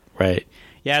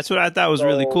 Yeah, that's what I thought was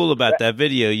really cool about that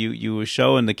video. You were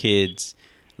showing the kids,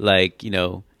 like,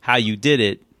 how you did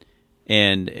it,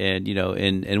 and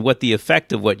what the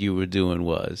effect of what you were doing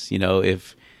was.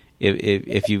 If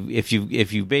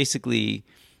you basically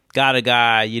got a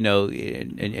guy,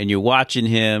 and you're watching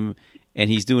him and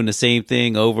he's doing the same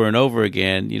thing over and over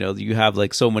again, you have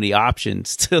like so many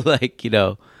options to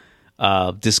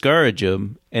discourage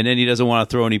him, and then he doesn't want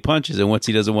to throw any punches, and once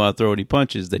he doesn't want to throw any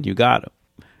punches, then you got him.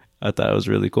 I thought it was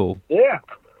really cool. Yeah.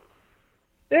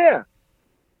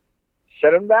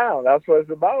 Shut him down. That's what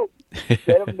it's about.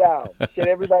 Shut him down. Shut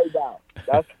everybody down.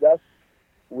 That's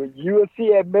with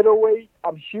UFC at middleweight.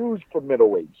 I'm huge for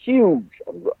middleweight. Huge.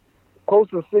 I'm close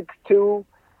to 6'2".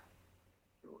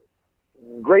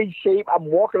 Great shape. I'm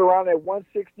walking around at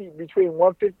 160, between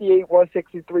 158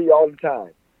 163 all the time.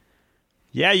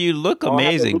 Yeah, you look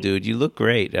amazing, dude. You look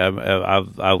great. I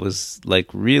was like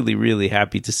really, really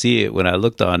happy to see it when I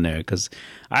looked on there, because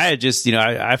I had just,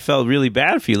 I felt really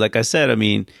bad for you. Like I said, I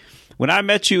mean, when I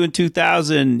met you in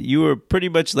 2000, you were pretty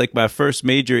much like my first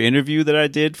major interview that I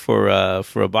did for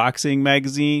a boxing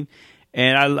magazine,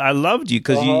 and I loved you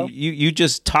because you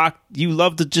just talk. You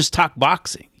love to just talk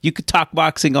boxing. You could talk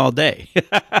boxing all day.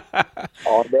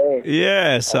 All day.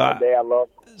 Yeah. So all day, I love.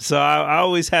 So I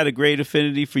always had a great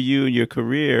affinity for you and your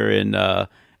career, and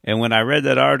when I read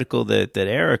that article that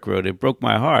Eric wrote, it broke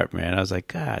my heart, man. I was like,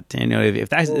 God, Daniel, if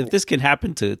this can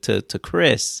happen to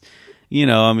Chris,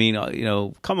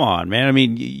 come on, man. I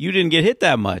mean, you didn't get hit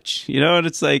that much, and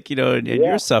it's like, and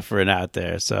you're suffering out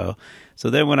there. So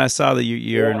then when I saw that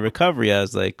you're in recovery, I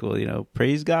was like, well,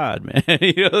 praise God, man.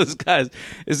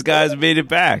 This guy's made it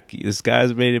back. This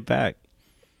guy's made it back.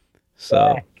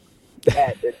 So.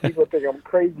 That people think I'm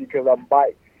crazy because I'm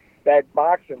back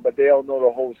boxing, but they don't know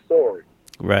the whole story.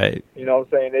 Right. You know what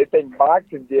I'm saying? They think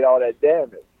boxing did all that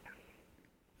damage.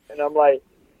 And I'm like,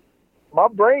 my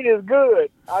brain is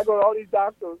good. I go to all these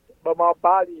doctors, but my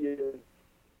body is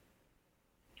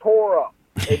tore up.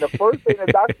 And the first thing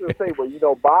the doctors say,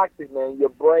 well, boxing, man, your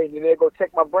brain. And they go check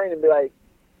my brain and be like,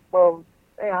 well,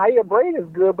 man, how your brain is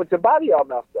good, but your body all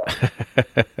messed up.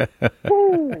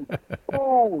 Food,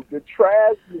 the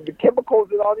trash, the chemicals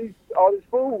in all this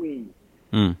food we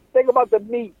eat. Think about the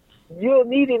meat. You don't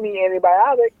need any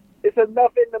antibiotics. It's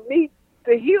enough in the meat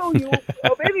to heal you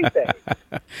of anything.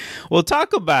 Well,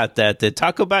 talk about that. Then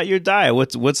talk about your diet.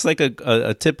 What's like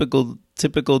a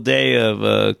typical day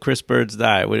of Chris Byrd's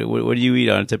diet? What do you eat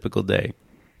on a typical day?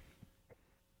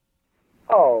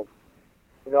 Oh.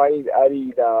 I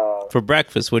eat for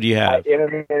breakfast. What do you have?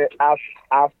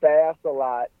 I fast a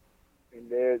lot, and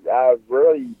I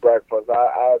rarely eat breakfast.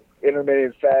 I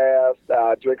intermittent fast.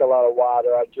 I drink a lot of water.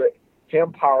 I drink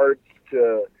hemp hearts.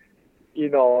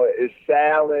 It's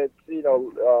salads.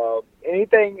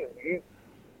 Anything. You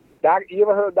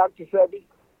ever heard of Dr. Selby?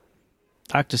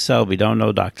 Dr. Selby, don't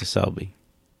know Dr. Selby.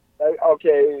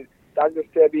 Okay, Dr.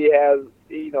 Selby has.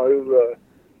 He was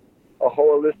a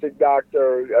holistic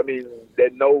doctor,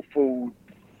 that know food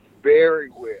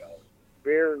very well,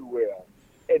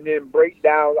 and then break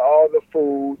down all the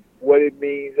food, what it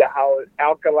means, how it's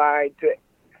alkaline to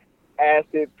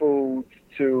acid foods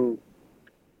to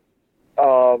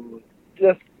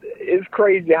it's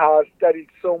crazy how I studied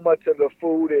so much of the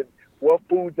food and what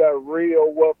foods are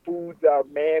real, what foods are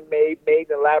man-made, made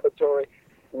in the laboratory,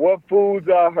 what foods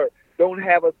don't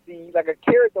have a seed. Like a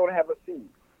carrot don't have a seed.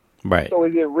 Right. So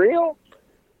is it real?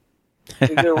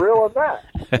 Is it real or not?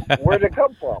 Where did it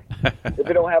come from if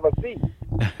it don't have a seed?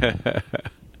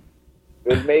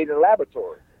 It's made in a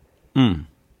laboratory.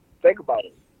 Think about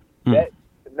it. That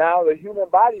now the human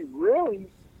body really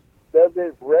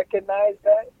doesn't recognize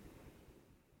that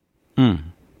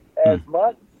as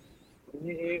much.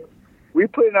 We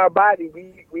put in our body,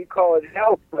 we call it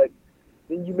health, but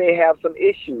then you may have some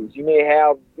issues. You may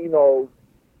have,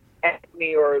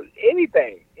 acne or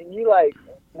anything, and you like,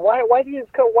 why did this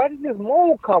come? Why did this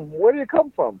mold come? Where did it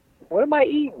come from? What am I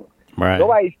eating? Right.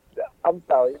 I'm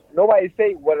sorry. Nobody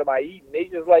say what am I eating. They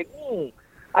just like,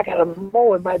 I got a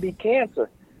mole. It might be cancer.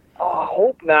 Oh, I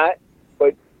hope not.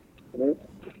 But you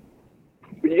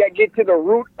got to get to the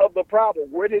root of the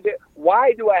problem.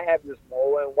 Why do I have this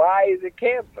mole, and why is it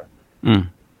cancer?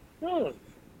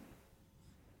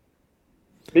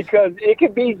 Because it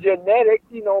could be genetic.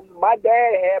 My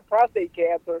dad had prostate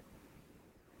cancer.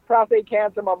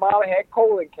 My mom had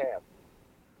colon cancer.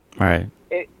 Right.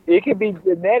 It can be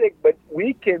genetic, but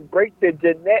we can break the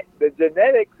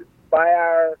genetics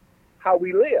by how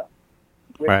we live,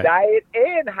 with diet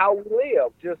and how we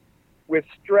live, just with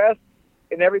stress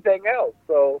and everything else.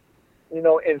 So,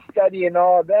 in studying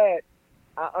all that,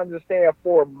 I understand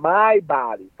for my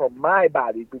body,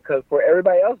 because for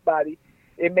everybody else's body,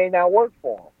 it may not work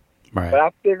for them. Right. But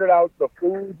I figured out the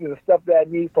foods and the stuff that I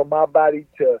need for my body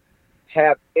to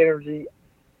have energy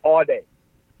all day.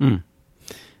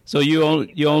 So you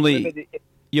only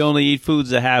eat foods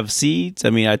that have seeds? I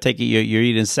mean, I take it you're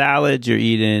eating salads, you're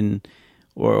eating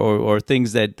or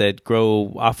things that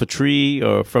grow off a tree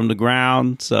or from the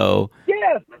ground. So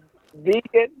yes,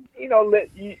 vegan.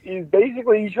 You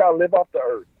basically try to live off the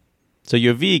earth. So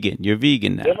you're vegan. You're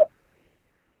vegan now.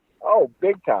 Oh,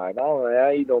 big time.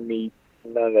 I eat no meat,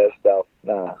 none of that stuff.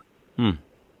 Nah.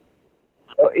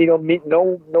 Eat no meat,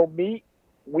 no meat,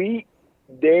 wheat,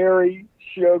 dairy,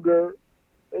 sugar.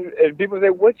 And people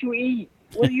say, "What you eat?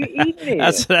 What are you eating?"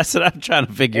 That's what I'm trying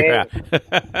to figure out.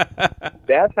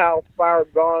 That's how far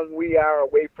gone we are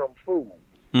away from food.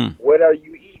 What are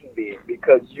you eating then?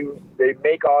 Because they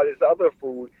make all this other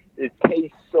food. It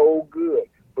tastes so good,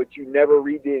 but you never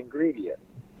read the ingredients.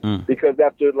 Because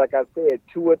after, like I said,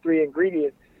 2 or 3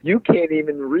 ingredients, you can't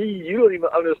even read. You don't even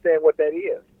understand what that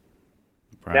is.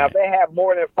 Right. Now, if they have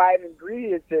more than 5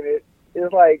 ingredients in it,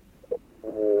 it's like,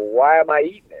 why am I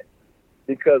eating it?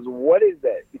 Because what is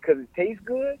that? Because it tastes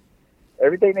good?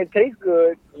 Everything that tastes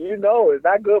good, is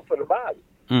not good for the body.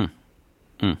 And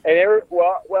when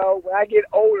I get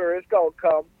older, it's going to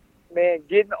come. Man,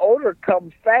 getting older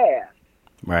comes fast.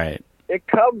 Right. It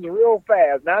comes real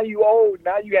fast. Now you old.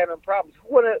 Now you having problems.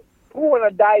 Who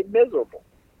wanna die miserable?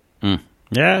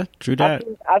 Yeah, true that.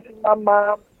 I think my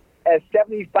mom at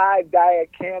 75 died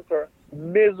of cancer,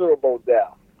 miserable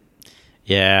death.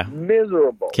 Yeah,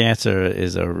 miserable. Cancer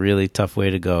is a really tough way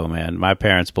to go, man. My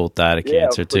parents both died of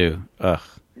cancer too. Ugh.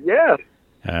 Yeah.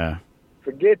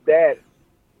 Forget that.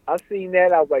 I seen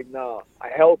that. I was like, no. I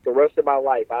held the rest of my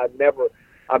life. I'm not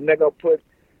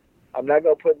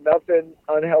gonna put nothing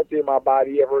unhealthy in my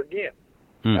body ever again.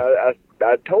 I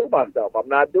told myself I'm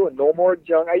not doing no more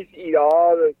junk. I used to eat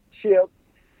all the chips,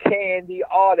 candy,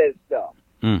 all that stuff.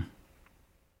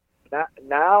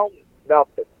 Now,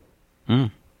 nothing.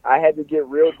 I had to get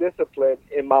real disciplined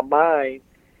in my mind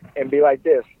and be like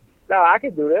this. No, I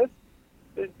can do this.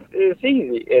 It's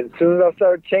easy. And as soon as I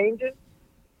start changing,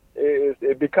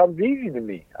 it becomes easy to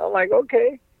me. I'm like,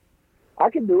 okay, I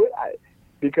can do it.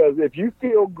 Because if you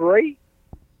feel great,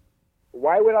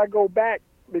 why would I go back?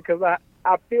 Because I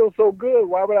feel so good.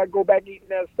 Why would I go back eating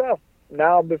that stuff?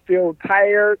 Now I'm to feel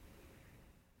tired,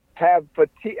 have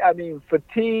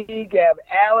fatigue, have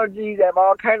allergies, have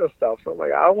all kind of stuff. So I'm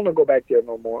like, I don't want to go back there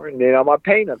no more. And then my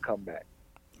pain will come back.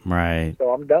 Right. So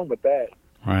I'm done with that.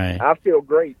 Right. I feel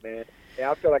great, man. And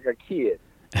I feel like a kid.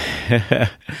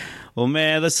 Well,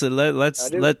 man, let's wrap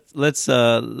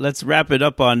it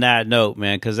up on that note,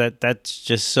 man, because that's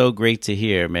just so great to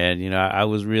hear, man. I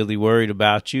was really worried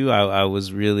about you. I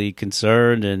was really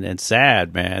concerned and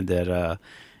sad, man, that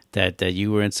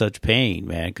you were in such pain,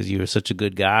 man, because you were such a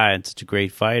good guy and such a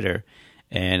great fighter,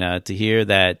 and to hear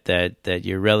that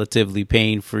you're relatively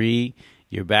pain free.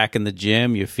 You're back in the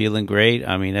gym. You're feeling great.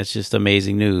 I mean, that's just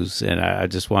amazing news, and I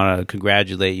just want to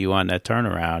congratulate you on that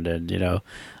turnaround.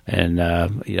 And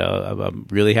I'm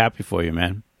really happy for you,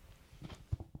 man.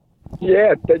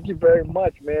 Yeah, thank you very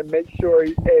much, man. Make sure,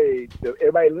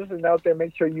 everybody listening out there,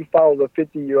 make sure you follow the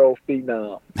 50-year-old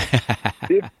phenom.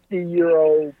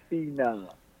 50-year-old phenom.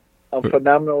 I'm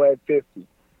phenomenal at 50.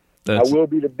 I will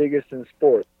be the biggest in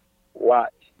sport.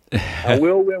 Watch. I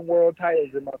will win world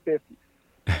titles in my 50s.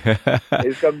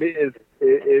 It's gonna be.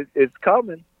 It's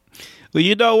coming. Well,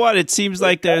 you know what? It seems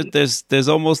like there's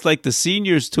almost like the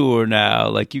seniors tour now.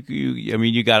 Like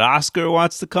you got Oscar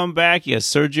wants to come back. You got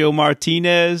Sergio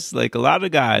Martinez. Like a lot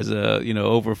of guys,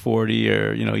 over 40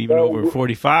 or even over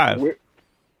 45.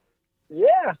 Yeah,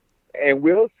 and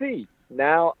we'll see.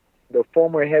 Now the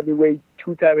former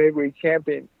two-time heavyweight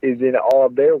champion is in all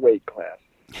of their weight class.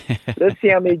 Let's see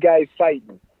how many guys fight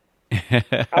me.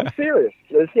 I'm serious.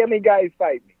 Let's see how many guys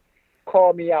fight me.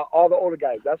 Call me out, all the older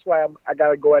guys. That's why I got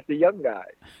to go at the young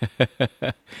guys.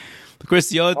 Chris,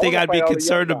 the only thing I'd be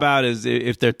concerned about is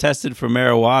if they're tested for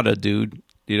marijuana, dude.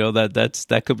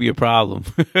 That could be a problem.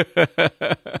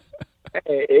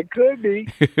 It could be.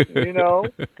 I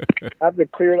have to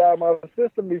clear it out of my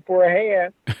system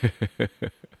beforehand.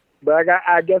 But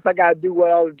I guess I got to do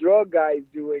what all the drug guys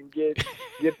do and get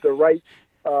the right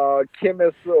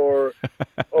chemist or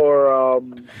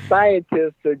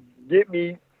scientist to get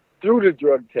me through the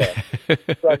drug test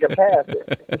so I can pass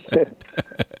it.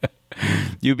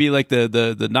 You'd be like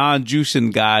the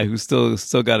non-juicing guy who's still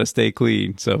got to stay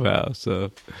clean somehow.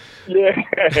 So yeah,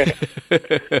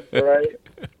 right.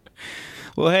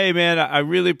 Well, hey, man, I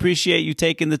really appreciate you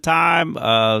taking the time.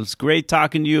 It's great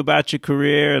talking to you about your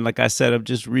career. And like I said, I'm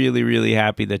just really, really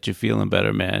happy that you're feeling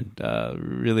better, man.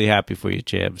 Really happy for you,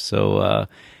 champ. So,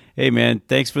 hey, man,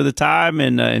 thanks for the time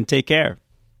and take care.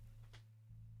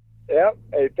 Yep.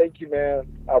 Hey, thank you, man.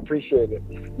 I appreciate it.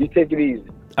 You take it easy.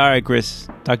 All right, Chris.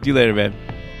 Talk to you later, man.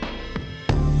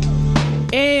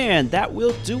 And that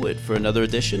will do it for another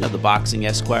edition of the Boxing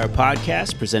Esquire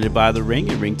podcast, presented by The Ring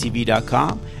and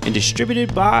ringtv.com and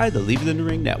distributed by the Leave It in the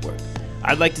Ring network.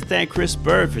 I'd like to thank Chris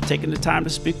Byrd for taking the time to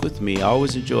speak with me. I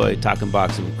always enjoy talking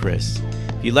boxing with Chris.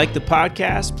 If you like the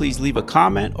podcast, please leave a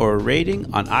comment or a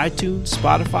rating on iTunes,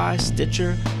 Spotify,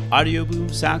 Stitcher, Audio Boom,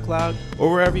 SoundCloud, or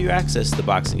wherever you access the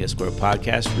Boxing Esquire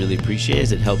podcast. Really appreciate it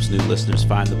as it helps new listeners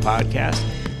find the podcast.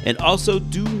 And also,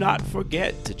 do not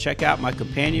forget to check out my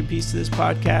companion piece to this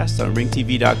podcast on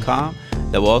ringtv.com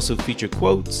that will also feature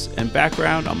quotes and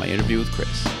background on my interview with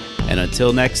Chris. And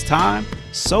until next time,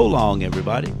 so long,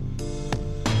 everybody.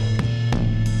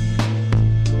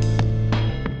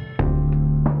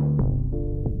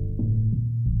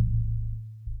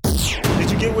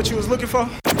 Did you get what you was looking for?